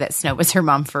know that Snow was her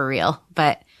mom for real.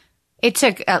 But it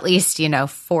took at least, 4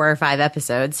 or 5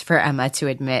 episodes for Emma to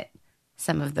admit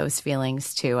some of those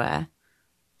feelings to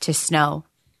Snow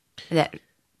that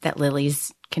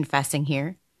Lily's confessing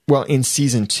here. Well, in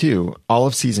season 2, all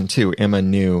of season 2, Emma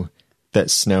knew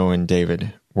that Snow and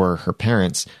David were her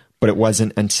parents. But it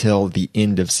wasn't until the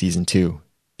end of season 2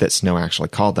 that Snow actually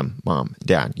called them Mom,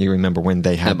 Dad. You remember when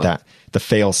they had the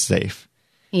fail safe.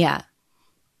 Yeah.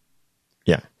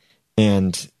 Yeah.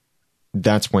 And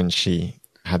that's when she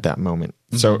had that moment.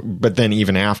 So, but then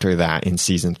even after that, in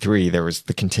season 3, there was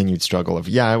the continued struggle of,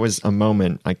 it was a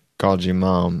moment I called you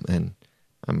Mom, and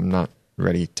I'm not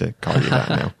ready to call you that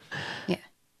now. Yeah.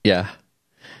 Yeah.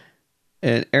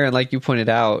 And Aaron, like you pointed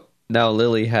out, now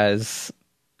Lily has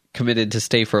committed to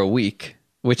stay for a week,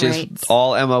 which is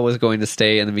all Emma was going to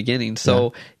stay in the beginning.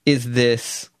 So is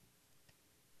this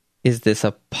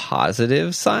a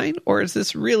positive sign, or is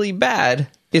this really bad?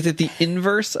 Is it the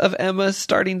inverse of Emma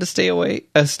starting to stay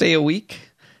a week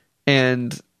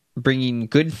and bringing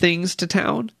good things to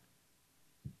town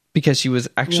because she was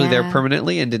actually there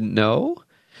permanently and didn't know?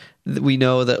 We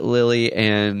know that Lily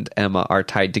and Emma are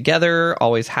tied together,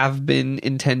 always have been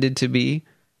intended to be.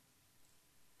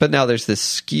 But now there's this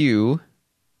skew,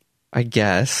 I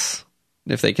guess,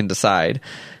 if they can decide,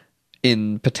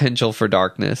 in potential for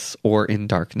darkness or in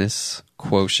darkness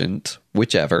quotient,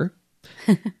 whichever.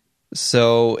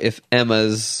 So if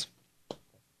Emma's...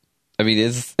 I mean,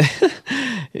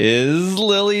 is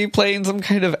Lily playing some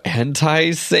kind of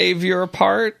anti-savior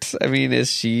part? I mean,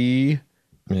 is she...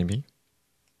 Maybe.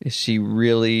 Is she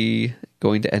really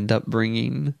going to end up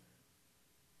bringing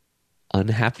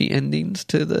unhappy endings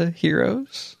to the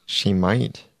heroes? She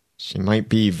might. She might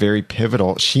be very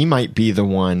pivotal. She might be the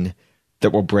one that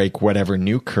will break whatever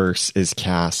new curse is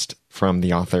cast from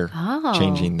the author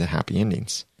changing the happy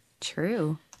endings.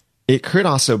 True. It could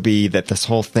also be that this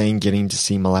whole thing, getting to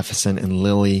see Maleficent and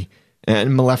Lily,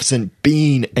 and Maleficent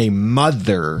being a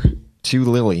mother to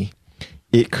Lily,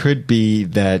 it could be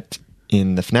that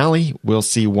in the finale, we'll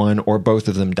see one or both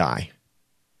of them die.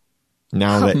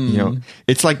 Now that,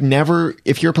 it's like never,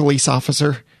 if you're a police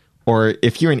officer or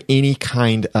if you're in any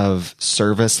kind of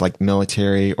service like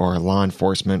military or law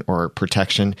enforcement or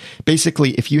protection,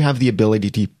 basically, if you have the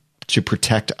ability to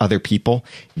protect other people,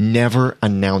 never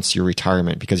announce your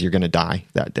retirement because you're going to die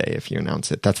that day if you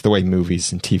announce it. That's the way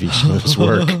movies and TV shows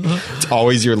work. It's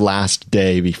always your last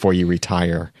day before you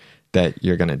retire that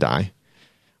you're going to die.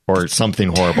 Or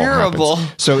something horrible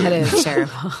happens. So that is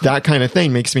terrible. That kind of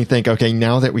thing makes me think, okay,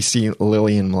 now that we see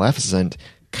Lily and Maleficent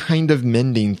kind of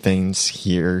mending things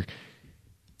here,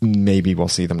 maybe we'll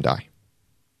see them die.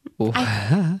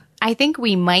 I think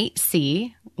we might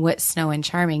see what Snow and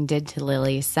Charming did to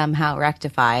Lily somehow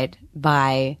rectified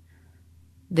by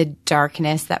the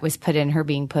darkness that was put in her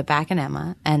being put back in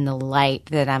Emma and the light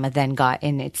that Emma then got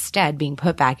in its stead being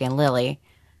put back in Lily.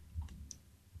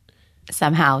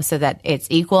 Somehow, so that it's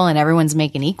equal and everyone's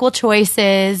making equal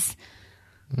choices.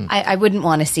 I wouldn't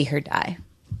want to see her die.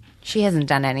 She hasn't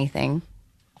done anything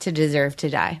to deserve to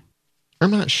die.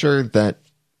 I'm not sure that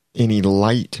any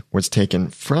light was taken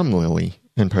from Lily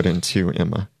and put into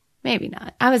Emma. Maybe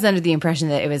not. I was under the impression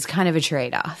that it was kind of a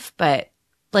trade-off, but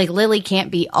like Lily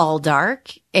can't be all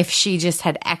dark if she just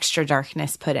had extra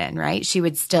darkness put in, right? She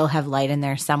would still have light in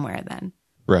there somewhere then.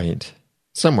 Right.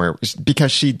 Somewhere.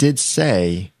 Because she did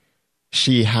say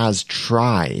she has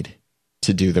tried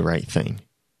to do the right thing,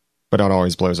 but it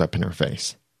always blows up in her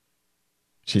face.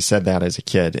 She said that as a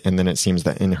kid, and then it seems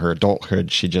that in her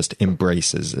adulthood, she just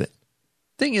embraces it.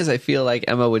 Thing is, I feel like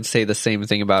Emma would say the same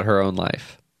thing about her own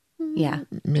life. Yeah.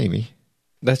 Maybe.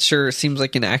 That sure seems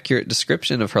like an accurate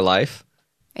description of her life.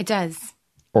 It does.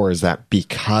 Or is that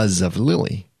because of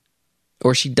Lily?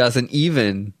 Or she doesn't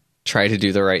even try to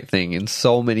do the right thing in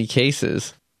so many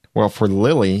cases. Well, for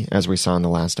Lily, as we saw in the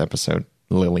last episode,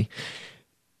 Lily,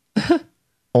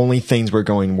 only things were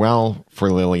going well for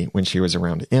Lily when she was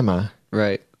around Emma.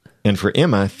 Right. And for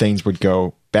Emma, things would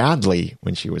go badly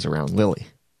when she was around Lily.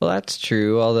 Well, that's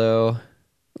true, although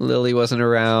Lily wasn't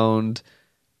around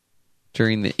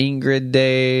during the Ingrid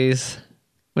days,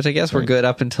 which I guess were good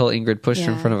up until Ingrid pushed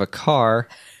her in front of a car,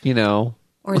 you know.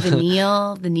 Or the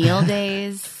Neil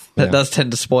days. That does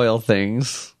tend to spoil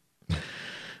things.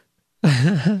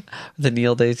 The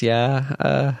Neil days,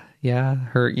 her,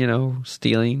 you know,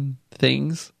 stealing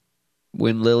things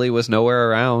when Lily was nowhere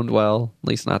around. Well, at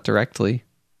least not directly.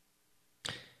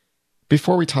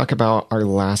 Before we talk about our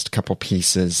last couple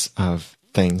pieces of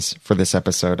things for this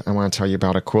episode, I want to tell you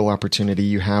about a cool opportunity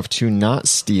you have to not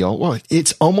steal. Well,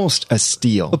 it's almost a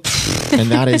steal. And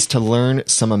that is to learn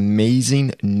some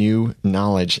amazing new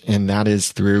knowledge. And that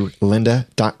is through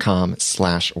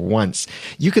lynda.com/once.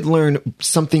 You could learn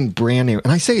something brand new.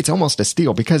 And I say it's almost a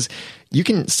steal because you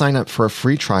can sign up for a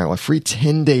free trial, a free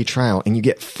 10-day trial, and you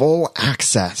get full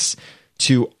access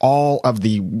to all of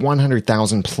the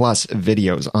 100,000 plus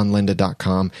videos on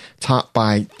lynda.com taught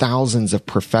by thousands of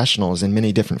professionals in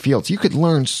many different fields. You could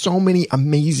learn so many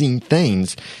amazing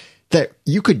things that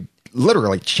you could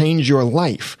literally change your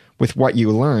life with what you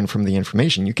learn from the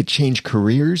information. You could change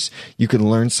careers. You could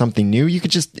learn something new. You could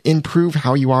just improve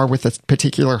how you are with a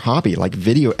particular hobby like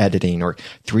video editing or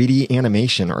 3D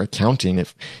animation or accounting.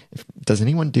 Does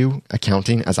anyone do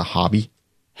accounting as a hobby?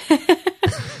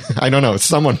 I don't know.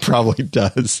 Someone probably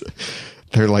does.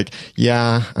 They're like,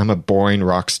 yeah, I'm a boring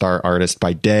rock star artist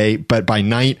by day, but by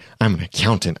night, I'm an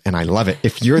accountant and I love it.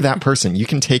 If you're that person, you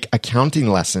can take accounting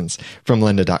lessons from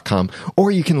lynda.com,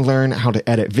 or you can learn how to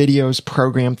edit videos,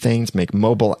 program things, make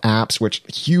mobile apps, which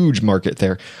huge market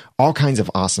there, all kinds of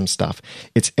awesome stuff.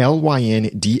 It's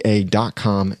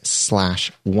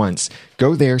lynda.com/once.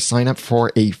 Go there, sign up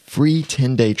for a free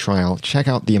 10-day trial. Check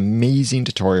out the amazing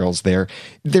tutorials there.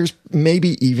 There's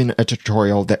maybe even a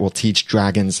tutorial that will teach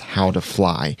dragons how to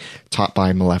fly, taught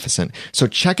by Maleficent. So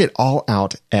check it all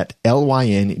out at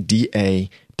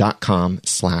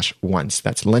lynda.com/once.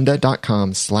 That's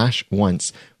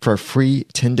lynda.com/once for a free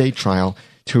 10-day trial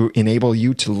to enable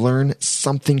you to learn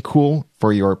something cool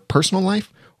for your personal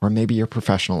life or maybe your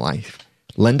professional life.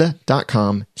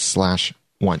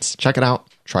 lynda.com/once. Check it out.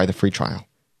 Try the free trial.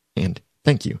 And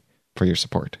thank you for your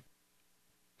support.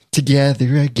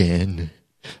 Together again.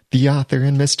 The author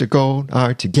and Mr. Gold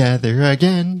are together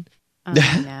again. Oh,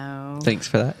 no. Thanks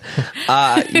for that.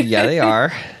 Yeah, they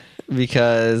are.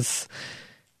 Because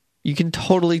you can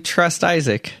totally trust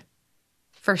Isaac.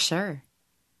 For sure.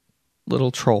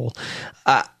 Little troll.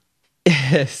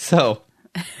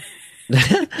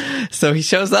 So he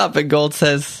shows up and Gold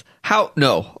says, how?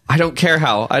 No, I don't care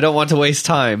how. I don't want to waste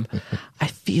time. I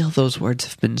feel those words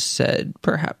have been said,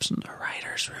 perhaps in the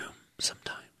writer's room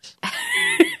sometimes.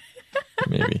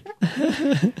 Maybe.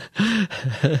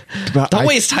 Don't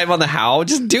waste time on the how.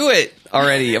 Just do it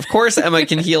already. Of course, Emma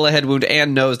can heal a head wound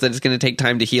and knows that it's going to take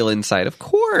time to heal inside. Of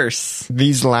course.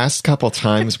 These last couple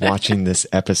times watching this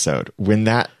episode, when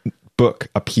that book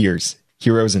appears,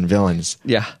 Heroes and Villains,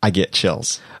 yeah, I get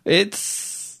chills.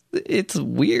 It's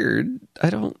weird. I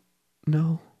don't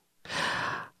know.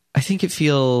 I think it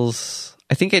feels...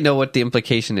 I think I know what the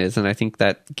implication is, and I think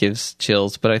that gives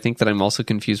chills, but I think that I'm also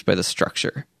confused by the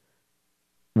structure.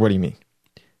 What do you mean?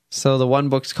 So the one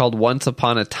book's called Once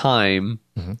Upon a Time.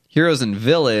 Mm-hmm. Heroes and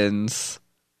Villains.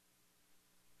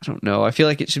 I don't know. I feel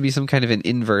like it should be some kind of an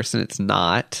inverse, and it's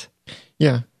not.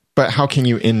 Yeah, but how can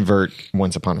you invert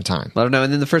Once Upon a Time? I don't know.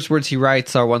 And then the first words he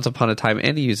writes are Once Upon a Time,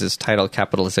 and he uses title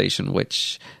capitalization,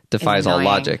 which defies all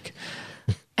logic.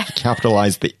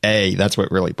 Capitalize the A. That's what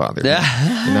really bothered me.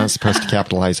 You're not supposed to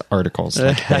capitalize articles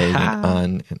like hey and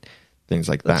un and things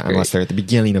like that, unless they're at the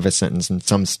beginning of a sentence, and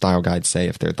some style guides say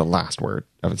if they're the last word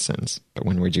of a sentence. But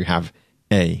when would you have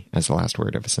A as the last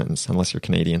word of a sentence, unless you're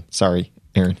Canadian. Sorry,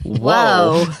 Aaron.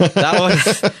 Whoa.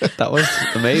 That was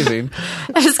amazing.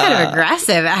 That was kind of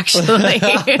aggressive, actually.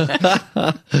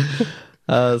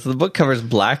 So the book cover is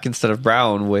black instead of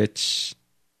brown, which,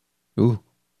 ooh.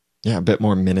 Yeah, a bit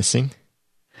more menacing.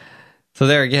 So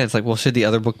there again, it's like, well, should the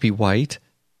other book be white?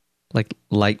 Like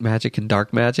light magic and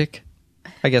dark magic?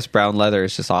 I guess brown leather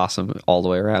is just awesome all the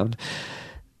way around.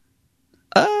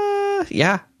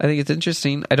 Yeah, I think it's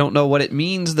interesting. I don't know what it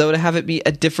means, though, to have it be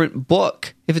a different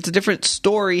book. If it's a different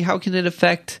story, how can it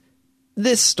affect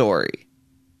this story?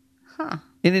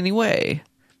 In any way?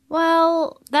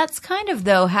 Well, that's kind of,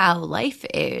 though, how life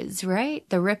is, right?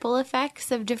 The ripple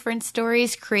effects of different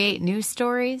stories create new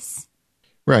stories.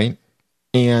 Right.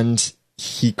 And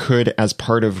he could, as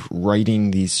part of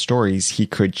writing these stories, he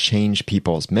could change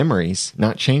people's memories,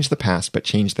 not change the past, but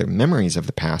change their memories of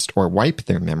the past or wipe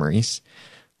their memories,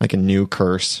 like a new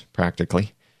curse,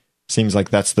 practically. Seems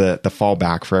like that's the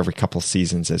fallback for every couple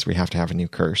seasons is we have to have a new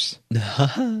curse.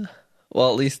 Well,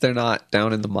 at least they're not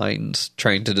down in the mines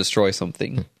trying to destroy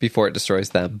something before it destroys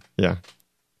them. Yeah.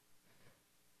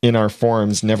 In our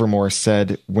forums, Nevermore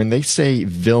said, when they say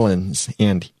villains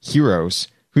and heroes,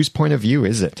 whose point of view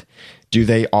is it? Do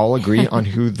they all agree on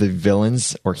who the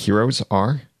villains or heroes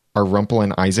are? Are Rumpel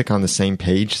and Isaac on the same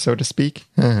page, so to speak?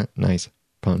 Nice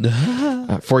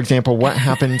pun. For example, what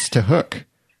happens to Hook?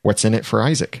 What's in it for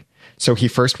Isaac? So he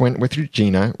first went with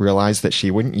Regina, realized that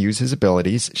she wouldn't use his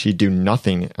abilities. She'd do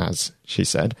nothing, as she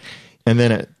said. And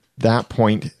then at that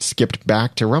point, skipped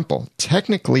back to Rumpel.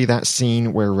 Technically, that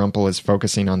scene where Rumpel is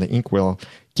focusing on the inkwell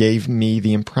gave me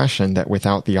the impression that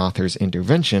without the author's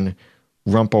intervention,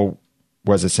 Rumpel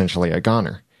was essentially a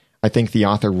goner. I think the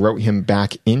author wrote him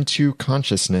back into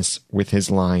consciousness with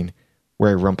his line,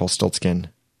 where Rumpelstiltskin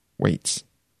waits.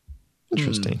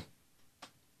 Interesting.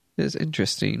 It is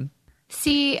interesting.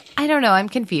 See, I don't know. I'm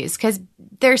confused because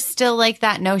there's still like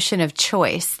that notion of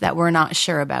choice that we're not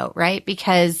sure about, right?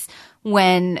 Because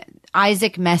when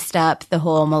Isaac messed up the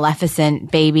whole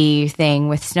Maleficent baby thing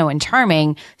with Snow and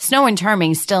Charming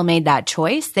still made that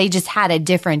choice. They just had a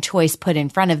different choice put in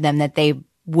front of them that they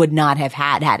would not have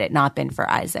had it not been for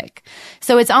Isaac.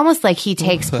 So it's almost like he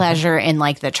takes pleasure in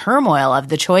like the turmoil of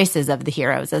the choices of the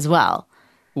heroes as well.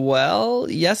 Well,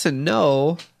 yes and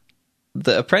no.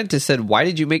 The apprentice said, "Why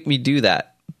did you make me do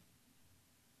that?"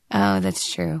 Oh,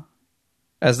 that's true.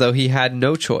 As though he had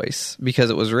no choice because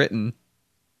it was written.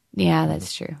 Yeah,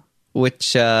 that's true.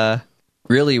 Which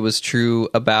really was true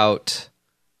about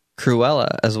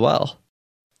Cruella as well.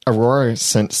 Aurora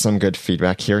sent some good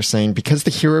feedback here saying, because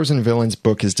the Heroes and Villains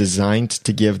book is designed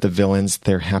to give the villains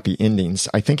their happy endings,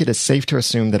 I think it is safe to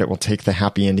assume that it will take the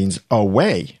happy endings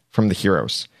away from the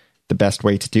heroes. The best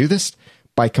way to do this?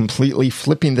 By completely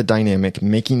flipping the dynamic,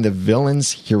 making the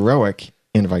villains heroic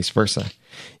and vice versa.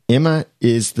 Emma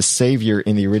is the savior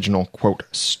in the original, quote,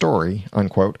 story,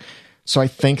 unquote. So I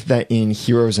think that in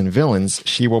Heroes and Villains,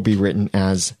 she will be written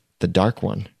as the Dark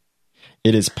One.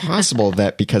 It is possible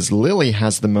that because Lily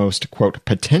has the most, quote,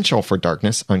 potential for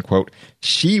darkness, unquote,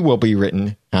 she will be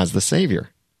written as the savior,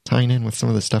 tying in with some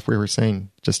of the stuff we were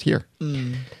saying just here.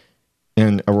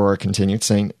 And Aurora continued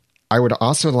saying, I would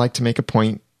also like to make a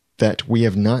point that we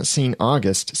have not seen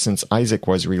August since Isaac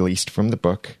was released from the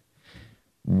book.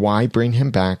 Why bring him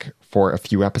back for a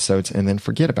few episodes and then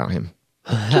forget about him?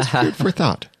 Just food for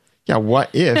thought. Yeah,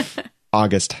 what if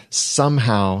August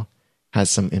somehow has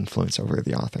some influence over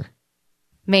the author?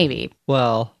 Maybe.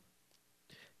 Well,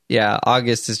 yeah,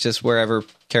 August is just wherever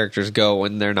characters go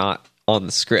when they're not on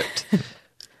the script.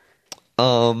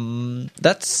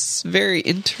 That's very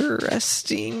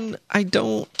interesting. I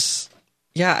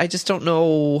just don't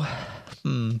know.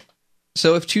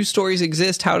 So if two stories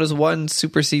exist, how does one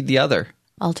supersede the other?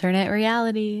 Alternate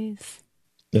realities.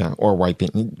 Yeah, or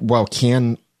wiping. Well,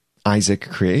 can Isaac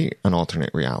create an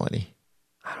alternate reality?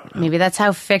 I don't know. Maybe that's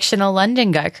how fictional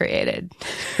London got created.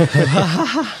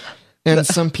 And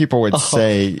some people would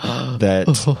say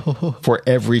that for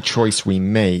every choice we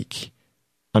make,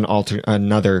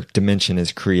 another dimension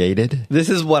is created. This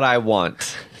is what I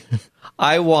want.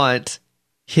 I want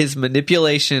his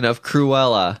manipulation of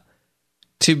Cruella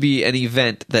to be an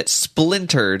event that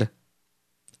splintered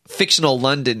fictional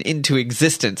London into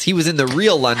existence. He was in the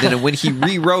real London, and when he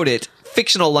rewrote it,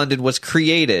 fictional London was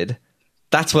created.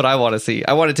 That's what I want to see.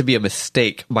 I want it to be a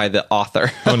mistake by the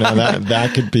author. Oh no,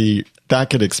 that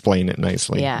could explain it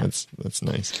nicely. Yeah, that's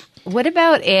nice. What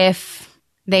about if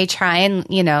they try and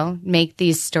make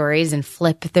these stories and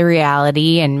flip the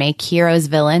reality and make heroes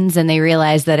villains, and they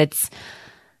realize that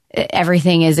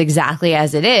everything is exactly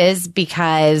as it is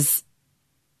because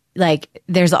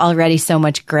there's already so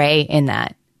much gray in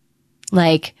that.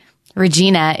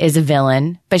 Regina is a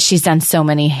villain, but she's done so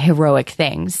many heroic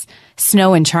things.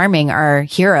 Snow and Charming are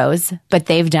heroes, but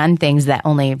they've done things that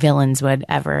only villains would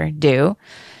ever do.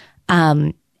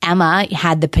 Emma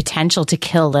had the potential to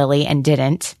kill Lily and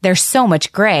didn't. There's so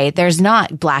much gray. There's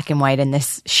not black and white in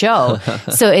this show.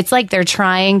 So it's like they're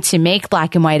trying to make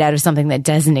black and white out of something that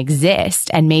doesn't exist,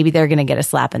 and maybe they're going to get a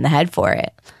slap in the head for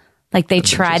it. Like they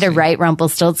try to write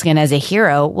Rumpelstiltskin as a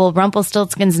hero. Well,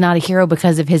 Rumpelstiltskin's not a hero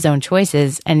because of his own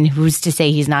choices. And who's to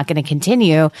say he's not going to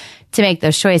continue to make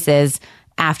those choices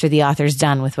after the author's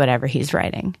done with whatever he's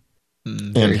writing?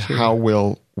 And how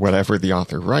will whatever the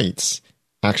author writes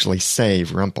actually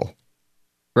save Rumple?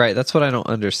 Right, that's what I don't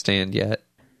understand yet.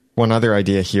 One other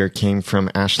idea here came from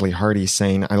Ashley Hardy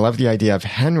saying, I love the idea of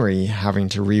Henry having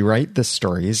to rewrite the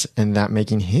stories and that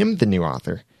making him the new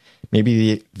author.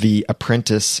 Maybe the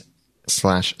apprentice /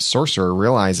 sorcerer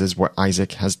realizes what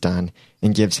Isaac has done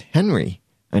and gives Henry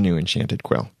a new enchanted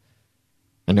quill.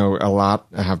 I know a lot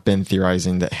have been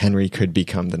theorizing that Henry could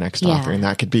become the next author, and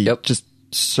that could be just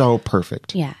so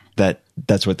perfect. Yeah.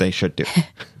 That's what they should do.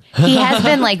 He has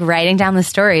been like writing down the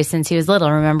stories since he was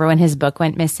little. Remember when his book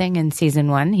went missing in season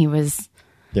 1? He was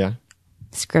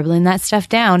scribbling that stuff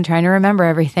down, trying to remember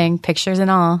everything, pictures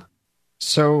and all.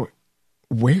 So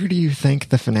where do you think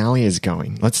the finale is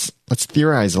going? Let's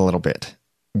theorize a little bit.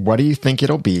 What do you think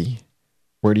it'll be?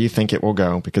 Where do you think it will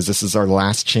go? Because this is our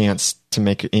last chance to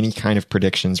make any kind of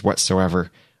predictions whatsoever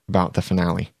about the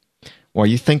finale. While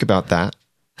you think about that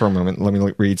for a moment, let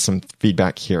me read some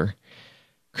feedback here.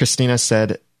 Christina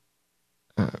said,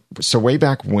 so way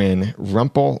back when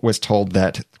Rumple was told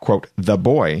that, quote, the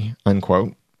boy,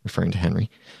 unquote, referring to Henry,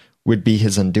 would be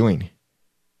his undoing.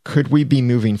 Could we be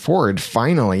moving forward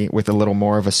finally with a little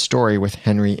more of a story with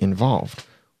Henry involved?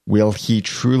 Will he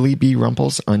truly be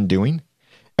Rumple's undoing?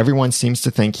 Everyone seems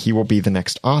to think he will be the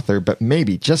next author, but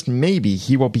maybe, just maybe,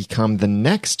 he will become the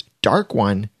next Dark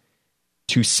One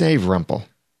to save Rumple.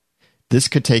 This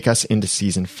could take us into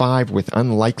season 5 with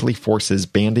unlikely forces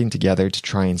banding together to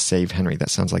try and save Henry. That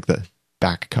sounds like the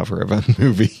back cover of a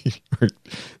movie or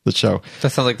the show. That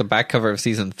sounds like the back cover of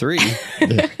season 3.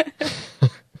 Yeah.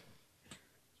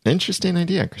 Interesting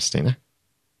idea, Christina.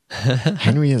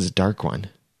 Henry is Dark One.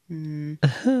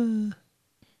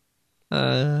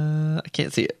 I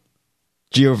can't see it.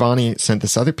 Giovanni sent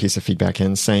this other piece of feedback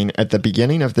in saying, at the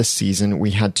beginning of this season,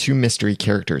 we had 2 mystery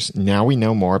characters. Now we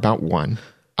know more about one,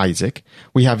 Isaac.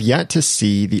 We have yet to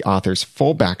see the author's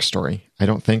full backstory. I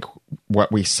don't think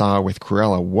what we saw with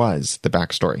Cruella was the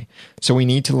backstory. So we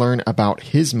need to learn about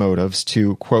his motives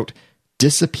to, quote,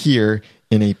 disappear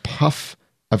in a puff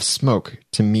of smoke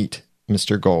to meet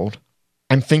Mr. Gold.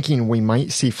 I'm thinking we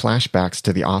might see flashbacks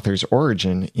to the author's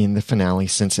origin in the finale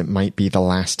since it might be the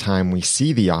last time we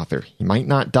see the author. He might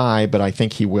not die, but I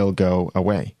think he will go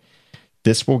away.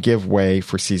 This will give way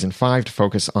for season 5 to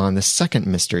focus on the second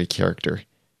mystery character,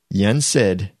 the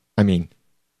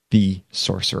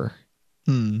sorcerer.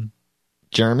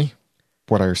 Jeremy,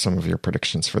 what are some of your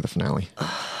predictions for the finale?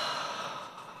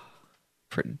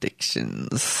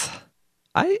 Predictions.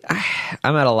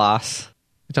 I'm at a loss.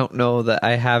 I don't know that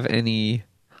I have any.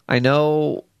 I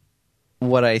know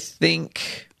what I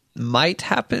think might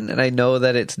happen, and I know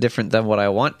that it's different than what I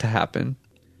want to happen.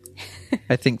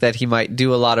 I think that he might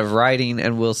do a lot of writing,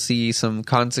 and we'll see some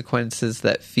consequences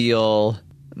that feel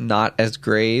not as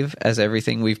grave as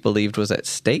everything we've believed was at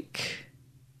stake,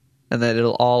 and that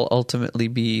it'll all ultimately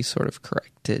be sort of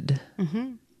corrected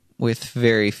with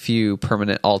very few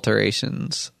permanent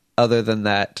alterations. Other than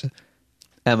that,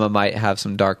 Emma might have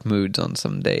some dark moods on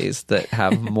some days that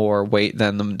have more weight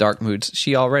than the dark moods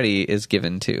she already is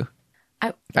given to.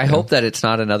 I hope that it's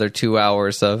not another 2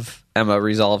 hours of Emma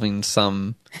resolving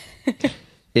some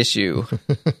issue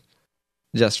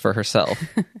just for herself.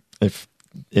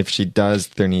 If she does,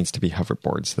 there needs to be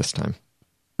hoverboards this time.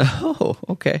 Oh,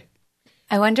 okay.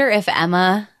 I wonder if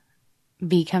Emma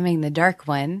becoming the Dark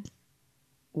One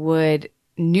would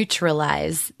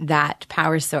neutralize that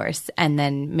power source and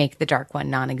then make the Dark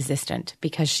One non-existent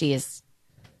because she is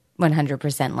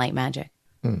 100% light magic.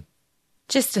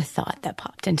 Just a thought that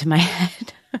popped into my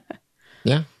head.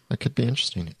 Yeah, that could be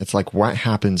interesting. It's like what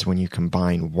happens when you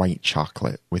combine white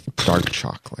chocolate with dark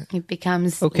chocolate? It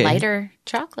becomes lighter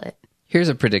chocolate. Here's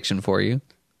a prediction for you.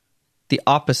 The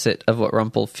opposite of what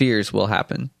Rumple fears will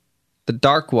happen. The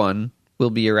Dark One will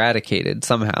be eradicated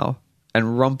somehow,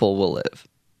 and Rumple will live.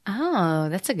 Oh,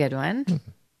 that's a good one.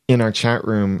 In our chat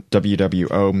room,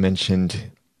 WWO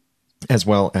mentioned, as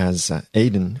well as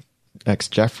Aiden,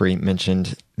 ex-Jeffrey,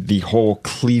 mentioned the whole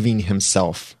cleaving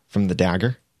himself from the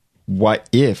dagger. What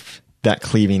if that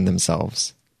cleaving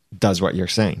themselves does what you're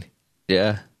saying?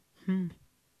 Yeah.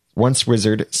 Once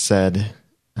Wizard said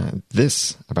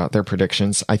this about their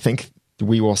predictions: I think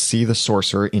we will see the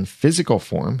sorcerer in physical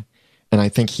form, and I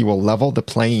think he will level the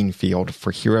playing field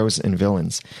for heroes and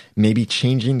villains, maybe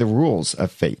changing the rules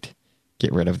of fate.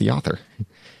 Get rid of the author.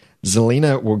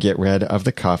 Zelena will get rid of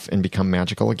the cuff and become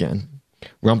magical again.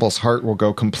 Rumple's heart will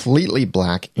go completely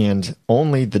black, and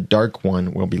only the Dark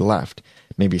One will be left.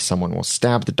 Maybe someone will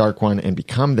stab the Dark One and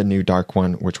become the new Dark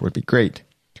One, which would be great.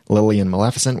 Lily and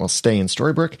Maleficent will stay in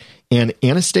Storybrooke, and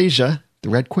Anastasia, the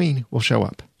Red Queen, will show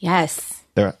up. Yes.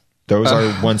 Those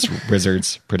are Once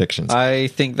Wizard's predictions. I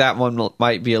think that one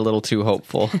might be a little too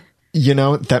hopeful. You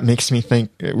know, that makes me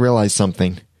realize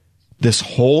something. This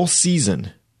whole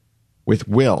season with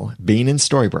Will being in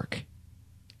Storybrooke,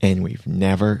 and we've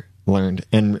never learned.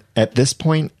 And at this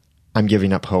point, I'm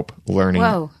giving up hope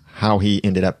learning how he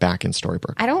ended up back in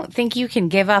Storybrooke. I don't think you can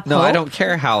give up hope. No, I don't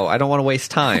care how. I don't want to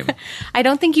waste time. I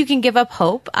don't think you can give up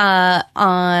hope doing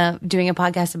a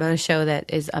podcast about a show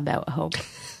that is about hope.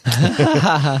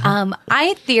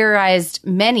 I theorized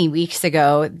many weeks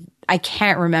ago, I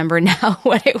can't remember now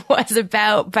what it was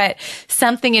about, but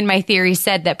something in my theory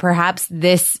said that perhaps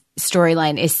this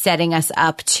storyline is setting us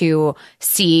up to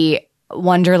see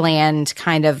Wonderland,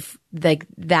 kind of like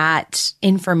that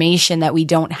information that we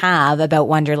don't have about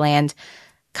Wonderland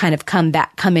kind of come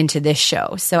into this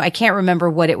show. So I can't remember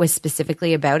what it was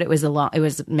specifically about. It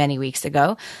was many weeks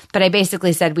ago, but I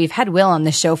basically said, we've had Will on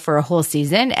the show for a whole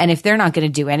season, and if they're not going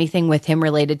to do anything with him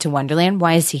related to Wonderland,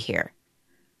 why is he here?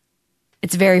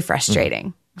 It's very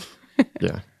frustrating.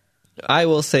 Yeah. I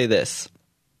will say this.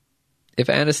 If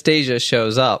Anastasia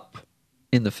shows up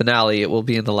in the finale, it will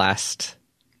be in the last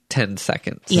 10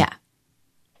 seconds. Yeah.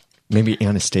 Maybe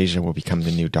Anastasia will become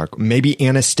the new Dark. Maybe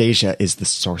Anastasia is the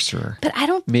sorcerer. But I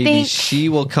don't Maybe think she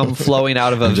will come flowing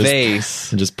out of a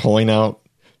vase. I'm just pulling out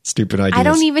stupid ideas. I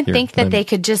don't even think that then. they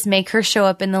could just make her show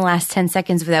up in the last 10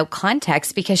 seconds without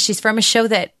context, because she's from a show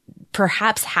that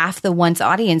perhaps half the Once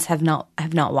audience have not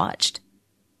watched.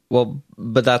 Well,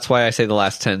 but that's why I say the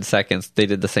last 10 seconds. They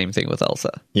did the same thing with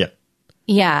Elsa. Yeah.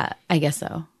 Yeah, I guess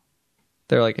so.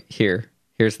 They're like, here's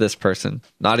this person.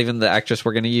 Not even the actress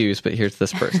we're going to use, but here's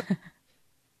this person.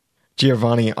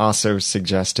 Giovanni also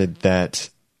suggested that,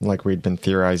 like we'd been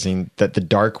theorizing, that the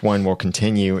Dark One will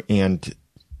continue and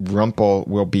Rumple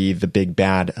will be the big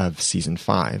bad of season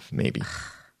 5, maybe.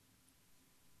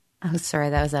 Oh, sorry,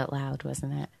 that was out loud,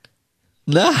 wasn't it?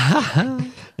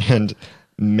 And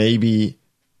maybe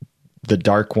the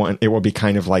Dark One, it will be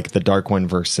kind of like the Dark One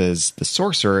versus the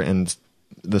Sorcerer, and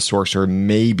the Sorcerer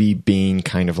maybe being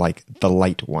kind of like the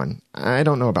Light One. I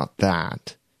don't know about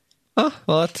that. Oh,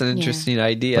 well, that's an interesting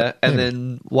idea. And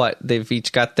then what? They've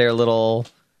each got their little,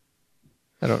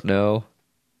 I don't know,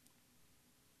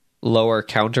 lower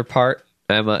counterpart,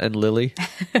 Emma and Lily.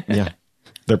 Yeah.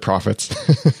 They're prophets.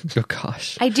 Oh,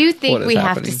 gosh. I do think we have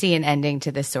happening? to see an ending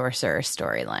to the Sorcerer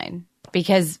storyline,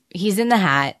 because he's in the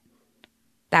hat.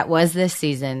 That was this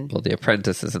season. Well, the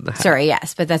apprentice is in the hat. Sorry,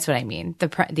 yes, but that's what I mean.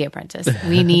 The apprentice.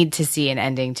 We need to see an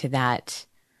ending to that.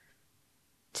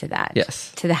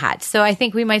 Yes. To the hat. So I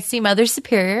think we might see Mother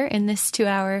Superior in this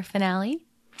 2-hour finale.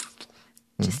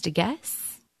 Just a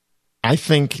guess. I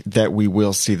think that we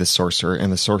will see the Sorcerer, and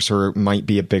the Sorcerer might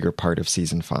be a bigger part of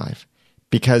season 5.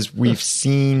 Because we've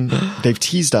seen, they've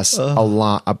teased us a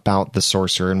lot about the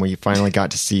Sorcerer, and we finally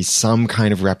got to see some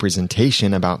kind of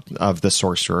representation of the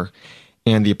Sorcerer.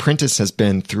 And the apprentice has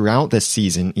been throughout this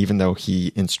season, even though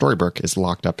he in Storybrooke is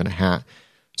locked up in a hat.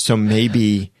 So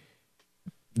maybe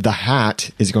the hat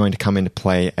is going to come into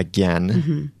play again.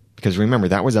 Mm-hmm. Because remember,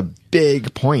 that was a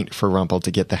big point for Rumple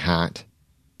to get the hat.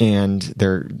 And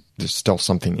there's still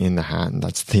something in the hat, and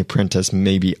that's the apprentice.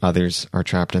 Maybe others are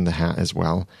trapped in the hat as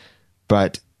well.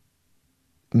 But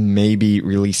maybe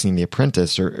releasing the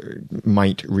apprentice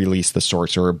might release the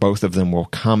sorcerer. Both of them will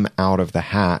come out of the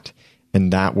hat,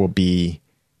 and that will be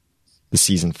the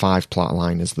season 5 plot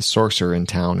line, is the sorcerer in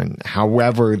town. And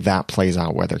however that plays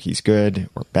out, whether he's good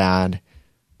or bad,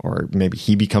 or maybe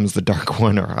he becomes the Dark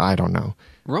One, or I don't know.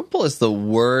 Rumple is the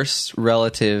worst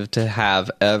relative to have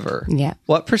ever. Yeah.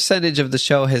 What percentage of the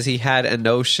show has he had a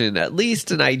notion, at least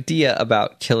an idea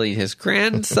about killing his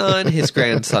grandson, his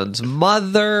grandson's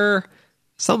mother,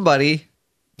 somebody?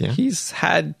 Yeah. He's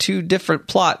had 2 different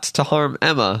plots to harm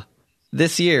Emma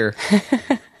this year.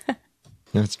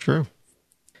 That's true.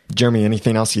 Jeremy,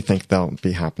 anything else you think that'll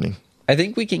be happening? I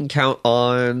think we can count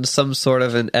on some sort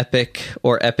of an epic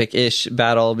or epic-ish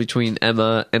battle between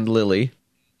Emma and Lily.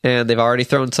 And they've already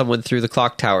thrown someone through the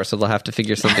clock tower, so they'll have to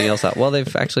figure something else out. Well,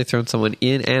 they've actually thrown someone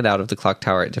in and out of the clock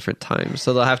tower at different times.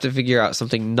 So they'll have to figure out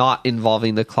something not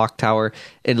involving the clock tower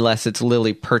unless it's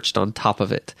Lily perched on top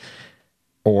of it.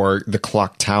 or the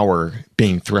clock tower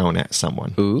being thrown at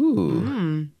someone.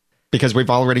 Ooh. Because we've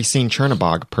already seen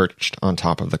Chernobog perched on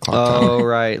top of the clock tower. Oh,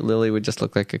 right. Lily would just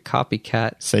look like a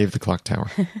copycat. Save the clock tower.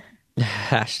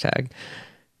 Hashtag.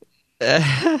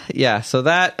 Yeah, so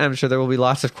that, I'm sure there will be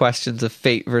lots of questions of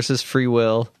fate versus free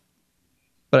will,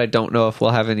 but I don't know if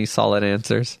we'll have any solid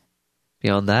answers.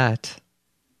 Beyond that,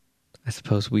 I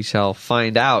suppose we shall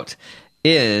find out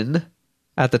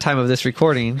at the time of this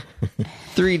recording,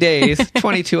 3 days,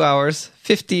 22 hours,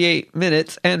 58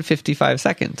 minutes, and 55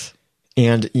 seconds.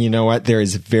 And you know what? There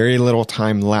is very little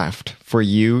time left for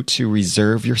you to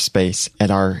reserve your space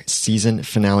at our season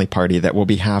finale party that we'll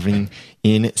be having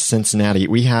in Cincinnati.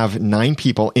 We have 9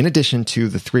 people, in addition to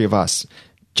the 3 of us,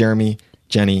 Jeremy,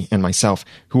 Jenny, and myself,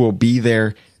 who will be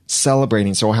there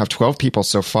celebrating. So we'll have 12 people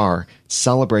so far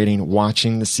celebrating,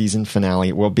 watching the season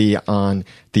finale. We'll be on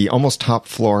the almost top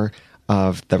floor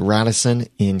of the Radisson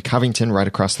in Covington, right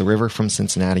across the river from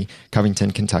Cincinnati,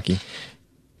 Covington, Kentucky.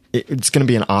 It's going to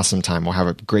be an awesome time. We'll have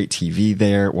a great TV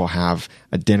there. We'll have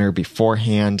a dinner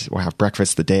beforehand. We'll have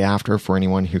breakfast the day after for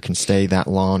anyone who can stay that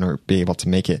long or be able to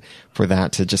make it for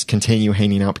that, to just continue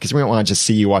hanging out, because we don't want to just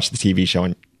see you watch the TV show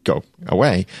and go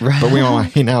away, but we want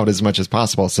to hang out as much as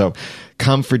possible. So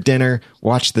come for dinner,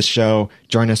 watch the show,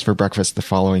 join us for breakfast the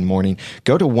following morning.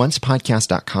 Go to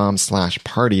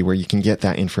oncepodcast.com/party where you can get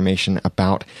that information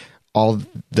about all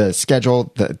the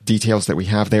schedule, the details that we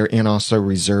have there, and also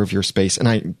reserve your space. And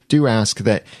I do ask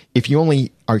that if you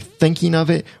only are thinking of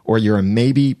it or you're a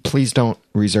maybe, please don't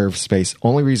reserve space.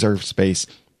 Only reserve space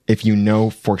if you know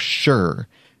for sure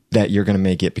that you're going to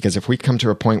make it. Because if we come to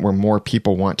a point where more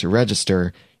people want to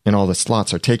register and all the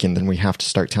slots are taken, then we have to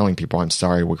start telling people, I'm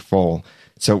sorry, we're full.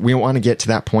 So we don't want to get to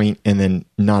that point and then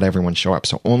not everyone show up.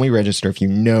 So only register if you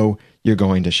know you're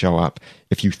going to show up.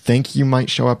 If you think you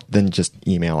might show up, then just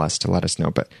email us to let us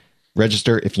know. But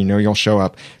register if you know you'll show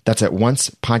up. That's at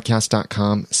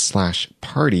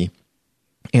oncepodcast.com/party.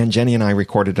 And Jenny and I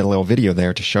recorded a little video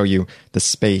there to show you the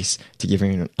space, to give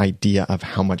you an idea of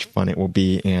how much fun it will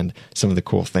be and some of the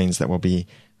cool things that will be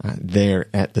there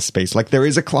at the space. Like there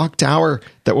is a clock tower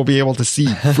that we'll be able to see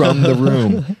from the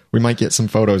room. We might get some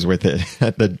photos with it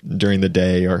during the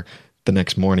day, or the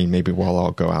next morning. Maybe we'll all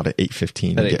go out at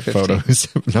 8:15 and get photos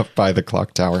up by the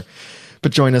clock tower.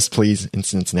 But join us, please, in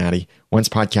Cincinnati.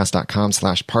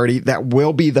 oncepodcast.com/party. That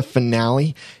will be the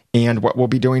finale. And what we'll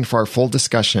be doing for our full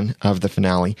discussion of the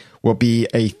finale will be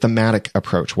a thematic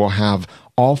approach. We'll have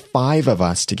all 5 of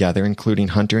us together, including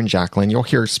Hunter and Jacqueline. You'll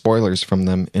hear spoilers from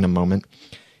them in a moment.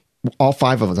 All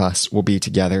 5 of us will be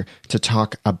together to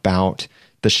talk about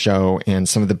the show and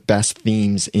some of the best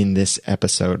themes in this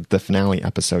episode, the finale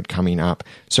episode coming up.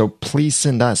 So please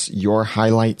send us your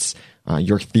highlights,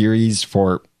 your theories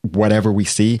for whatever we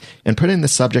see, and put in the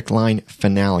subject line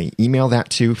finale. Email that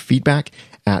to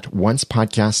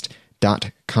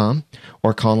feedback@oncepodcast.com,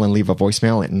 or call and leave a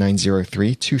voicemail at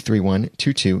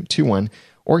 903-231-2221,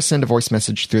 or send a voice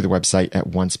message through the website at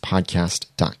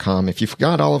oncepodcast.com. If you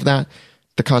forgot all of that,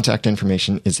 the contact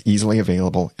information is easily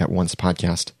available at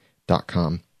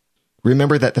oncepodcast.com.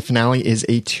 Remember that the finale is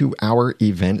a 2-hour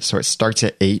event, so it starts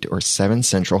at 8 or 7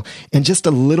 Central. And just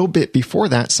a little bit before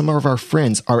that, some of our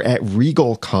friends are at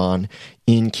RegalCon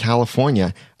in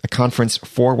California, a conference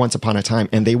for Once Upon a Time,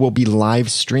 and they will be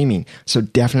live streaming. So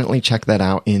definitely check that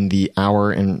out in the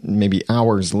hour and maybe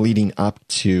hours leading up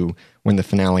to when the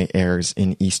finale airs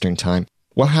in Eastern Time.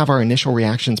 We'll have our initial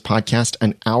reactions podcast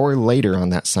an hour later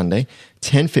on that Sunday,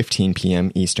 10:15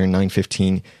 p.m. Eastern,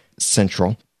 9:15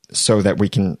 Central, so that we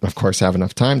can, of course, have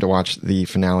enough time to watch the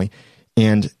finale.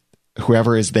 And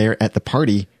whoever is there at the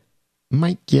party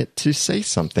might get to say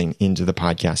something into the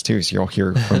podcast too. So you'll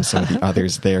hear from some of the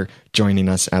others there joining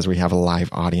us as we have a live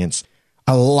audience.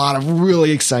 A lot of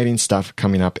really exciting stuff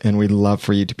coming up, and we'd love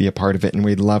for you to be a part of it, and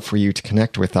we'd love for you to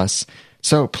connect with us.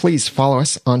 So please follow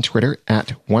us on Twitter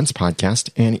at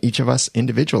OncePodcast, and each of us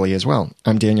individually as well.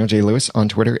 I'm Daniel J. Lewis on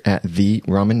Twitter at The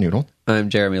Ramen Noodle. I'm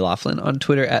Jeremy Laughlin on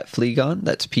Twitter at Phlegon.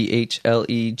 That's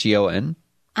Phlegon.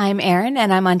 I'm Erin,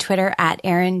 and I'm on Twitter at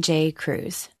Erin J.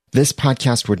 Cruz. This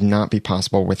podcast would not be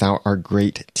possible without our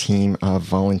great team of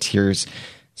volunteers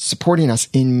supporting us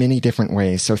in many different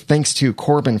ways. So thanks to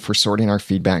Corbin for sorting our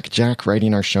feedback, Jack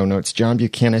writing our show notes, John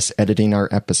Buchanan editing our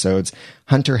episodes,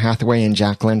 Hunter Hathaway and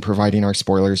Jacqueline providing our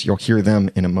spoilers. You'll hear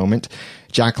them in a moment.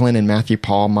 Jacqueline and Matthew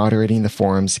Paul moderating the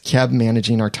forums, Keb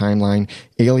managing our timeline,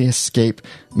 Aliascape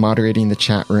moderating the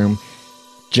chat room,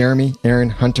 Jeremy, Aaron,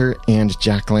 Hunter, and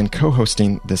Jacqueline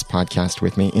co-hosting this podcast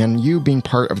with me, and you being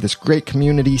part of this great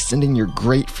community, sending your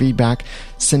great feedback,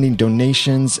 sending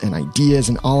donations and ideas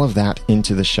and all of that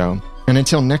into the show. And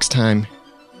until next time,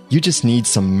 You just need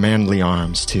some manly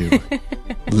arms to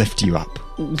lift you up.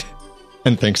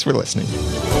 And thanks for listening.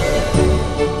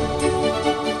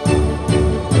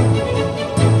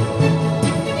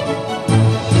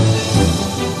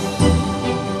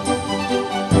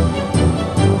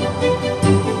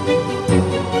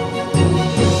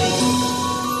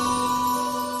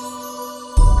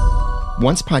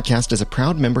 Once Podcast is a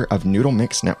proud member of Noodle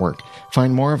Mix Network.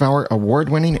 Find more of our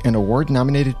award-winning and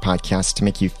award-nominated podcasts to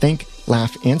make you think,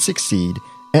 laugh, and succeed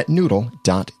at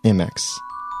noodle.mx.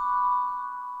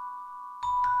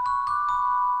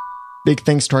 Big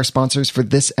thanks to our sponsors for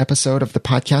this episode of the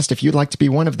podcast. If you'd like to be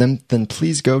one of them, then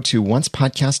please go to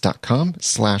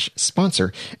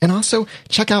oncepodcast.com/sponsor. And also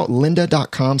check out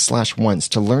lynda.com/once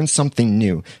to learn something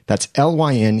new. That's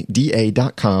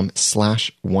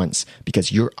lynda.com/once,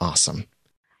 because you're awesome.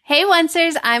 Hey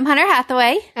Oncers, I'm Hunter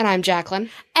Hathaway. And I'm Jacqueline.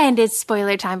 And it's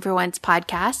spoiler time for Once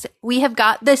Podcast. We have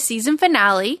got the season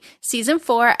finale, season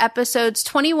 4, episodes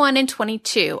 21 and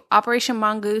 22, Operation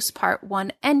Mongoose Part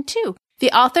 1 and 2.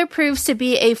 The author proves to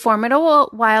be a formidable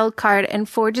wild card and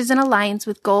forges an alliance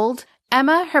with Gold.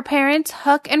 Emma, her parents,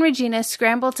 Hook, and Regina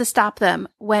scramble to stop them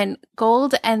when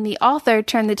Gold and the author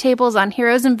turn the tables on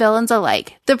heroes and villains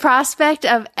alike. The prospect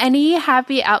of any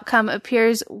happy outcome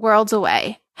appears worlds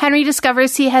away. Henry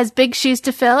discovers he has big shoes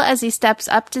to fill as he steps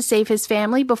up to save his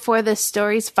family before the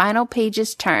story's final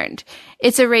pages turned.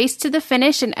 It's a race to the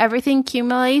finish, and everything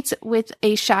accumulates with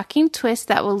a shocking twist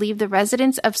that will leave the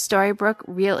residents of Storybrooke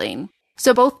reeling.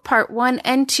 So both Part 1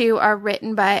 and 2 are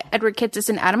written by Edward Kitsis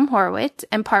and Adam Horowitz,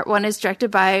 and Part 1 is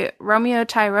directed by Romeo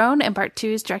Tyrone, and Part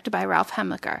 2 is directed by Ralph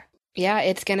Hemlicker. Yeah,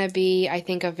 it's going to be, I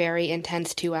think, a very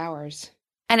intense 2 hours.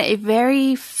 And a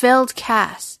very filled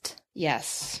cast.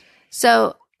 Yes.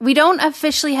 So we don't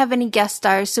officially have any guest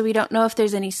stars, so we don't know if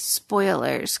there's any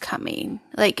spoilers coming,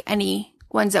 like any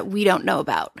ones that we don't know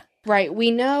about. Right. We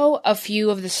know a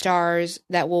few of the stars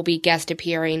that will be guest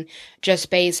appearing just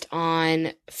based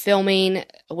on filming,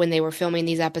 when they were filming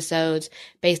these episodes,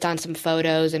 based on some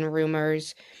photos and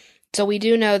rumors. So we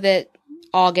do know that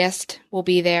August will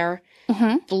be there.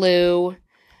 Mm-hmm. Blue,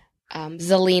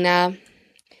 Zelina,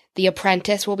 the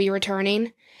Apprentice will be returning.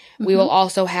 Mm-hmm. We will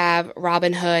also have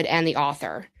Robin Hood and the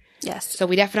author. Yes. So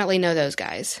we definitely know those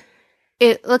guys.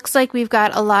 It looks like we've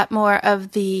got a lot more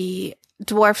of the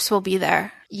dwarfs will be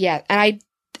there. Yeah, and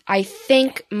I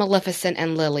think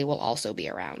Maleficent-Lily will also be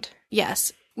around.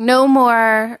 Yes. No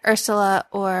more Ursula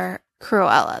or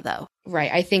Cruella, though.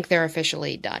 Right, I think they're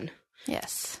officially done.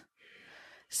 Yes.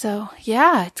 So,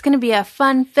 yeah, it's going to be a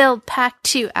fun-filled, packed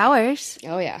 2 hours.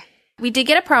 Oh, yeah. We did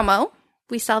get a promo.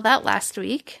 We saw that last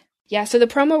week. Yeah, so the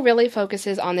promo really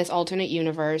focuses on this alternate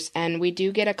universe, and we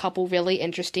do get a couple really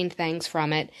interesting things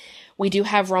from it. We do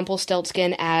have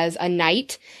Rumpelstiltskin as a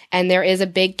knight, and there is a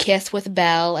big kiss with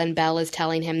Belle, and Belle is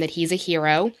telling him that he's a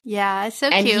hero. Yeah, it's so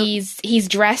and cute. And he's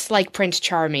dressed like Prince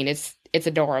Charming. It's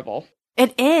adorable.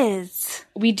 It is.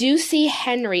 We do see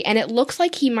Henry, and it looks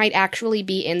like he might actually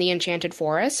be in the Enchanted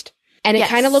Forest, and it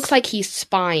kind of looks like he's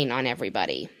spying on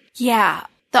everybody. Yeah.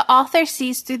 The author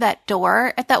sees through that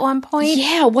door at that one point.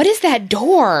 Yeah, what is that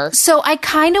door? So I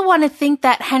kind of want to think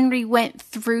that Henry went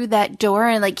through that door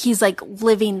and he's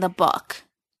living the book.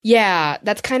 Yeah,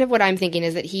 that's kind of what I'm thinking,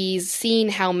 is that he's seen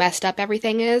how messed up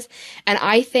everything is. And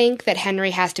I think that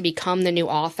Henry has to become the new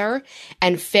author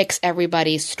and fix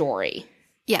everybody's story.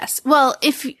 Yes. Well,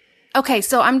 okay,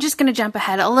 so I'm just going to jump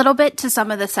ahead a little bit to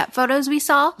some of the set photos we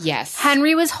saw. Yes.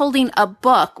 Henry was holding a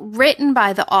book written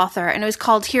by the author, and it was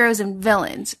called Heroes and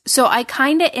Villains. So I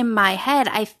kind of, in my head,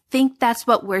 I think that's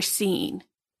what we're seeing.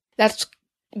 That's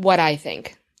what I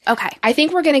think. Okay. I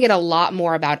think we're going to get a lot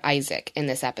more about Isaac in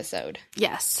this episode.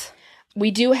 Yes.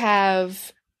 We do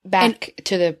have... Back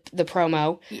to the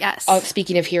promo. Yes.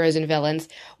 Speaking of heroes and villains,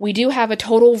 we do have a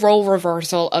total role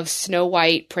reversal of Snow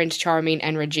White, Prince Charming,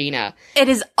 and Regina. It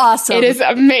is awesome. It is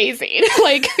amazing.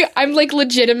 I'm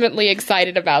legitimately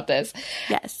excited about this.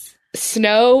 Yes.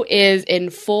 Snow is in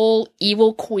full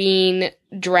evil queen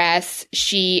dress.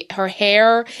 Her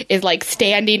hair is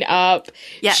standing up.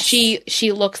 Yes.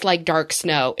 She looks like Dark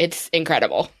Snow. It's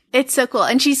incredible. It's so cool.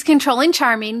 And she's controlling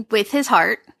Charming with his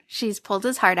heart. She's pulled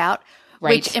his heart out.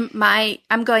 Right. Which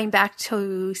I'm going back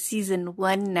to season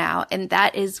 1 now, and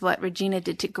that is what Regina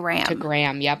did to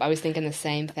Graham. Yep. I was thinking the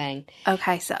same thing.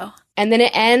 Okay, so. And then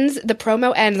the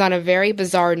promo ends on a very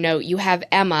bizarre note. You have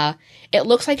Emma. It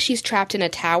looks like she's trapped in a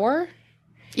tower.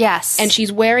 Yes. And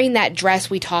she's wearing that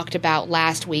dress we talked about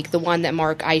last week, the one that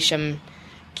Mark Isham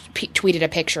tweeted a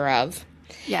picture of.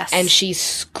 Yes. And she's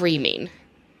screaming.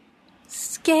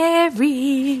 Scary.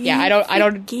 Yeah, I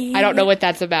don't know what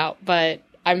that's about, but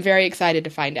I'm very excited to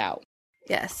find out.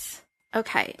 Yes.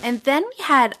 Okay. And then we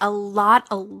had a lot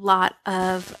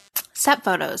of set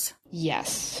photos.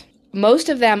 Yes. Most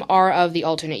of them are of the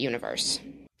alternate universe.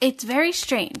 It's very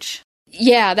strange.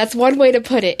 Yeah, that's one way to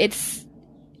put it.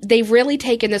 They've really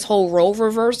taken this whole role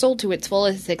reversal to its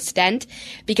fullest extent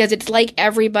because it's like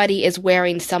everybody is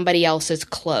wearing somebody else's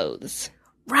clothes.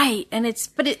 Right. And it's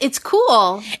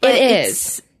cool. But it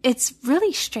is. It's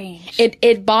really strange.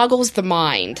 It boggles the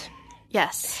mind.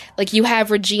 Yes. Like you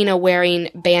have Regina wearing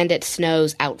Bandit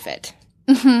Snow's outfit.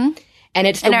 Mm-hmm. And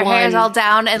it's her hair's all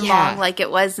down and long like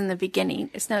it was in the beginning.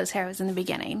 Snow's hair was in the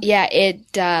beginning. Yeah,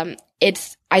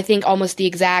 it's I think almost the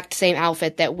exact same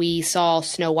outfit that we saw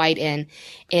Snow White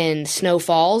in Snow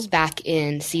Falls back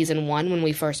in season 1 when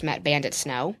we first met Bandit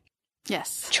Snow.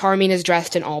 Yes. Charming is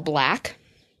dressed in all black.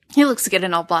 He looks good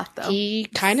in all black, though. He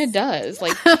kind of does.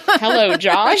 Like, hello,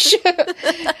 Josh.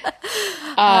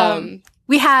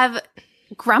 We have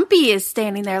Grumpy is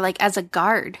standing there like as a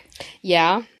guard.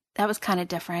 Yeah. That was kind of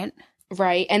different.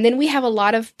 Right. And then we have a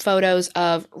lot of photos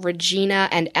of Regina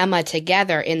and Emma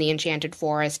together in the Enchanted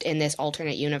Forest in this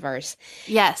alternate universe.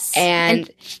 Yes. And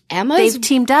they've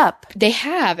teamed up. They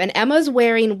have. And Emma's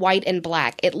wearing white and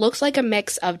black. It looks like a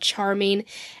mix of Charming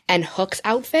and Hook's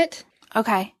outfit.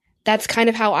 Okay. That's kind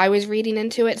of how I was reading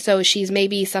into it. So she's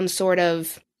maybe some sort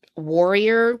of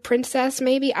warrior princess,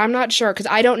 maybe? I'm not sure, because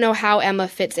I don't know how Emma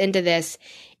fits into this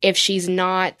if she's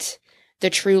not the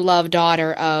true love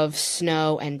daughter of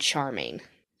Snow and Charming.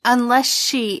 Unless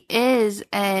she is,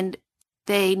 and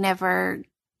they never...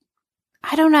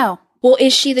 I don't know. Well,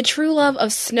 is she the true love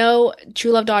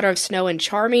daughter of Snow and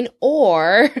Charming,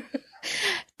 or...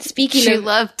 True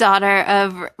love daughter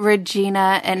of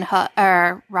Regina and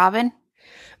Robin?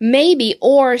 Maybe,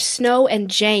 or Snow and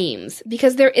James,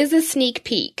 because there is a sneak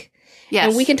peek. Yes.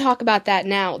 And we can talk about that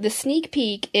now. The sneak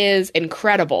peek is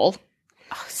incredible.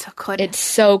 Oh, so good. It's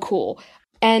so cool.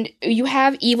 And you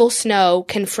have evil Snow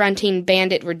confronting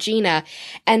Bandit Regina,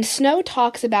 and Snow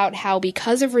talks about how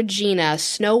because of Regina,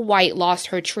 Snow White lost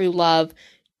her true love,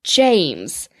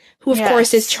 James, who of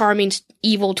course is Charming's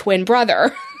evil twin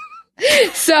brother.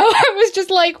 So I was just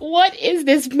like, what is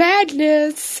this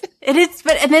madness? It is,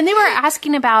 and then they were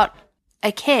asking about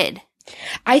a kid.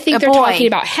 I think they're talking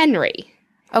about Henry.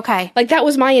 Okay. Like, that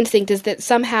was my instinct, is that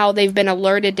somehow they've been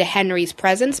alerted to Henry's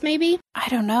presence, maybe? I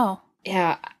don't know.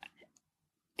 Yeah.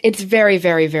 It's very,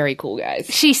 very, very cool, guys.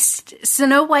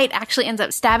 Snow White actually ends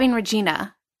up stabbing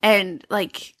Regina, and,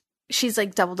 like, she's,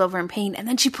 like, doubled over in pain, and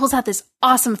then she pulls out this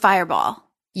awesome fireball.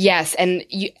 Yes, and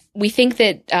we think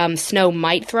that Snow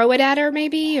might throw it at her,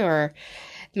 maybe, or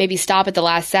maybe stop at the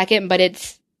last second, but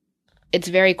it's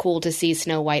very cool to see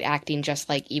Snow White acting just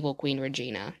like evil Queen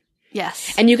Regina.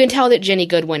 Yes. And you can tell that Jenny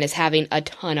Goodwin is having a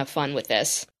ton of fun with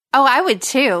this. Oh, I would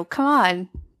too. Come on.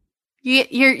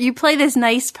 You play this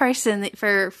nice person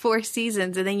for 4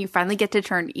 seasons, and then you finally get to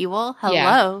turn evil? Hello.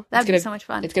 Yeah, that'd be so much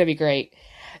fun. It's going to be great.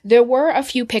 There were a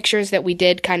few pictures that we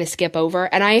did kind of skip over,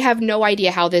 and I have no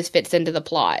idea how this fits into the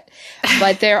plot.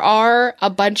 But there are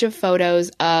a bunch of photos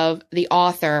of the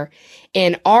author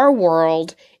in our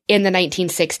world in the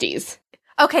 1960s.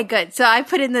 Okay, good. So I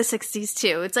put in the 60s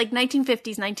too. It's like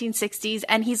 1950s, 1960s,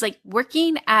 and he's like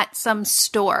working at some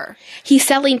store. He's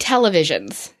selling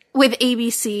televisions. With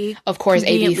ABC. Of course,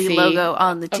 ABC. Logo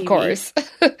on the TV. Of course.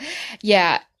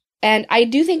 Yeah. And I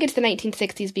do think it's the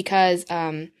 1960s because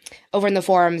over in the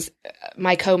forums,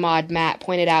 my co-mod Matt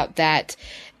pointed out that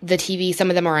the TV, some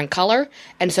of them are in color,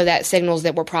 and so that signals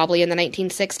that we're probably in the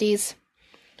 1960s.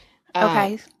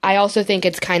 Okay. I also think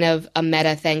it's kind of a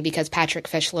meta thing because Patrick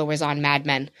Fischler was on Mad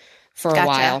Men for a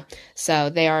while, so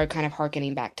they are kind of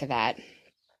hearkening back to that.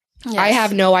 Yes. I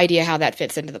have no idea how that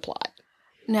fits into the plot.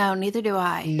 No, neither do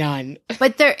I. None.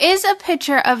 But there is a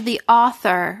picture of the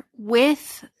author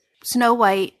with Snow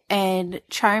White and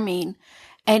Charming,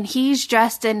 and he's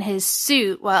dressed in his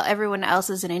suit while everyone else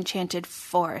is in Enchanted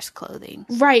Forest clothing.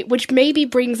 Right, which maybe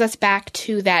brings us back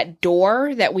to that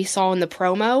door that we saw in the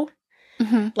promo.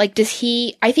 Mm-hmm. Like,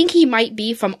 I think he might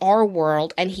be from our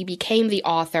world, and he became the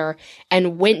author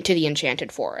and went to the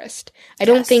Enchanted Forest. I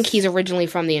don't think he's originally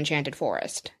from the Enchanted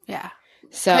Forest. Yeah.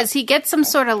 Because he gets some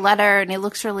sort of letter, and he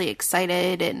looks really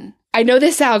excited, and... I know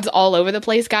this sounds all over the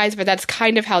place, guys, but that's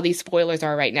kind of how these spoilers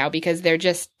are right now, because they're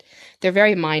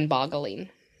very mind-boggling.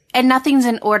 And nothing's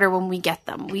in order when we get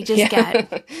them. We just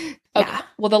get... Okay.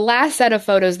 Well, the last set of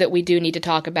photos that we do need to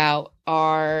talk about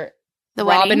are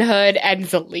Robin Hood and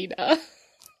Zelina.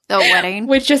 The wedding.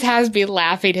 Which just has me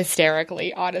laughing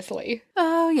hysterically, honestly.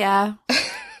 Oh, yeah.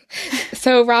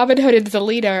 So Robin Hood and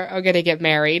Zelina are going to get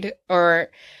married, or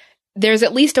there's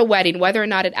at least a wedding. Whether or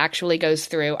not it actually goes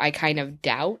through, I kind of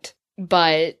doubt.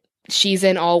 But She's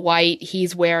in all white.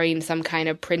 He's wearing some kind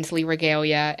of princely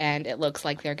regalia, and it looks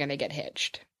like they're going to get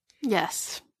hitched.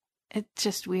 Yes. It's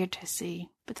just weird to see,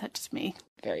 but that's just me.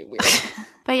 Very weird.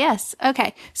 But yes,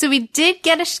 okay. So we did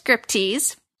get a script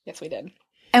tease. Yes, we did.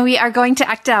 And we are going to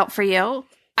act out for you.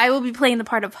 I will be playing the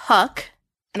part of Hook.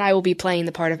 And I will be playing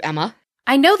the part of Emma.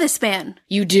 I know this man.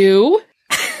 You do?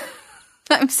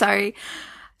 I'm sorry.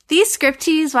 These script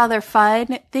teas, while they're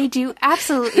fun, they do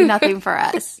absolutely nothing for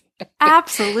us.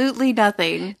 Absolutely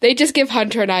nothing. They just give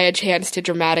Hunter and I a chance to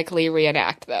dramatically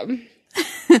reenact them.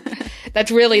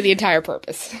 That's really the entire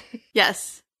purpose.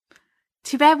 Yes.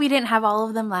 Too bad we didn't have all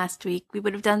of them last week. We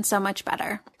would have done so much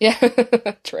better. Yeah,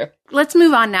 true. Let's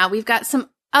move on now. We've got some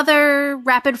other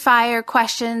rapid fire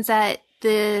questions that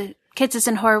the Kitsis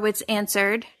and Horowitz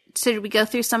answered. So did we go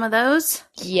through some of those?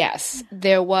 Yes.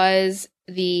 There was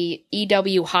the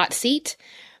EW hot seat,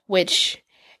 which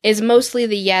is mostly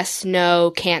the yes,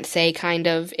 no, can't say kind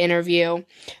of interview.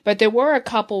 But there were a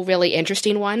couple really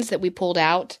interesting ones that we pulled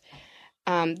out.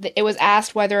 It was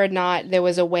asked whether or not there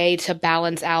was a way to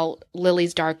balance out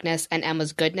Lily's darkness and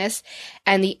Emma's goodness.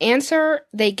 And the answer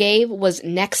they gave was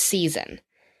next season.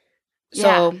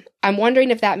 So I'm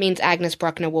wondering if that means Agnes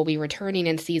Bruckner will be returning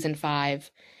in season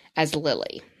 5 as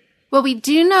Lily. Well, we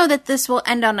do know that this will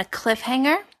end on a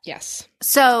cliffhanger. Yes.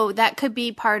 So that could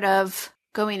be part of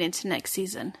going into next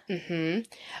season. Mm-hmm.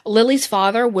 Lily's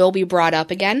father will be brought up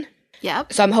again.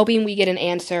 Yep. So I'm hoping we get an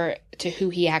answer to who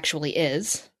he actually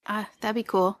is. That'd be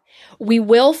cool. We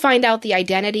will find out the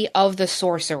identity of the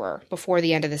sorcerer before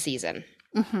the end of the season.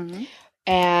 Mm-hmm.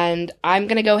 And I'm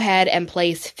going to go ahead and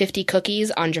place 50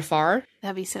 cookies on Jafar.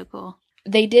 That'd be so cool.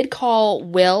 They did call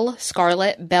Will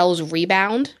Scarlet Belle's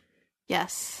rebound.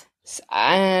 Yes.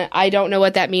 I don't know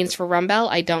what that means for Rumbelle.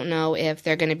 I don't know if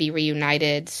they're going to be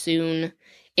reunited soon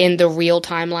in the real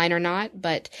timeline or not,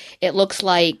 but it looks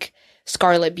like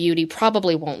Scarlet Beauty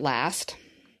probably won't last.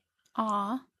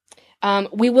 Aw.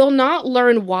 We will not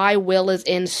learn why Will is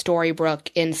in Storybrooke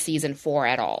in season 4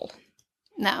 at all.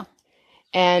 No.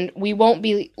 And we won't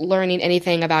be learning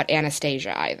anything about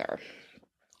Anastasia either.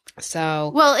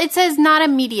 So. Well, it says not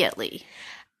immediately.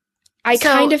 I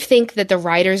kind of think that the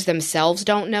writers themselves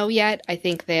don't know yet. I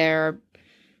think they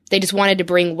just wanted to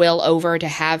bring Will over to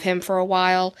have him for a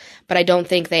while, but I don't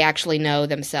think they actually know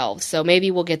themselves. So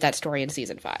maybe we'll get that story in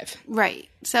season 5. Right.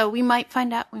 So we might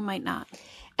find out, we might not.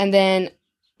 And then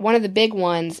one of the big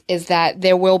ones is that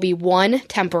there will be one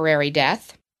temporary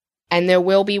death and there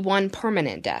will be one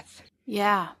permanent death.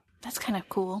 Yeah, that's kind of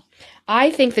cool.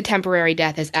 I think the temporary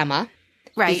death is Emma.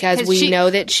 Right. Because we know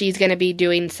that she's going to be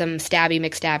doing some stabby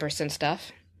McStabberson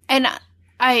stuff. And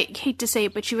I hate to say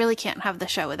it, but you really can't have the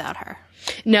show without her.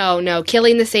 No.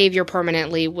 Killing the Savior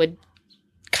permanently would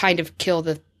kind of kill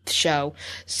the show.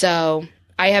 So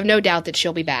I have no doubt that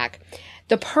she'll be back.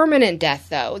 The permanent death,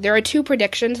 though, there are 2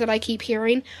 predictions that I keep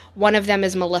hearing. One of them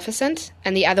is Maleficent,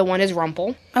 and the other one is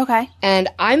Rumple. Okay. And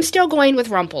I'm still going with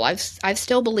Rumple. I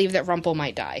still believe that Rumple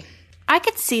might die. I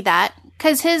could see that,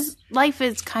 because his life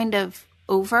is kind of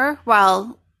over,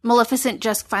 while Maleficent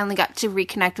just finally got to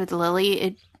reconnect with Lily.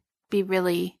 It'd be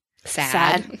really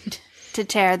sad to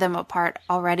tear them apart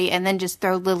already, and then just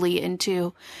throw Lily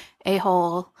into a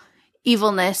whole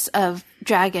evilness of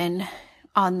dragon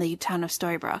on the town of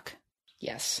Storybrooke.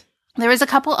 Yes. There was a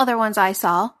couple other ones I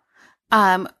saw.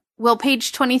 Will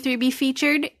page 23 be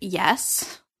featured?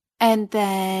 Yes. And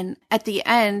then at the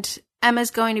end,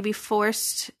 Emma's going to be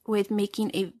forced with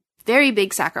making a very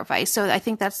big sacrifice. So I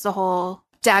think that's the whole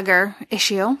dagger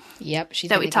issue. Yep. She's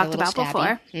that we talked about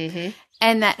before. Mm-hmm.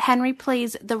 And that Henry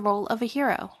plays the role of a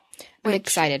hero. I'm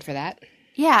excited for that.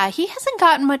 Yeah, he hasn't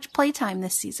gotten much playtime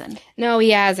this season. No,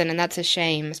 he hasn't, and that's a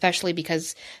shame, especially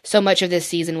because so much of this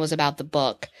season was about the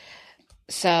book.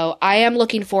 So I am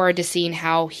looking forward to seeing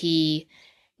how he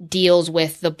deals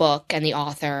with the book and the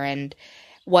author and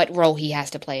what role he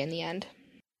has to play in the end.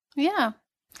 Yeah.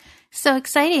 So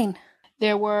exciting.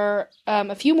 There were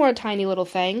a few more tiny little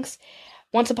things.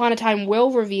 Once Upon a Time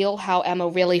will reveal how Emma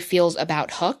really feels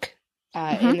about Hook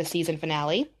in the season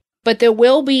finale. But there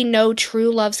will be no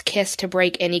true love's kiss to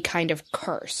break any kind of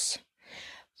curse.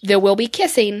 There will be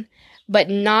kissing, but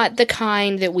not the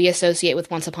kind that we associate with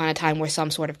Once Upon a Time where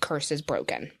some sort of curse is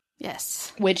broken.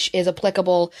 Yes. Which is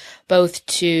applicable both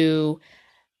to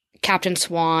Captain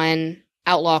Swan,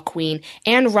 Outlaw Queen,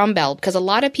 and Rumbelle, because a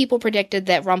lot of people predicted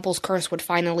that Rumple's curse would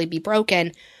finally be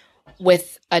broken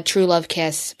with a true love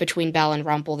kiss between Belle and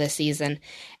Rumple this season,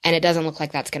 and it doesn't look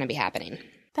like that's going to be happening.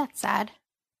 That's sad.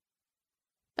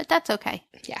 But that's okay.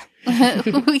 Yeah.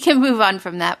 We can move on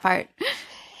from that part.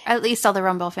 At least all the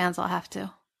Rumbelle fans will have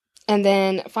to. And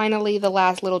then finally, the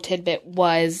last little tidbit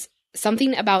was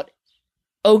something about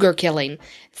ogre killing.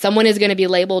 Someone is going to be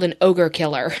labeled an ogre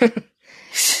killer.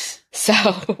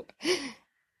 So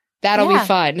that'll be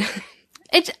fun.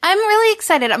 I'm really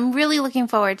excited. I'm really looking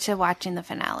forward to watching the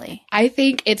finale. I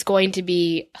think it's going to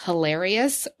be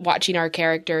hilarious watching our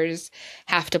characters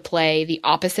have to play the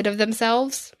opposite of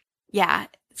themselves. Yeah,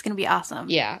 it's going to be awesome.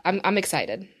 Yeah, I'm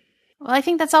excited. Well, I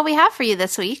think that's all we have for you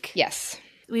this week. Yes.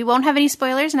 We won't have any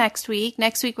spoilers next week.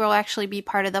 Next week, we'll actually be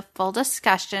part of the full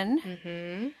discussion.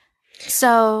 Mm-hmm.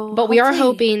 So, but we are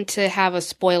hoping to have a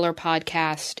spoiler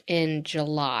podcast in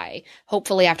July,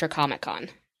 hopefully after Comic-Con.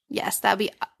 Yes, that would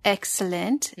be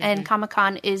excellent. Mm-hmm. And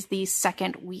Comic-Con is the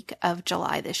second week of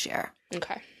July this year.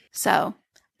 Okay. So,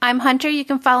 I'm Hunter. You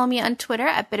can follow me on Twitter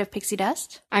at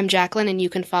 @BitOfPixieDust. I'm Jacqueline, and you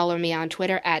can follow me on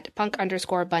Twitter at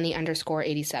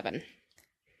 @punk_bunny_87.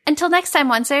 Until next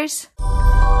time, Oncers.